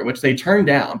category, which they turned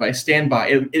down, but I stand by.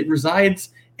 It resides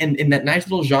in that nice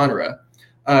little genre.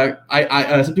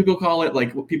 Some people call it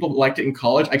like people liked it in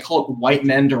college. I call it white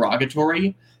men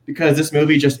derogatory, because this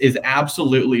movie just is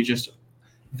absolutely just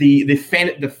the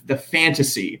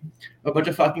fantasy of a bunch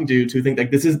of fucking dudes who think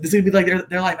like this is gonna be like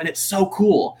their life, and it's so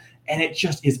cool, and it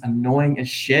just is annoying as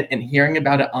shit. And hearing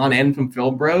about it on end from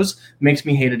Film Bros makes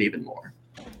me hate it even more.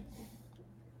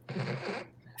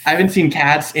 I haven't seen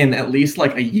Cats in at least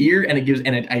like a year, and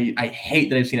I hate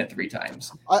that I've seen it 3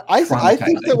 times. I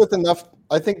think that with enough,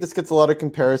 I think this gets a lot of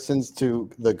comparisons to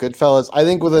the Goodfellas. I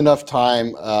think with enough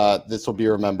time, this will be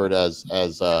remembered as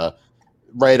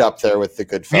right up there with the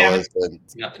Goodfellas.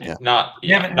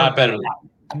 Not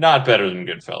better than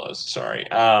Goodfellas. Sorry.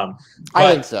 I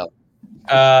think so.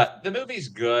 The movie's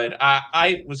good.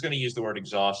 I was going to use the word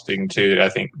exhausting too. I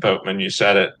think Boatman, you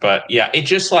said it, but yeah, it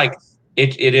just like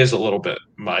it is a little bit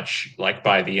much. Like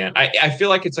by the end, I feel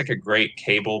like it's like a great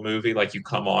cable movie. Like you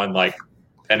come on like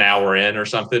an hour in or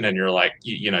something, and you're like,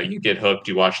 you get hooked.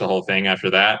 You watch the whole thing after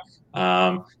that.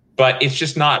 But it's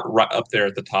just not right up there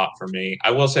at the top for me. I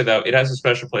will say, though, it has a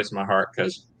special place in my heart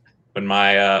because when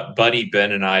my buddy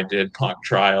Ben and I did mock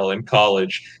trial in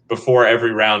college, before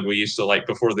every round, we used to, like,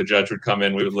 before the judge would come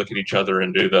in, we would look at each other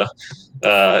and do the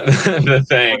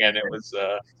thing, and it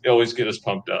always get us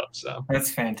pumped up. So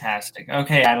that's fantastic.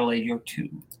 Okay, Adelaide, you're 2.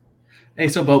 Hey,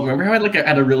 so Bo, remember how I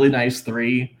had a really nice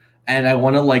 3, and I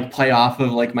want to like play off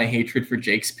of like my hatred for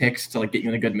Jake's picks to like get you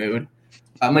in a good mood?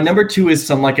 My number 2 is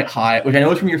Some Like It Hot, which I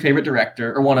know is from your favorite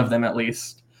director, or one of them at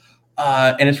least.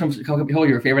 And it's from a couple of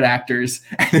your favorite actors.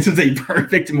 And this is a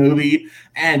perfect movie.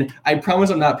 And I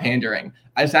promise I'm not pandering.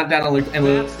 I sat down and looked.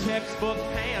 That's textbook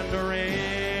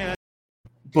pandering.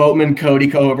 Boatman, Cody,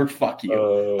 Cover, fuck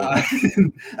you.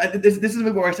 This is a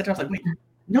movie where I sat down, I was like, wait,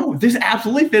 no, this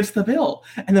absolutely fits the bill.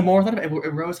 And the more I thought about it, it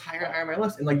rose higher and higher on my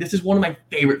list. And like, this is one of my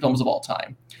favorite films of all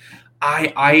time.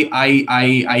 I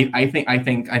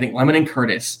think Lemon and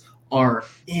Curtis are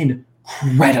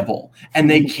incredible, and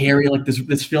they carry like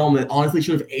this film that honestly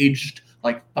should have aged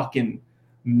like fucking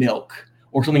milk.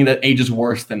 or something that ages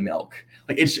worse than milk.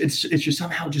 Like it's just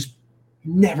somehow just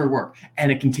never work,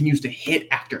 and it continues to hit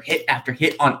after hit after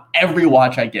hit on every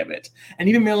watch I give it. And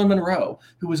even Marilyn Monroe,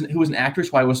 who was an actress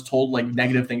who I was told like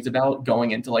negative things about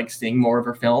going into like seeing more of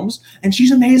her films, and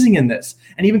she's amazing in this.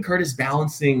 And even Curtis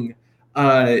balancing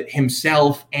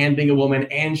himself and being a woman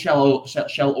and Shell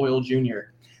Oil Jr.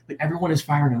 Like everyone is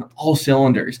firing on all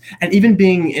cylinders, and even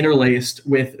being interlaced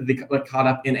with caught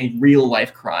up in a real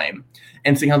life crime,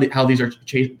 and seeing how the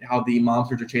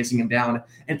mobsters are chasing him down,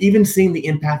 and even seeing the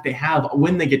impact they have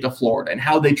when they get to Florida and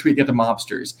how they treat the other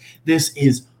mobsters. This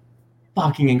is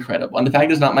fucking incredible, and the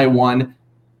fact it's not my one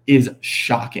is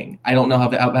shocking. I don't know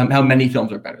how many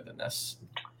films are better than this.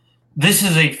 This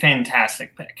is a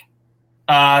fantastic pick.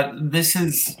 I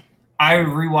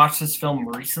rewatched this film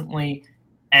recently,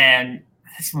 and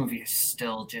this movie is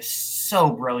still just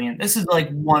so brilliant. This is like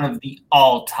one of the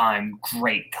all-time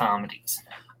great comedies.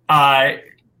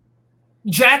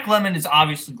 Jack Lemmon is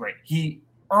obviously great. He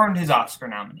earned his Oscar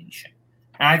nomination,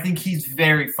 and I think he's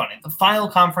very funny. The final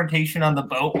confrontation on the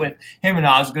boat with him and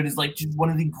Osgood is like just one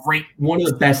of the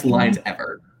best lines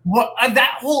ever.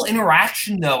 That whole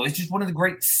interaction, though, is just one of the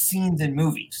great scenes in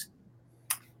movies.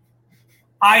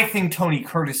 I think Tony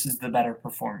Curtis is the better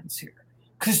performance here,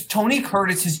 because Tony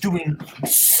Curtis is doing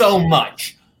so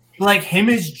much. Like him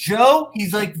as Joe,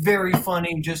 he's like very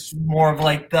funny, just more of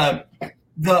like the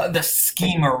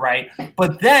schemer, right?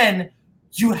 But then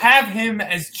you have him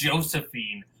as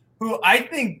Josephine, who I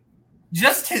think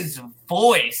just his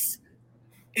voice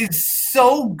is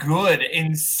so good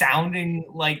in sounding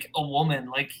like a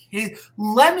woman. Like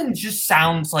Lemmon just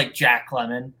sounds like Jack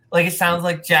Lemmon. Like it sounds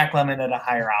like Jack Lemmon at a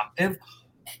higher octave.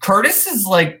 Curtis is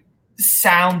like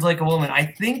sounds like a woman. I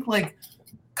think like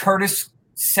Curtis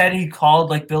said he called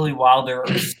like Billy Wilder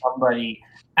or somebody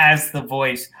as the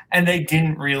voice, and they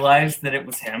didn't realize that it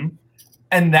was him,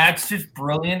 and that's just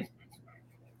brilliant.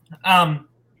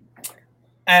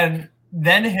 And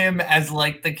then him as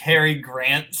like the Cary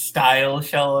Grant style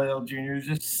Shell Oil Jr. is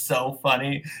just so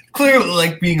funny. Clearly,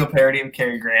 like being a parody of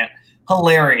Cary Grant,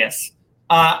 hilarious.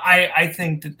 I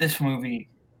think that this movie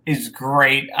is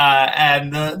great,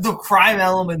 and the crime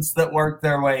elements that work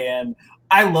their way in.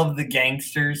 I love the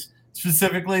gangsters,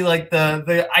 specifically like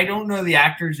the I don't know the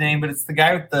actor's name, but it's the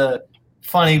guy with the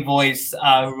funny voice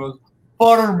who goes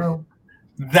buttermilk.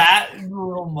 That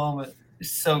little moment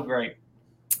is so great.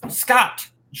 Scott,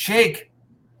 Jake,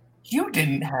 you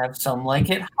didn't have Some Like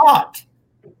It Hot.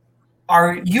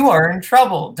 You are in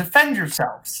trouble. Defend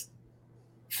yourselves.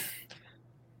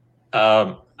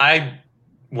 I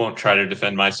won't try to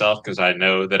defend myself because I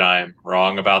know that I'm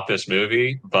wrong about this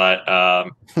movie, but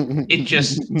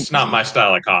it's not my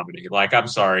style of comedy. Like, I'm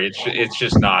sorry, it's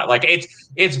just not. Like,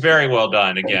 it's very well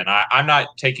done. Again, I'm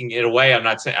not taking it away.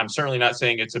 I'm certainly not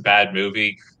saying it's a bad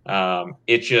movie.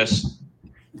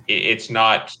 It's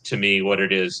not to me what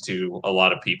it is to a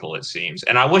lot of people, it seems.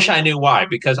 And I wish I knew why,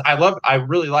 because I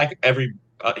really like every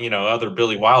other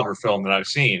Billy Wilder film that I've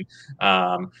seen.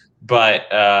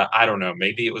 But I don't know.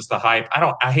 Maybe it was the hype.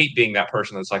 I hate being that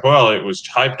person that's like, well, it was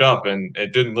hyped up and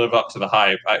it didn't live up to the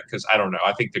hype. Because I don't know.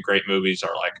 I think the great movies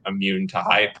are like immune to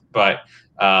hype, but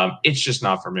it's just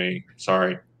not for me.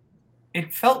 Sorry.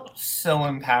 It felt so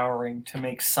empowering to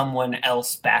make someone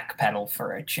else backpedal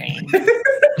for a change.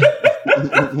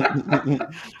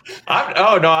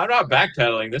 I'm not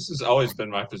backpedaling. This has always been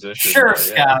my position.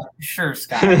 Sure,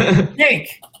 Scott.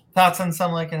 Jake, thoughts on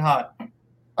Some Like It Hot?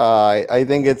 I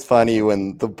think it's funny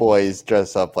when the boys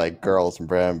dress up like girls and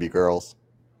pretend to be girls.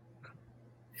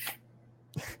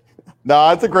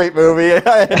 No, it's a great movie.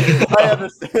 I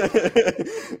understand.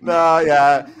 No,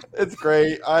 yeah, it's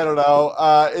great. I don't know.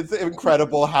 It's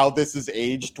incredible how this is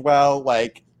aged well.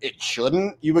 Like, it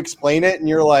shouldn't. You explain it, and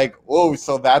you're like, whoa,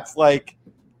 so that's like,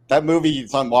 that movie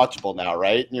is unwatchable now,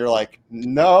 right? And you're like,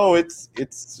 no, it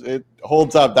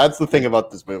holds up. That's the thing about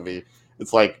this movie.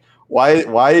 It's like,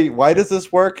 why does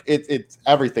this work? It's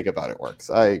everything about it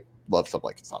works. I love stuff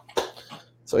like this.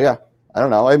 So yeah, I don't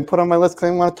know. I put on my list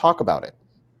because I want to talk about it.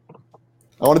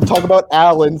 I want to talk about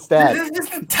Al instead. This is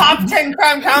just the top 10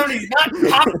 crime comedies, not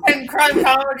top 10 crime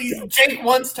comedies Jake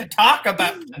wants to talk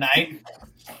about tonight.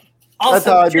 Also, that's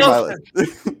how I do my list.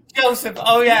 Joseph,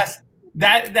 oh yes,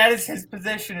 that is his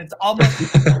position. It's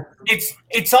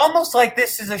almost like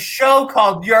this is a show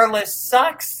called Your List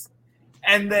Sucks,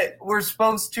 and that we're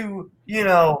supposed to,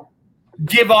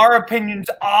 give our opinions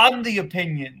on the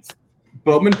opinions.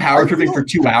 Bowman power tripping for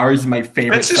 2 hours is my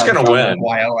favorite. It's just gonna win.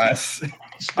 YLS.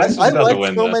 I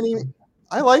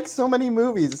like so many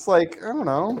movies. It's like, I don't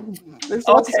know. There's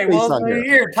lots of space on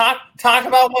here. Talk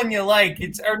about one you like.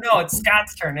 It's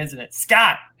Scott's turn, isn't it?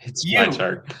 Scott, it's my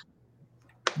turn.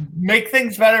 make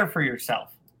things better for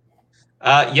yourself.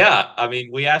 Yeah, I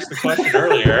mean, we asked the question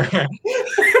earlier: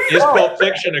 is Pulp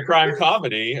Fiction a crime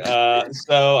comedy?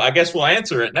 So I guess we'll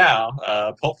answer it now.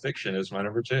 Pulp Fiction is my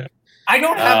number 2. I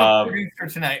don't have a producer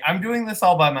tonight. I'm doing this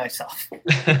all by myself.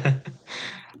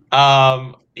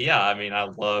 Yeah, I mean, I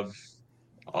love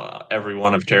every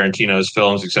one of Tarantino's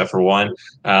films except for one.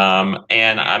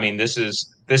 And I mean, this is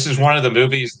one of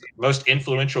the most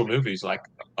influential movies like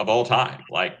of all time.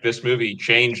 Like this movie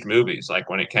changed movies like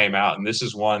when it came out, and this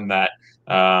is one that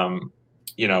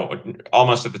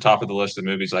almost at the top of the list of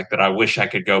movies like that I wish I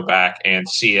could go back and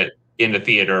see it in the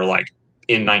theater like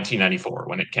in 1994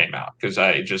 when it came out, because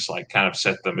I just like kind of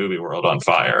set the movie world on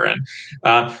fire. And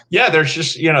there's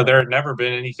just there had never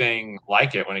been anything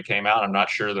like it when it came out. I'm not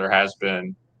sure there has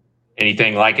been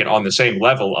anything like it on the same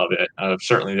level of it.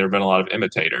 Certainly there have been a lot of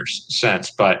imitators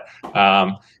since, but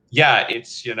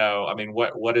it's I mean,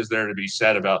 what is there to be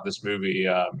said about this movie?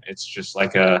 It's just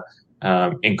like a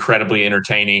incredibly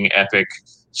entertaining, epic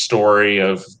story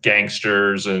of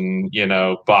gangsters and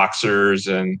boxers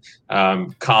and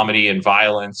comedy and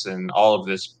violence and all of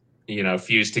this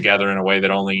fused together in a way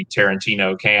that only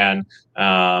Tarantino can.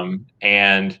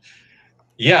 And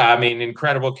I mean,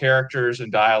 incredible characters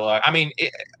and dialogue. I mean,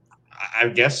 I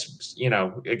guess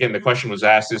again, the question was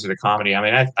asked, is it a comedy? I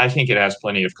mean, I think it has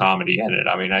plenty of comedy in it.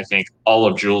 I mean, I think all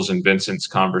of Jules and Vincent's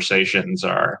conversations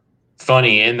are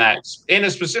funny in a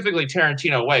specifically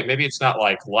Tarantino way. Maybe it's not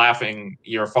like laughing,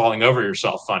 you're falling over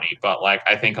yourself funny, but like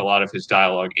I think a lot of his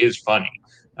dialogue is funny.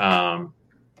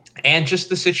 And just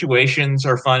the situations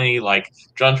are funny, like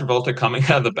John Travolta coming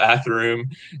out of the bathroom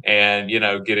and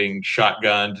getting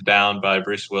shotgunned down by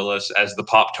Bruce Willis as the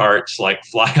Pop-Tarts like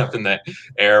fly up in the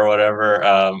air or whatever.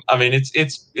 I mean,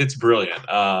 it's brilliant.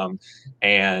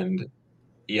 And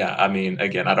yeah, I mean,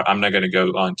 again, I'm not going to go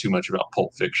on too much about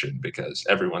Pulp Fiction because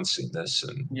everyone's seen this,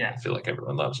 and I feel like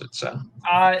everyone loves it. So,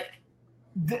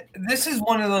 this is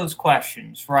one of those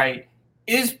questions, right?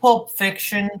 Is Pulp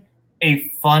Fiction a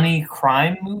funny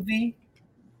crime movie,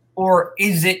 or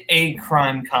is it a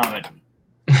crime comedy?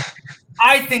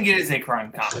 I think it is a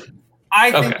crime comedy.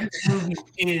 I think this movie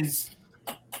is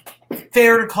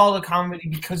fair to call it a comedy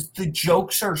because the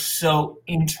jokes are so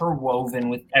interwoven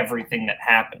with everything that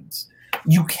happens.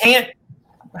 You can't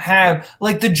have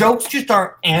the jokes just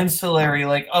aren't ancillary.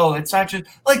 Like, oh, it's not just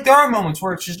like there are moments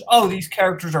where it's just, oh, these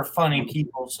characters are funny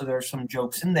people, so there's some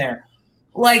jokes in there.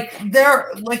 Like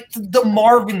the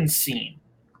Marvin scene,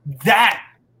 that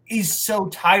is so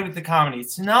tied with the comedy.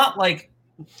 It's not like,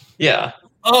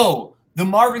 oh, the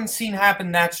Marvin scene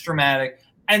happened, that's dramatic,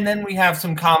 and then we have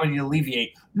some comedy to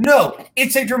alleviate. No,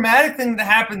 it's a dramatic thing that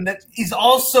happened that is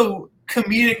also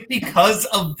comedic because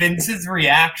of Vince's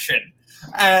reaction.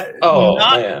 I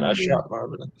shot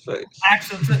Marvin in the face.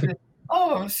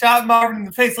 Actually, shot Marvin in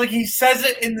the face. Like he says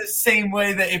it in the same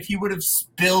way that if he would have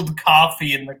spilled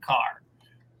coffee in the car.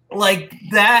 Like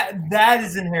that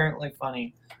is inherently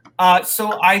funny.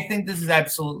 So I think this is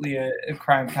absolutely a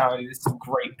crime comedy. This is a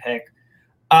great pick.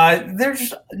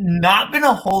 There's not been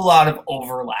a whole lot of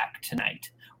overlap tonight,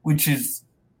 which is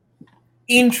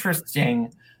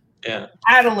interesting. Yeah.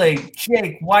 Adelaide,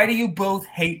 Jake, why do you both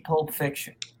hate Pulp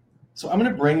Fiction? So I'm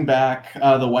going to bring back the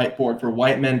whiteboard for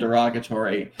White Men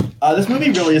Derogatory. This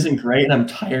movie really isn't great, and I'm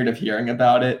tired of hearing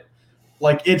about it.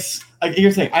 Like, it's like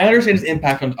you're saying, I understand its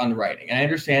impact on writing, and I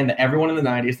understand that everyone in the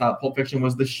 90s thought Pulp Fiction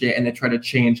was the shit, and they tried to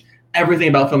change everything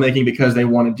about filmmaking because they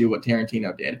want to do what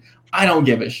Tarantino did. I don't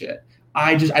give a shit.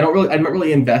 I'm not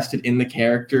really invested in the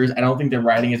characters. I don't think their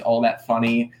writing is all that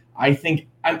funny. I think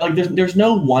there's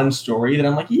no one story that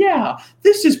I'm like, yeah,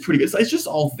 this is pretty good. It's just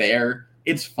all there.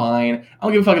 It's fine. I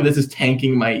don't give a fuck if this is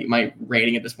tanking my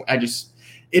rating at this point.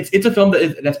 It's a film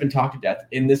that's been talked to death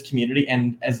in this community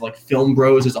and as like film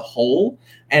bros as a whole.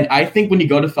 And I think when you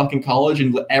go to fucking college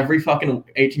and every fucking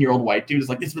 18-year-old white dude is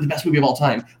like, this is the best movie of all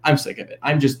time, I'm sick of it.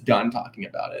 I'm just done talking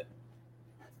about it.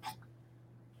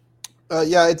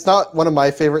 It's not one of my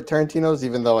favorite Tarantino's,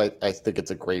 even though I think it's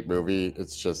a great movie.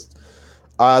 It's just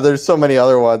there's so many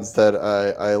other ones that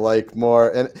I like more,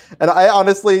 and I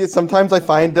honestly sometimes I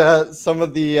find some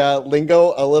of the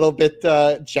lingo a little bit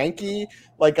janky,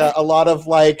 like a lot of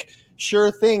like sure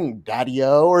thing,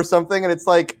 daddy-o or something, and it's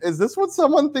like, is this what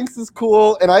someone thinks is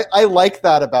cool? And I like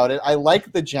that about it. I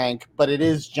like the jank, but it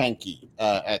is janky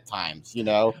at times, you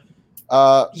know.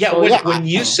 When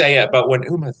you say it, but when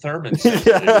Uma Thurman says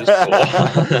it is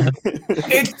cool.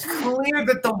 It's clear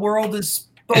that the world is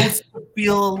supposed to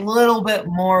feel a little bit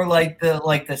more like the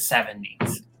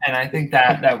 70s, and I think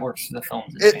that works for the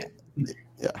film's advantage.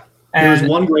 There's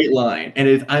one great line,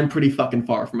 and I'm pretty fucking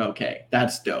far from okay.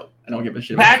 That's dope. I don't give a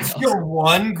shit. about That's anything else. your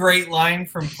one great line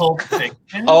from Pulp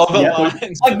Fiction. All the Yeah.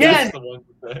 lines. Again. That's the one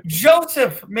to say.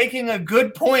 Joseph making a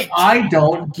good point. I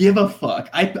don't give a fuck.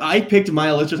 I picked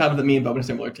mine. Let's just have that me and Bob in a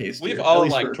similar taste. We've here, all at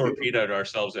least like for a few. torpedoed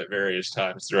ourselves at various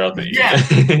times throughout the Yeah.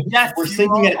 evening. Yes, We're you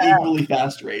sinking all at have. equally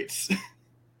fast rates.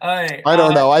 All right, I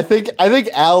don't know. I think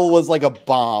Al was like a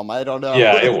bomb. I don't know.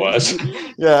 Yeah, it was.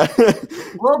 Yeah. A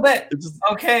little bit. It's just-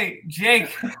 Okay, Jake.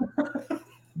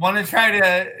 Want to try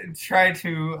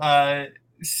to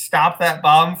stop that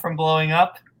bomb from blowing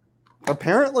up?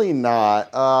 Apparently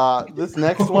not. This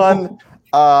next one,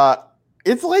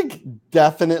 it's like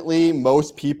definitely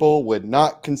most people would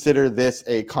not consider this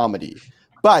a comedy.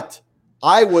 But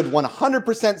I would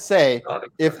 100% say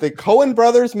if the Coen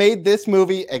brothers made this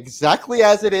movie exactly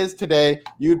as it is today,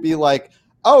 you'd be like,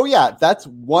 oh yeah, that's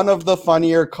one of the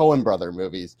funnier Coen brother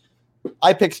movies.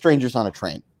 I pick Strangers on a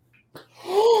Train.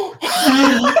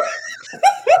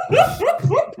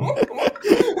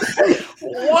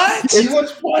 What? You know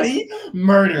what's funny?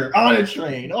 Murder on a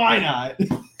train. Why not?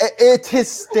 It's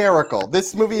hysterical.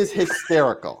 This movie is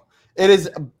hysterical. It is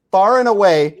far and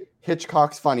away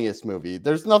Hitchcock's funniest movie.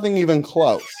 There's nothing even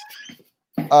close.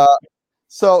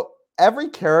 So every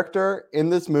character in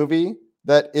this movie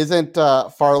that isn't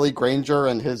Farley Granger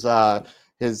and his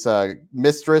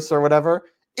mistress or whatever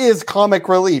is comic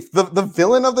relief. The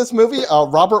villain of this movie,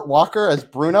 Robert Walker as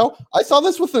Bruno, I saw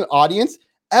this with an audience.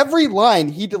 Every line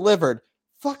he delivered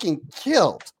fucking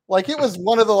killed. Like it was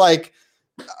one of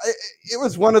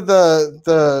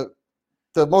the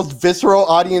the most visceral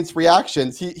audience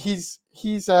reactions. He's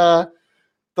the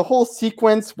whole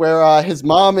sequence where his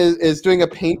mom is doing a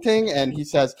painting and he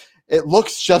says it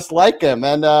looks just like him,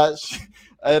 and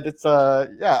it's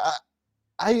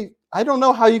I don't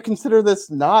know how you consider this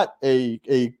not a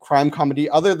crime comedy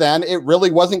other than it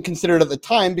really wasn't considered at the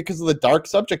time because of the dark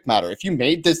subject matter. If you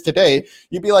made this today,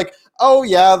 you'd be like, oh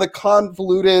yeah, the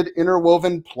convoluted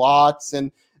interwoven plots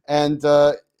and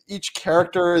each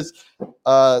character is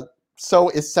so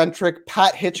eccentric.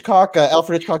 Pat Hitchcock,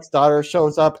 Alfred Hitchcock's daughter,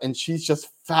 shows up and she's just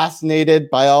fascinated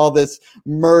by all this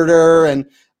murder, and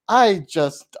I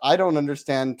don't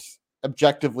understand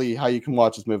objectively how you can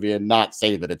watch this movie and not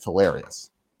say that it's hilarious.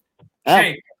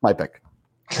 Jake, My pick.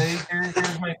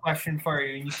 here's my question for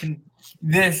you. You can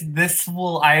this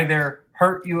will either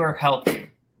hurt you or help you.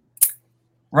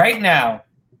 Right now,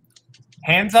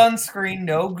 hands on screen,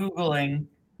 no Googling.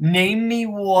 Name me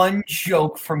one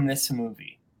joke from this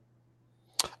movie.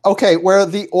 Okay, where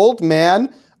the old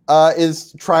man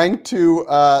is trying to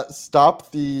stop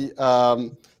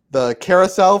the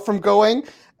carousel from going,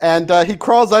 and he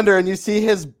crawls under, and you see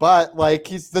his butt, like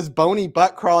he's this bony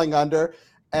butt crawling under,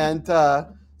 and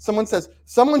someone says,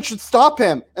 someone should stop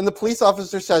him, and the police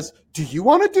officer says, do you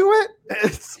want to do it?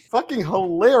 It's fucking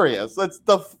hilarious.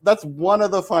 That's one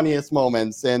of the funniest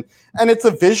moments, and it's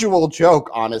a visual joke,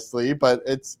 honestly, but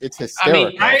it's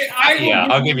hysterical. I mean,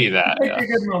 I'll give you that. You picked a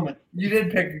good moment. You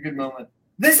did pick a good moment.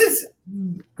 This is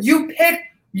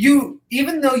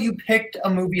even though you picked a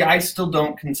movie I still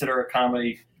don't consider a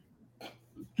comedy.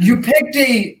 You picked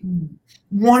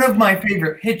one of my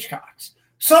favorite Hitchcocks.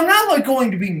 So I'm not like going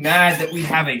to be mad that we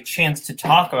have a chance to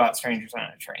talk about Strangers on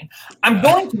a Train. I'm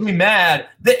going to be mad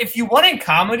that if you want a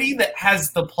comedy that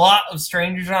has the plot of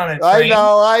Strangers on a Train,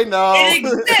 I know. it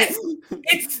exists.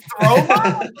 It's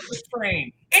Throwback on the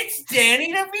Train. It's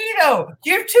Danny DeVito.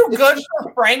 You're too good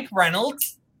for Frank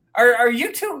Reynolds. Are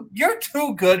you too? You're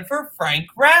too good for Frank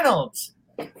Reynolds.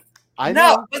 I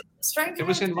know. No, but Strangers It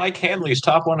was on a in Mike Hanley's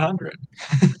top 100.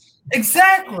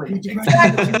 Exactly. Mike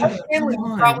Hanley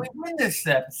will probably win this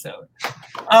episode.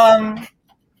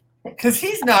 Because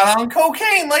he's not on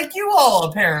cocaine like you all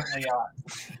apparently are.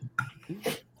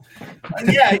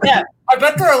 Yeah. I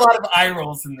bet there are a lot of eye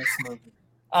rolls in this movie.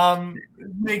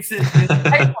 Makes it.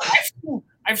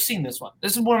 I've seen this one.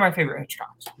 This is one of my favorite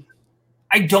Hitchcocks.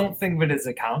 I don't think of it as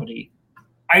a comedy.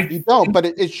 You don't, but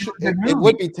it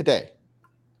would be today.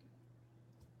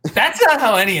 That's not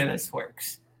how any of this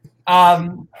works.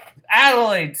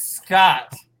 Adelaide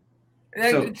Scott.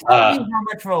 Tell me how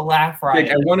much of a laugh riot.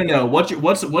 Nick, I want to know what's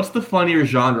the funnier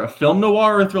genre, film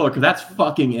noir or thriller? Because that's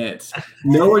fucking it.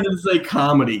 Nowhere does it say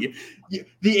comedy.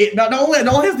 Not only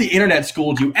has the internet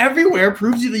schooled you, everywhere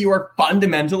proves you that you are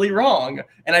fundamentally wrong.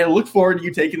 And I look forward to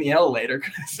you taking the L later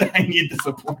because I need the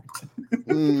support.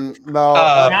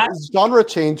 Genre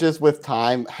changes with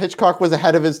time. Hitchcock was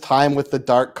ahead of his time with the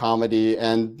dark comedy,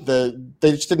 and the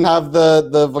They just didn't have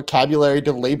the vocabulary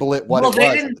to label it what it was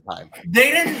at the time. They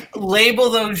didn't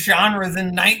label those genres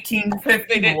in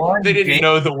 1951. They didn't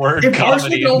know the word If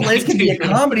comedy. Arsenal Lake can be a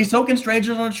comedy, so can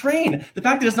Strangers on a Train. The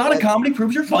fact that it's not a comedy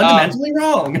proves you're fundamentally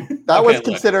wrong. That was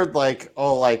considered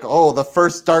the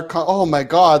first dark. Oh my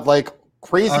god, like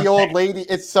crazy old lady.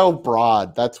 It's so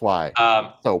broad. That's why.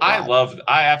 I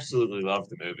absolutely love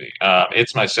the movie.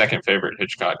 It's my second favorite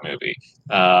Hitchcock movie.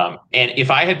 And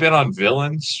if I had been on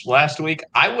Villains last week,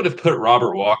 I would have put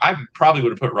Robert Walker. I probably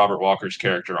would have put Robert Walker's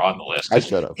character on the list. I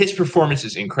should have. His performance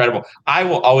is incredible. I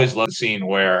will always love the scene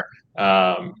where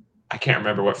I can't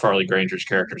remember what Farley Granger's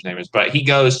character's name is, but he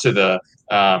goes to the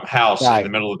house in the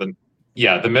middle of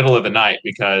the night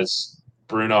because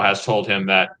Bruno has told him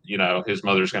that, his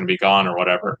mother's going to be gone or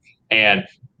whatever. And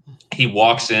he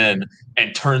walks in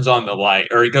and turns on the light,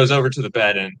 or he goes over to the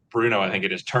bed, and Bruno, I think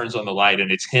it is, turns on the light,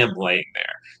 and it's him laying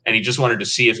there. And he just wanted to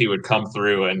see if he would come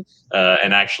through and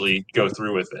actually go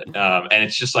through with it. And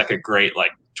it's just like a great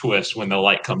twist when the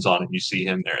light comes on and you see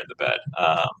him there in the bed.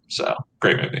 So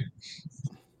great movie.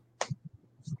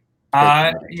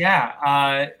 Mike.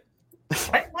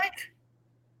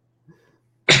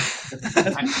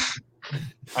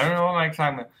 I don't know what Mike's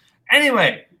talking about.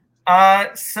 Anyway,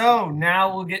 so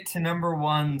now we'll get to number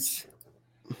ones.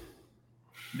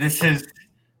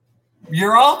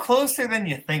 You're all closer than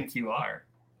you think you are.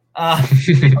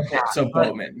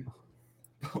 Bowman.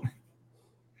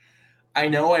 I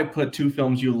know I put two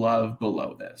films you love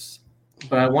below this,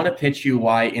 but I want to pitch you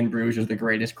why In Bruges is the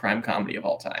greatest crime comedy of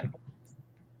all time.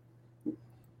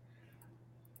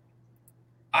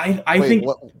 I think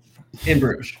In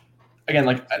Bruges.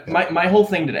 Again, my whole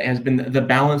thing today has been the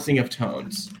balancing of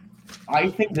tones. I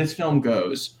think this film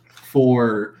goes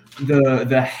for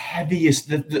the heaviest,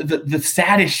 the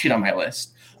saddest shit on my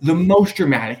list, the most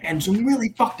dramatic, and some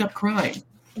really fucked up crime,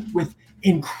 with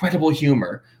incredible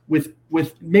humor, with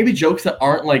maybe jokes that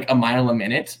aren't like a mile a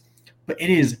minute, but it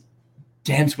is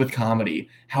dense with comedy.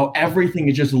 How everything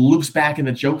is just loops back and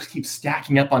the jokes keep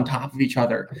stacking up on top of each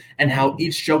other, and how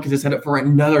each joke is a setup for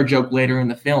another joke later in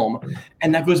the film.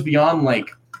 And that goes beyond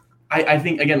I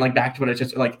think, again, back to what it's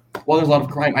just while there's a lot of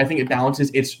crime, I think it balances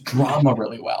its drama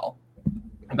really well.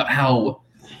 About how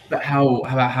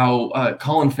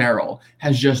Colin Farrell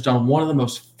has just done one of the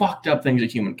most fucked up things a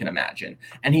human can imagine.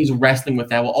 And he's wrestling with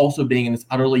that while also being in this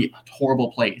utterly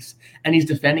horrible place. And he's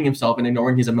defending himself and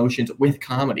ignoring his emotions with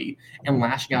comedy and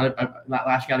lashing out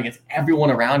against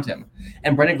everyone around him.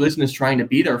 And Brendan Gleeson is trying to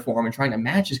be there for him and trying to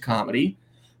match his comedy,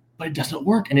 but it doesn't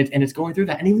work. And it's going through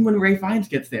that. And even when Ralph Fiennes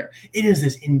gets there, it is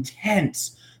this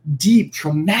intense, deep,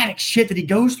 traumatic shit that he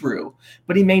goes through,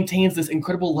 but he maintains this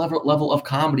incredible level of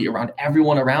comedy around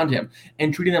everyone around him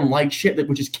and treating them like shit,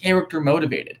 which is character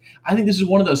motivated. I think this is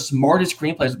one of the smartest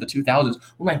screenplays of the 2000s,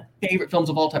 one of my favorite films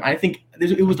of all time. I think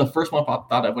it was the first one I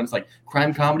thought of when it's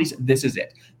crime comedies. This is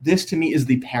it. This to me is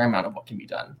the paramount of what can be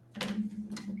done.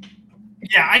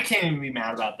 Yeah, I can't even be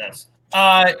mad about this.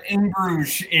 In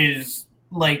Bruges is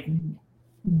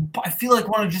I feel like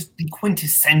one of just the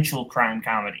quintessential crime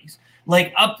comedies.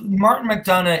 Martin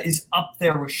McDonagh is up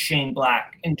there with Shane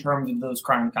Black in terms of those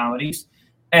crime comedies.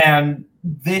 And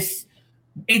it's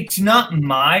not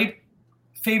my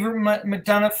favorite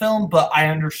McDonagh film, but I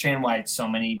understand why it's so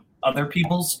many other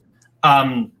people's.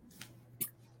 You're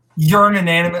an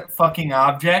inanimate fucking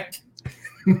object.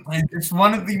 It's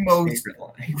one of the most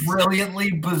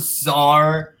brilliantly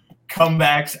bizarre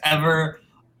comebacks ever.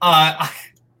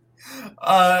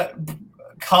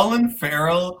 Colin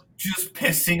Farrell just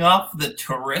pissing off the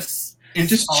tourists is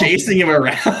just chasing him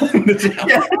around.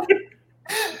 Yeah.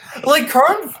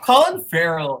 Colin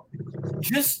Farrell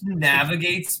just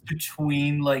navigates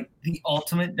between the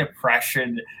ultimate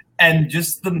depression and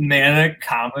just the manic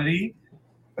comedy,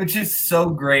 which is so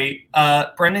great.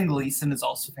 Brendan Gleeson is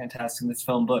also fantastic in this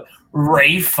film, but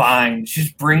Ralph Fiennes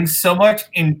just brings so much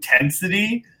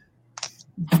intensity.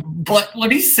 But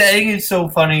what he's saying is so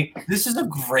funny. This is a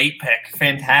great pick,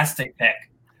 fantastic pick.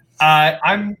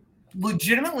 I'm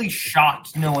legitimately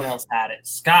shocked no one else had it.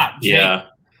 Scott, Jake. Yeah.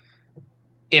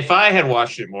 If I had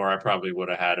watched it more, I probably would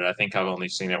have had it. I think I've only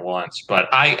seen it once, but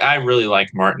I really like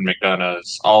Martin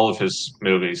McDonagh's. All of his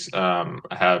movies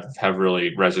have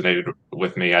really resonated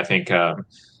with me. I think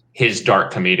his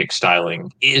dark comedic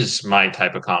styling is my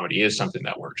type of comedy, is something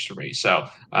that works for me. So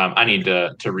I need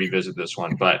to revisit this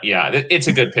one. But yeah, it's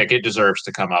a good pick. It deserves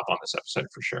to come up on this episode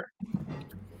for sure.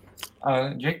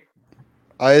 Jake?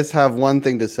 I just have one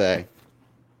thing to say.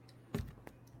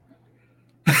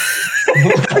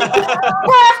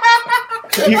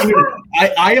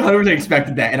 I 100%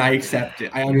 expected that, and I accept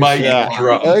it. I understand.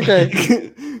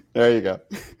 Okay, there you go.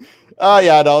 Oh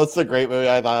yeah, no, it's a great movie.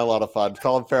 I had a lot of fun.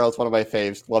 Colin Farrell's one of my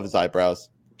faves. Love his eyebrows.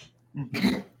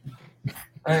 All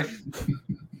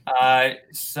right.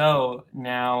 So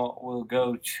now we'll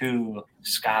go to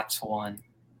Scott's one.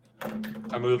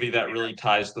 A movie that really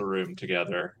ties the room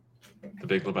together, The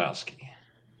Big Lebowski.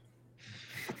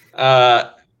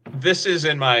 This is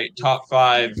in my top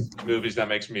 5 movies that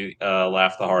makes me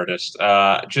laugh the hardest.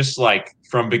 Just like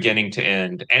from beginning to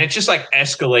end, and it's just like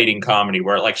escalating comedy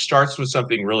where it like starts with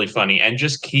something really funny and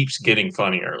just keeps getting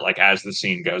funnier like as the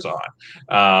scene goes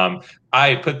on.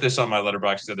 I put this on my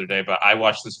letterbox the other day, but I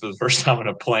watched this for the first time on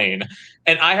a plane,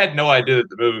 and I had no idea that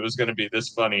the movie was going to be this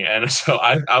funny, and so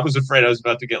I was afraid I was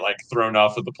about to get like thrown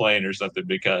off of the plane or something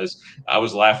because I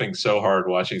was laughing so hard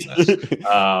watching this.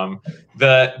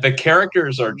 The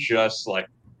characters are just like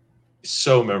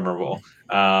so memorable.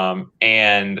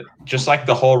 And just like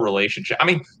the whole relationship. I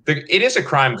mean, it is a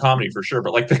crime comedy for sure,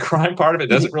 but like the crime part of it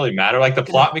doesn't really matter. Like the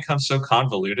plot becomes so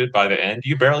convoluted by the end,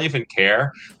 you barely even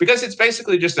care because it's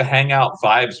basically just a hangout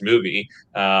vibes movie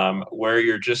where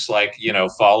you're just like,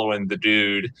 following the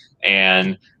dude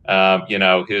and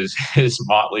his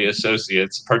motley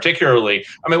associates. Particularly,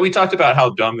 I mean, we talked about how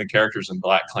dumb the characters in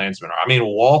BlacKkKlansman are. I mean,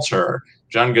 Walter,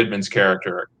 John Goodman's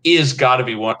character, is got to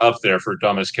be one up there for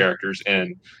dumbest characters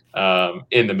in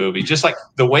the movie. Just like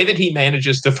the way that he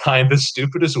manages to find the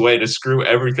stupidest way to screw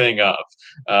everything up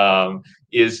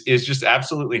is just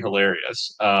absolutely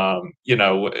hilarious.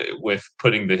 With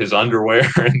putting his underwear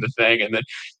in the thing, and then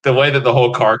the way that the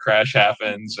whole car crash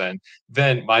happens, and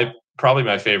then probably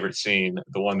my favorite scene,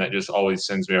 the one that just always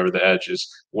sends me over the edge, is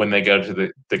when they go to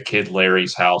the kid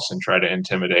Larry's house and try to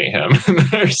intimidate him.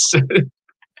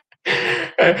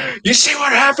 You see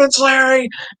what happens, Larry?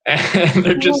 And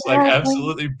they're just like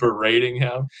absolutely berating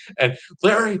him. And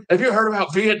Larry, have you heard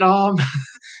about Vietnam?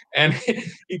 And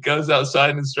he goes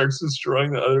outside and starts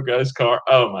destroying the other guy's car.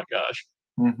 Oh my gosh.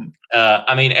 Mm-hmm.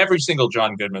 I mean, every single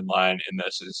John Goodman line in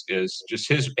this is just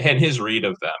his read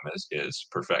of them is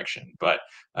perfection. But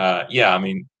I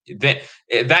mean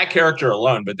that character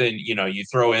alone. But then you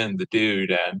throw in the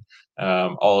dude and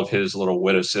all of his little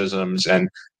witticisms and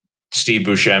Steve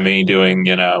Buscemi doing,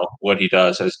 what he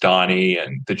does as Donnie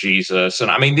and the Jesus.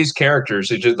 And I mean, these characters,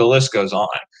 the list goes on.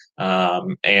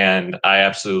 And I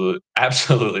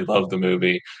absolutely love the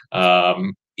movie.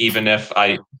 Even if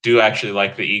I do actually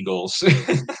like the Eagles.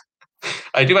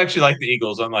 I do actually like the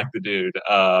Eagles, unlike the dude.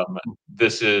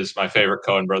 This is my favorite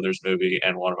Coen Brothers movie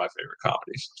and one of my favorite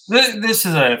comedies. This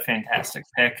is a fantastic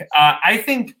pick. I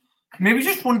think maybe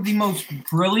just one of the most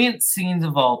brilliant scenes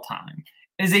of all time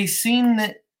is a scene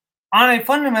that, on a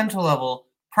fundamental level,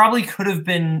 probably could have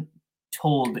been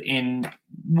told in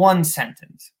one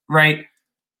sentence, right?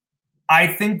 I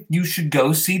think you should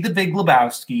go see The Big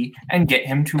Lebowski and get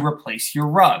him to replace your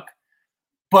rug.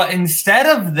 But instead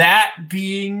of that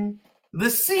being the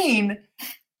scene,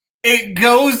 it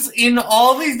goes in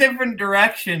all these different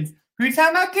directions. Who you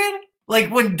talking about, kid? Like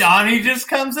when Donnie just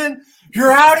comes in,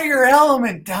 you're out of your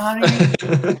element, Donnie.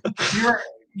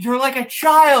 You're like a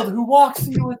child who walks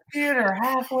into a theater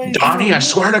halfway. Donnie, I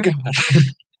swear to God.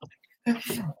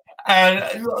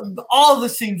 And all the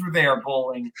scenes where they are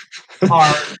bowling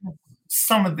are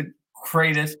some of the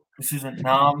greatest. This isn't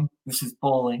Nom. This is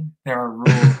bowling. There are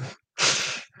rules.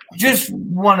 Just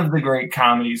one of the great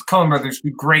comedies. Coen Brothers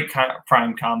do great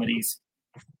crime comedies.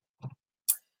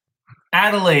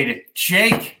 Adelaide,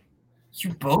 Jake,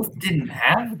 you both didn't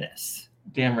have this.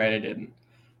 Damn right I didn't.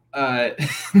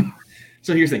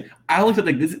 So here's the thing. I looked at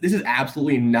this is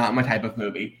absolutely not my type of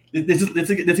movie. This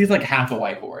is like half a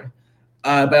whiteboard.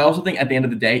 But I also think at the end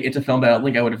of the day, it's a film that I don't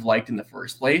think I would have liked in the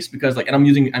first place because and I'm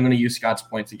going to use Scott's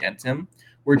points against him.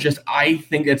 Where just I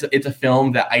think it's a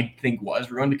film that I think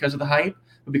was ruined because of the hype,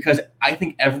 but because I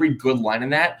think every good line in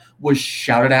that was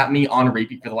shouted at me on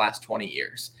repeat for the last 20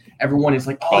 years. Everyone is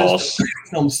like, "Oh, this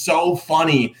film's so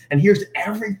funny," and here's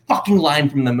every fucking line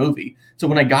from the movie. So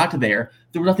when I got to there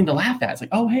was nothing to laugh at. It's like,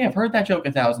 oh, hey, I've heard that joke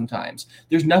 1,000 times.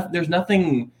 There's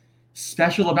nothing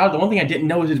special about it. The one thing I didn't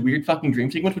know is his weird fucking dream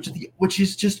sequence, which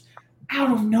is just out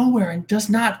of nowhere and does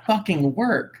not fucking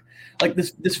work. Like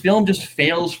this film just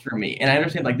fails for me. And I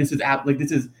understand this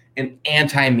is an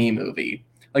anti-me movie.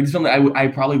 Like this film that I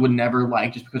probably would never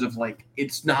like just because of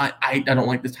it's not. I don't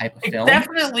like this type of film. It's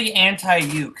definitely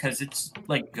anti-you because it's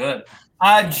good.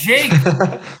 Jake,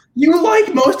 you like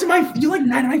 9 of my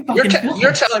fucking films.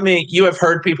 You're telling me you have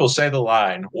heard people say the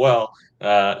line, well,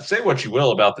 say what you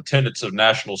will about the tenets of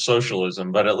National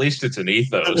Socialism, but at least it's an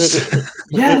ethos.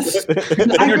 Yes.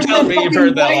 You're telling me you've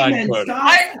heard that line quoted.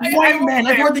 White men.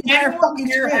 I've heard the entire fucking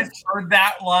here has heard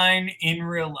that line in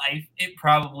real life. It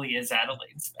probably is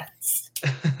Adelaide's best.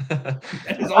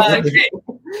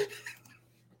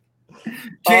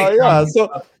 Yeah.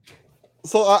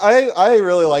 So I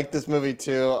really like this movie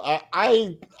too.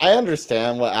 I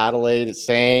understand what Adelaide is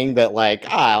saying, that like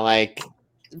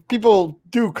people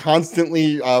do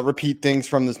constantly repeat things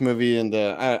from this movie, and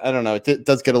I don't know, it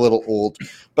does get a little old.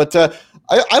 But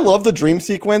I love the dream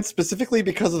sequence specifically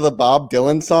because of the Bob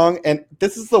Dylan song, and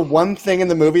this is the one thing in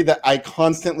the movie that I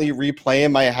constantly replay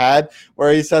in my head,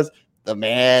 where he says, "The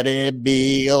man in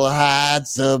me will hide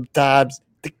sometimes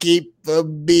to keep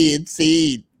from being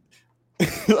seen."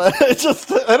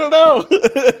 I don't know.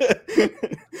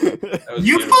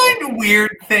 You find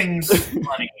weird things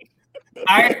funny.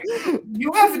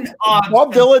 You have an odd.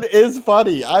 Bob Dylan is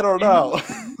funny. I don't know.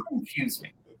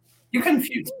 You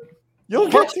confuse me. You'll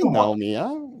get to know me.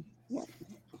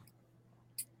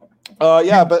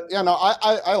 Yeah, but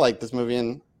I like this movie,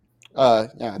 and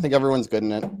I think everyone's good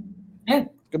in it. Yeah.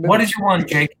 What is your one,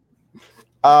 Jake?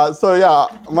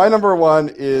 My number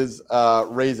one is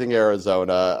Raising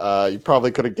Arizona. You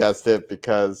probably could have guessed it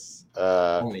because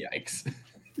only yikes.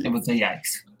 It was a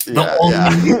yikes.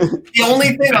 The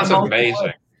only thing. That's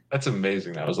amazing. That's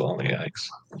amazing. That was the only yikes.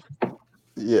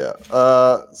 Yeah.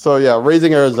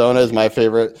 Raising Arizona is my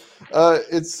favorite.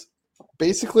 It's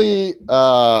basically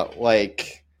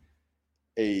like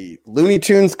a Looney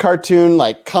Tunes cartoon,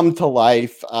 like come to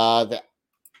life.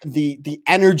 The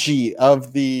energy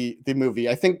of the movie.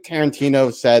 I think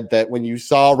Tarantino said that when you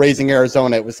saw Raising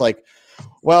Arizona, it was like,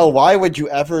 well, why would you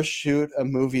ever shoot a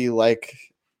movie like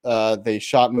they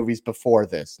shot movies before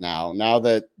this? Now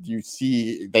that you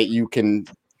see that you can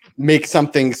make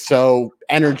something so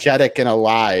energetic and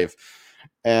alive.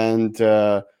 And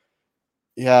I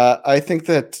think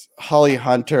that Holly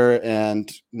Hunter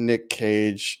and Nick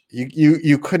Cage,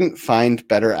 you couldn't find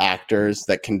better actors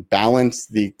that can balance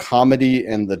the comedy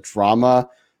and the drama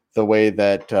the way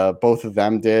that both of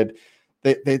them did.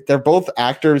 They're both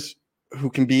actors who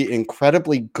can be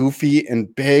incredibly goofy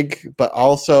and big, but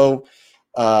also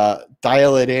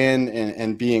dial it in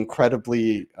and be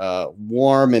incredibly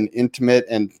warm and intimate.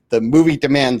 And the movie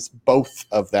demands both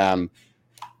of them.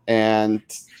 And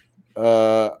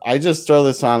I just throw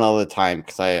this on all the time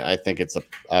because I think it's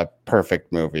a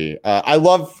perfect movie. I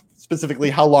love specifically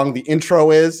how long the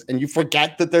intro is, and you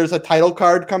forget that there's a title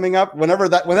card coming up. When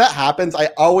that happens, I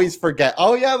always forget.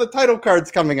 Oh yeah, the title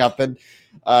card's coming up, and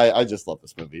I just love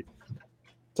this movie.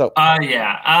 So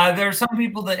there are some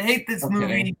people that hate this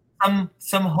movie.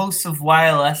 Some hosts of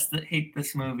YLS that hate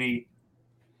this movie.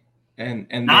 And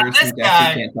not there's this some guy.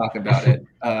 guys who can't talk about it.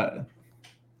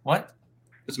 What?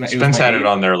 Spence had it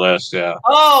on their list, yeah.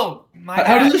 Oh,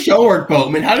 how does the show work,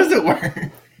 Boatman? How does it work?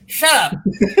 Shut up.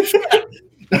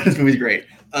 This movie's great.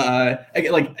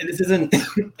 This isn't. This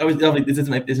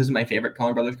isn't my favorite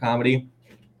Coen Brothers comedy,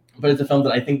 but it's a film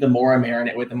that I think the more I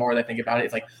marinate with, the more I think about it.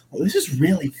 It's like, oh, this is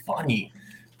really funny.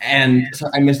 And so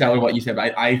I missed out on what you said,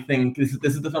 but I think this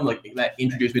is the film that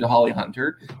introduced me to Holly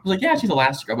Hunter. I was like, yeah, she's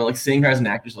Elastigirl, but seeing her as an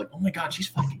actress, oh my god, she's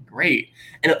fucking great.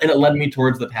 And it led me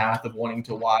towards the path of wanting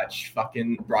to watch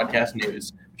fucking broadcast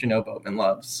news, which I know Boatman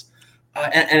loves.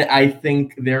 And I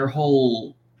think their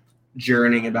whole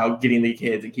journey about getting the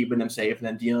kids and keeping them safe, and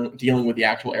then dealing with the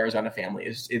actual Arizona family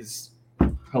is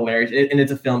hilarious. And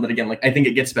it's a film that, again, I think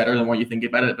it gets better the more you think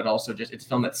about it, but also just it's a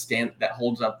film that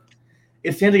holds up.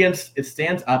 It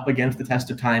stands up against the test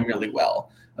of time really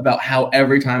well, about how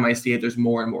every time I see it, there's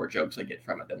more and more jokes I get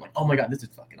from it. I'm like, oh my god, this is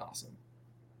fucking awesome.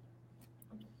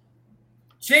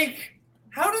 Jake,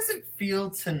 how does it feel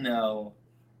to know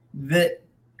that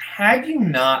had you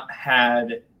not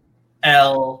had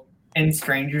Elle and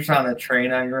Strangers on a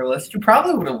Train on your list, you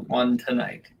probably would have won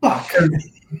tonight? I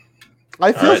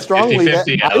feel strongly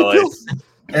 50-50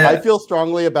 I feel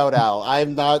strongly about Elle.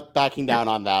 I'm not backing down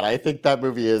on that. I think that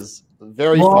movie is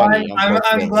very funny.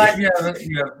 I'm glad you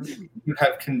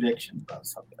have conviction about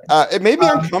something. It made me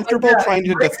uncomfortable trying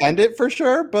to defend it for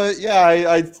sure, but yeah,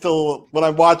 I still, when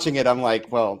I'm watching it, I'm like,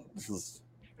 well, this is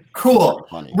cool.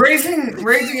 Funny. Raising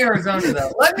Arizona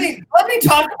though. Let me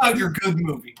talk about your good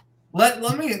movie. Let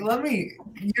me.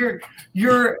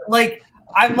 You're like.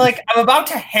 I'm about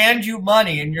to hand you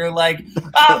money, and you're like,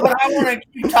 but I want to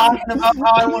keep talking about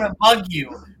how I want to bug you.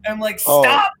 And I'm like,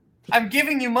 stop! I'm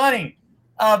giving you money.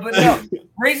 But no,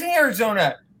 Raising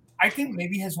Arizona, I think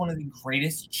maybe has one of the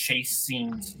greatest chase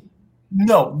scenes.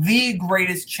 No, the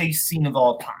greatest chase scene of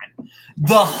all time.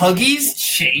 The Huggies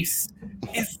chase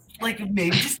is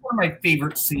maybe just one of my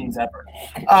favorite scenes ever.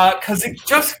 Because it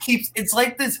just it's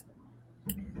like this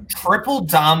triple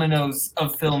dominoes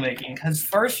of filmmaking. Because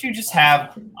first you just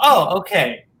have,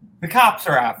 the cops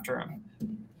are after him.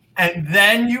 And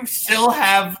then you still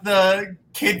have the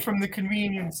kid from the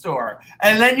convenience store.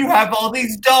 And then you have all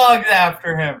these dogs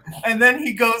after him. And then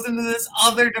he goes into this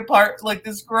other department, like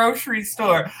this grocery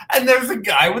store. And there's a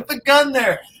guy with a gun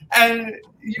there. And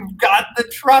you've got the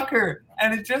trucker.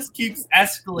 And it just keeps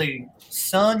escalating.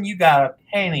 Son, you got a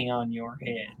penny on your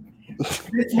head.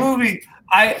 This movie,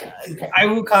 I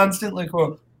will constantly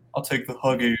quote, I'll take the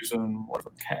Huggies and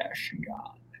whatever cash you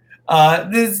got.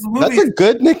 This movie, That's a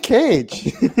good Nick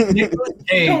Cage. Nicolas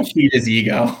Cage. Don't feed his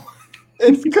ego.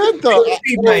 It's good though.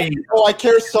 Feed my ego. Oh, I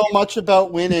care so much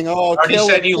about winning. Oh, Already kill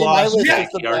said it. you My lost, list Jake.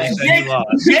 is the You already best. said you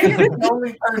lost. Jake is the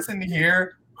only person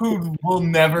here who will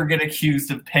never get accused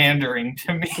of pandering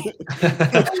to me.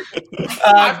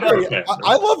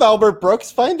 I love Albert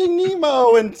Brooks, Finding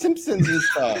Nemo, and Simpsons and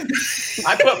stuff.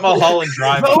 I put Mulholland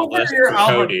Drive on the Over list your for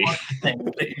Albert Cody. Brooks thing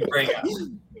that you bring up.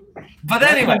 But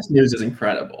anyway, This news is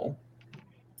incredible.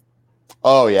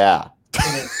 Oh yeah.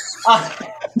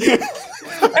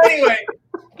 anyway,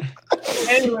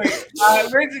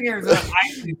 Raising Arizona,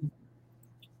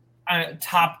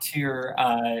 top tier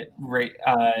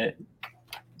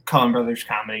Coen Brothers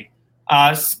comedy.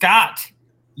 Scott,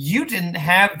 you didn't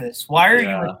have this. Why are you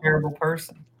a terrible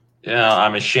person? Yeah,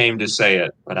 I'm ashamed to say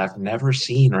it, but I've never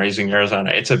seen Raising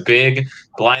Arizona. It's a big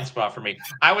blind spot for me.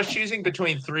 I was choosing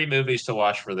between 3 movies to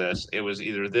watch for this. It was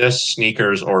either this,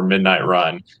 Sneakers, or Midnight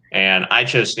Run. And I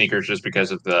chose Sneakers just because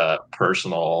of the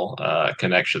personal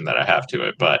connection that I have to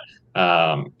it. But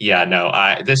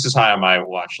this is high on my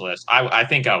watch list. I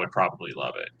think I would probably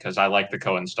love it because I like the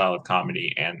Coen style of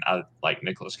comedy and I like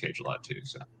Nicolas Cage a lot too.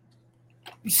 So,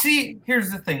 see, here's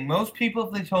the thing. Most people,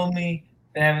 if they told me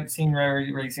they haven't seen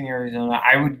Raising Arizona,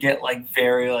 I would get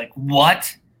very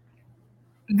what?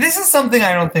 This is something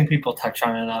I don't think people touch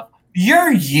on enough.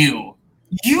 You're you.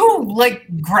 You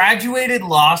graduated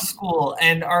law school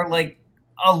and are a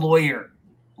lawyer.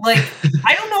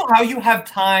 I don't know how you have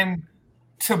time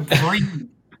to breathe,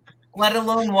 let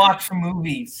alone watch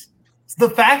movies. The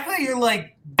fact that you're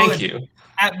thank you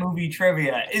at movie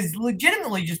trivia is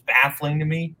legitimately just baffling to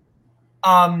me.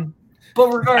 But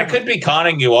regardless, I could be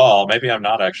conning you all. Maybe I'm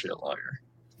not actually a lawyer.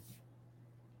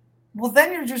 Well,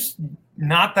 then you're just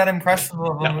not that impressive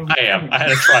of a movie. I am. I had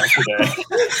a trial today.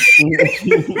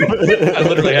 I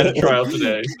literally had a trial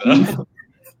today. So.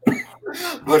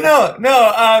 But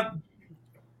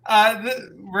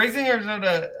the Raising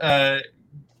Arizona,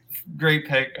 great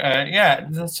pick.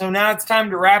 So now it's time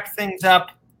to wrap things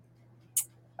up.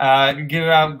 Give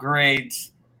out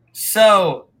grades.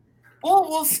 So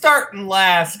we'll start in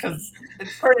last because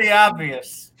it's pretty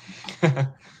obvious.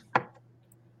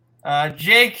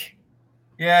 Jake,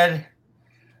 you had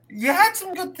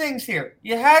some good things here.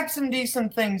 You had some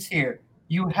decent things here.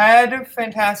 You had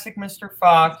Fantastic Mr.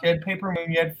 Fox. You had Paper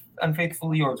Moon. You had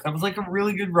Unfaithfully Yours. That was a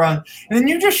really good run. And then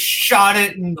you just shot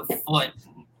it in the foot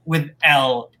with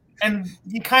L. And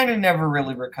you kind of never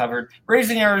really recovered.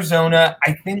 Raising Arizona,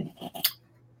 I think,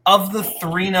 of the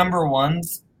 3 number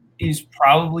ones, is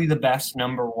probably the best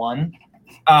number 1.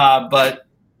 But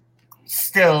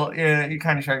still, you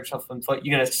kind of shot yourself in the foot.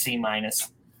 You get a C-.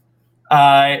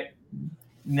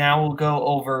 Now we'll go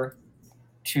over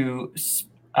to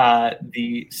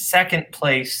the second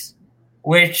place,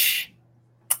 which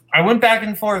I went back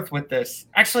and forth with this.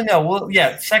 Actually, no.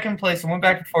 Second place. I went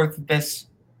back and forth with this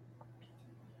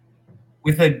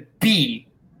with a B.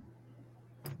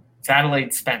 It's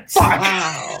Adelaide Spence.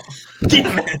 Wow.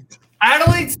 Damn it.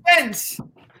 Adelaide Spence.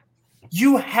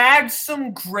 You had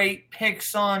some great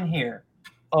picks on here.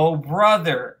 Oh,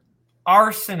 Brother.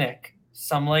 Arsenic.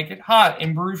 Some Like It Hot.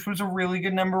 And Bruce was a really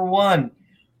good number 1.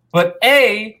 But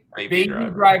Baby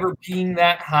Driver being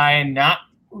that high and not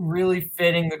really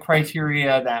fitting the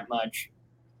criteria that much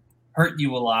hurt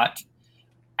you a lot.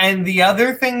 And the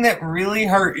other thing that really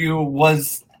hurt you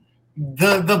was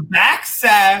the back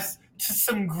sass to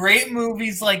some great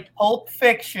movies like Pulp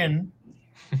Fiction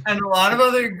and a lot of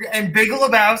other, and Big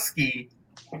Lebowski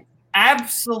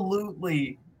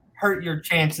absolutely hurt your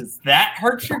chances. That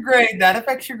hurts your grade. That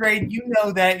affects your grade. You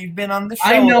know that. You've been on the show.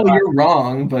 I know you're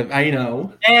wrong, but I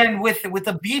know. And with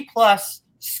a B+,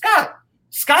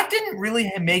 Scott didn't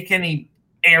really make any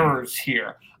errors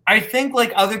here. I think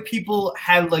other people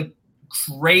had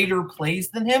greater plays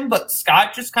than him, but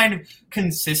Scott just kind of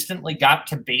consistently got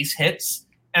to base hits,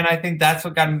 and I think that's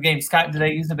what got him the game. Scott, did I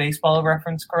use the baseball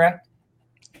reference correct?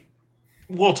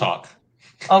 We'll talk.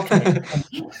 Okay.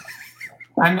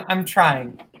 I'm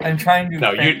trying. I'm trying to.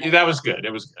 No, that was good.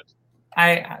 It was good.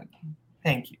 I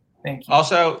thank you.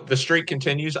 Also, the streak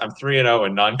continues. I'm 3-0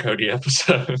 in non-Cody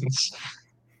episodes.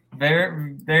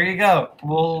 There you go.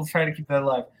 We'll try to keep that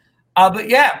alive. But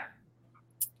yeah,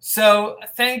 So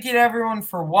thank you to everyone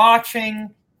for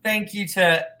watching. Thank you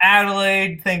to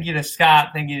Adelaide. Thank you to Scott.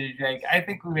 Thank you to Jake. I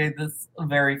think we made this a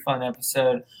very fun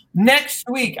episode. Next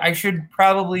week, I should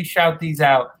probably shout these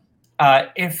out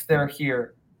if they're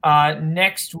here.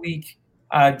 Next week,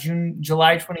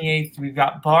 July 28th, we've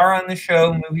got Bar on the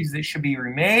show, movies that should be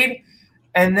remade.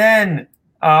 And then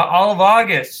all of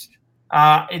August,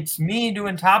 it's me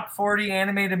doing top 40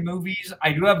 animated movies.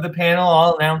 I do have the panel.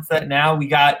 I'll announce that now. We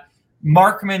got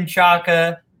Mark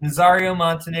Menchaca, Nazario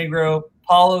Montenegro,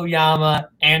 Paul Oyama,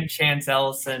 and Chance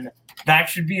Ellison. That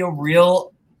should be a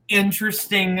real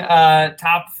interesting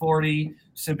top 40,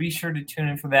 so be sure to tune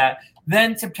in for that.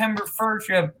 Then September 1st,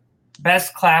 you have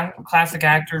Best Classic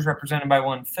Actors represented by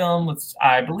one film. With,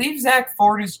 I believe Zach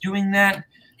Ford is doing that.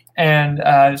 And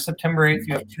September 8th,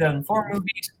 you have 2004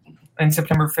 movies. And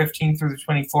September 15th through the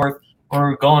 24th,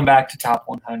 we're going back to top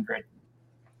 100.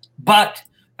 But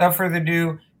without further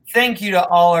ado, thank you to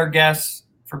all our guests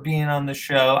for being on the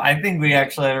show. I think we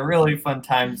actually had a really fun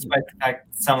time, despite the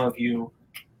fact that some of you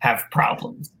have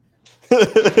problems. I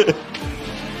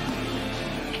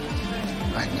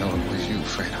know it was you,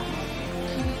 Fredo.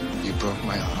 You broke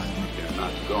my heart. You're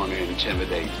not going to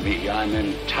intimidate me. I'm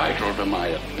entitled to my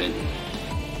opinion.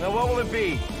 Now what will it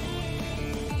be?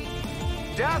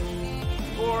 Death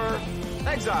or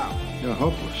exile? You're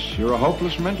hopeless. You're a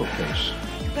hopeless mental case.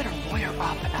 You better lawyer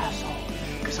up, asshole.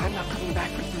 Because I'm not coming back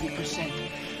for 30%.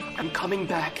 I'm coming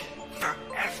back for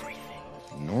everything.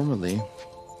 Normally,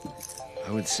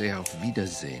 I would say Auf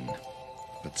Wiedersehen.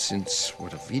 But since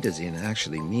what Auf Wiedersehen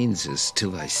actually means is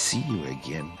till I see you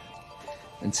again,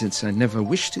 and since I never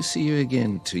wish to see you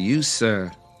again, to you,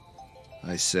 sir,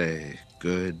 I say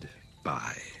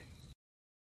goodbye.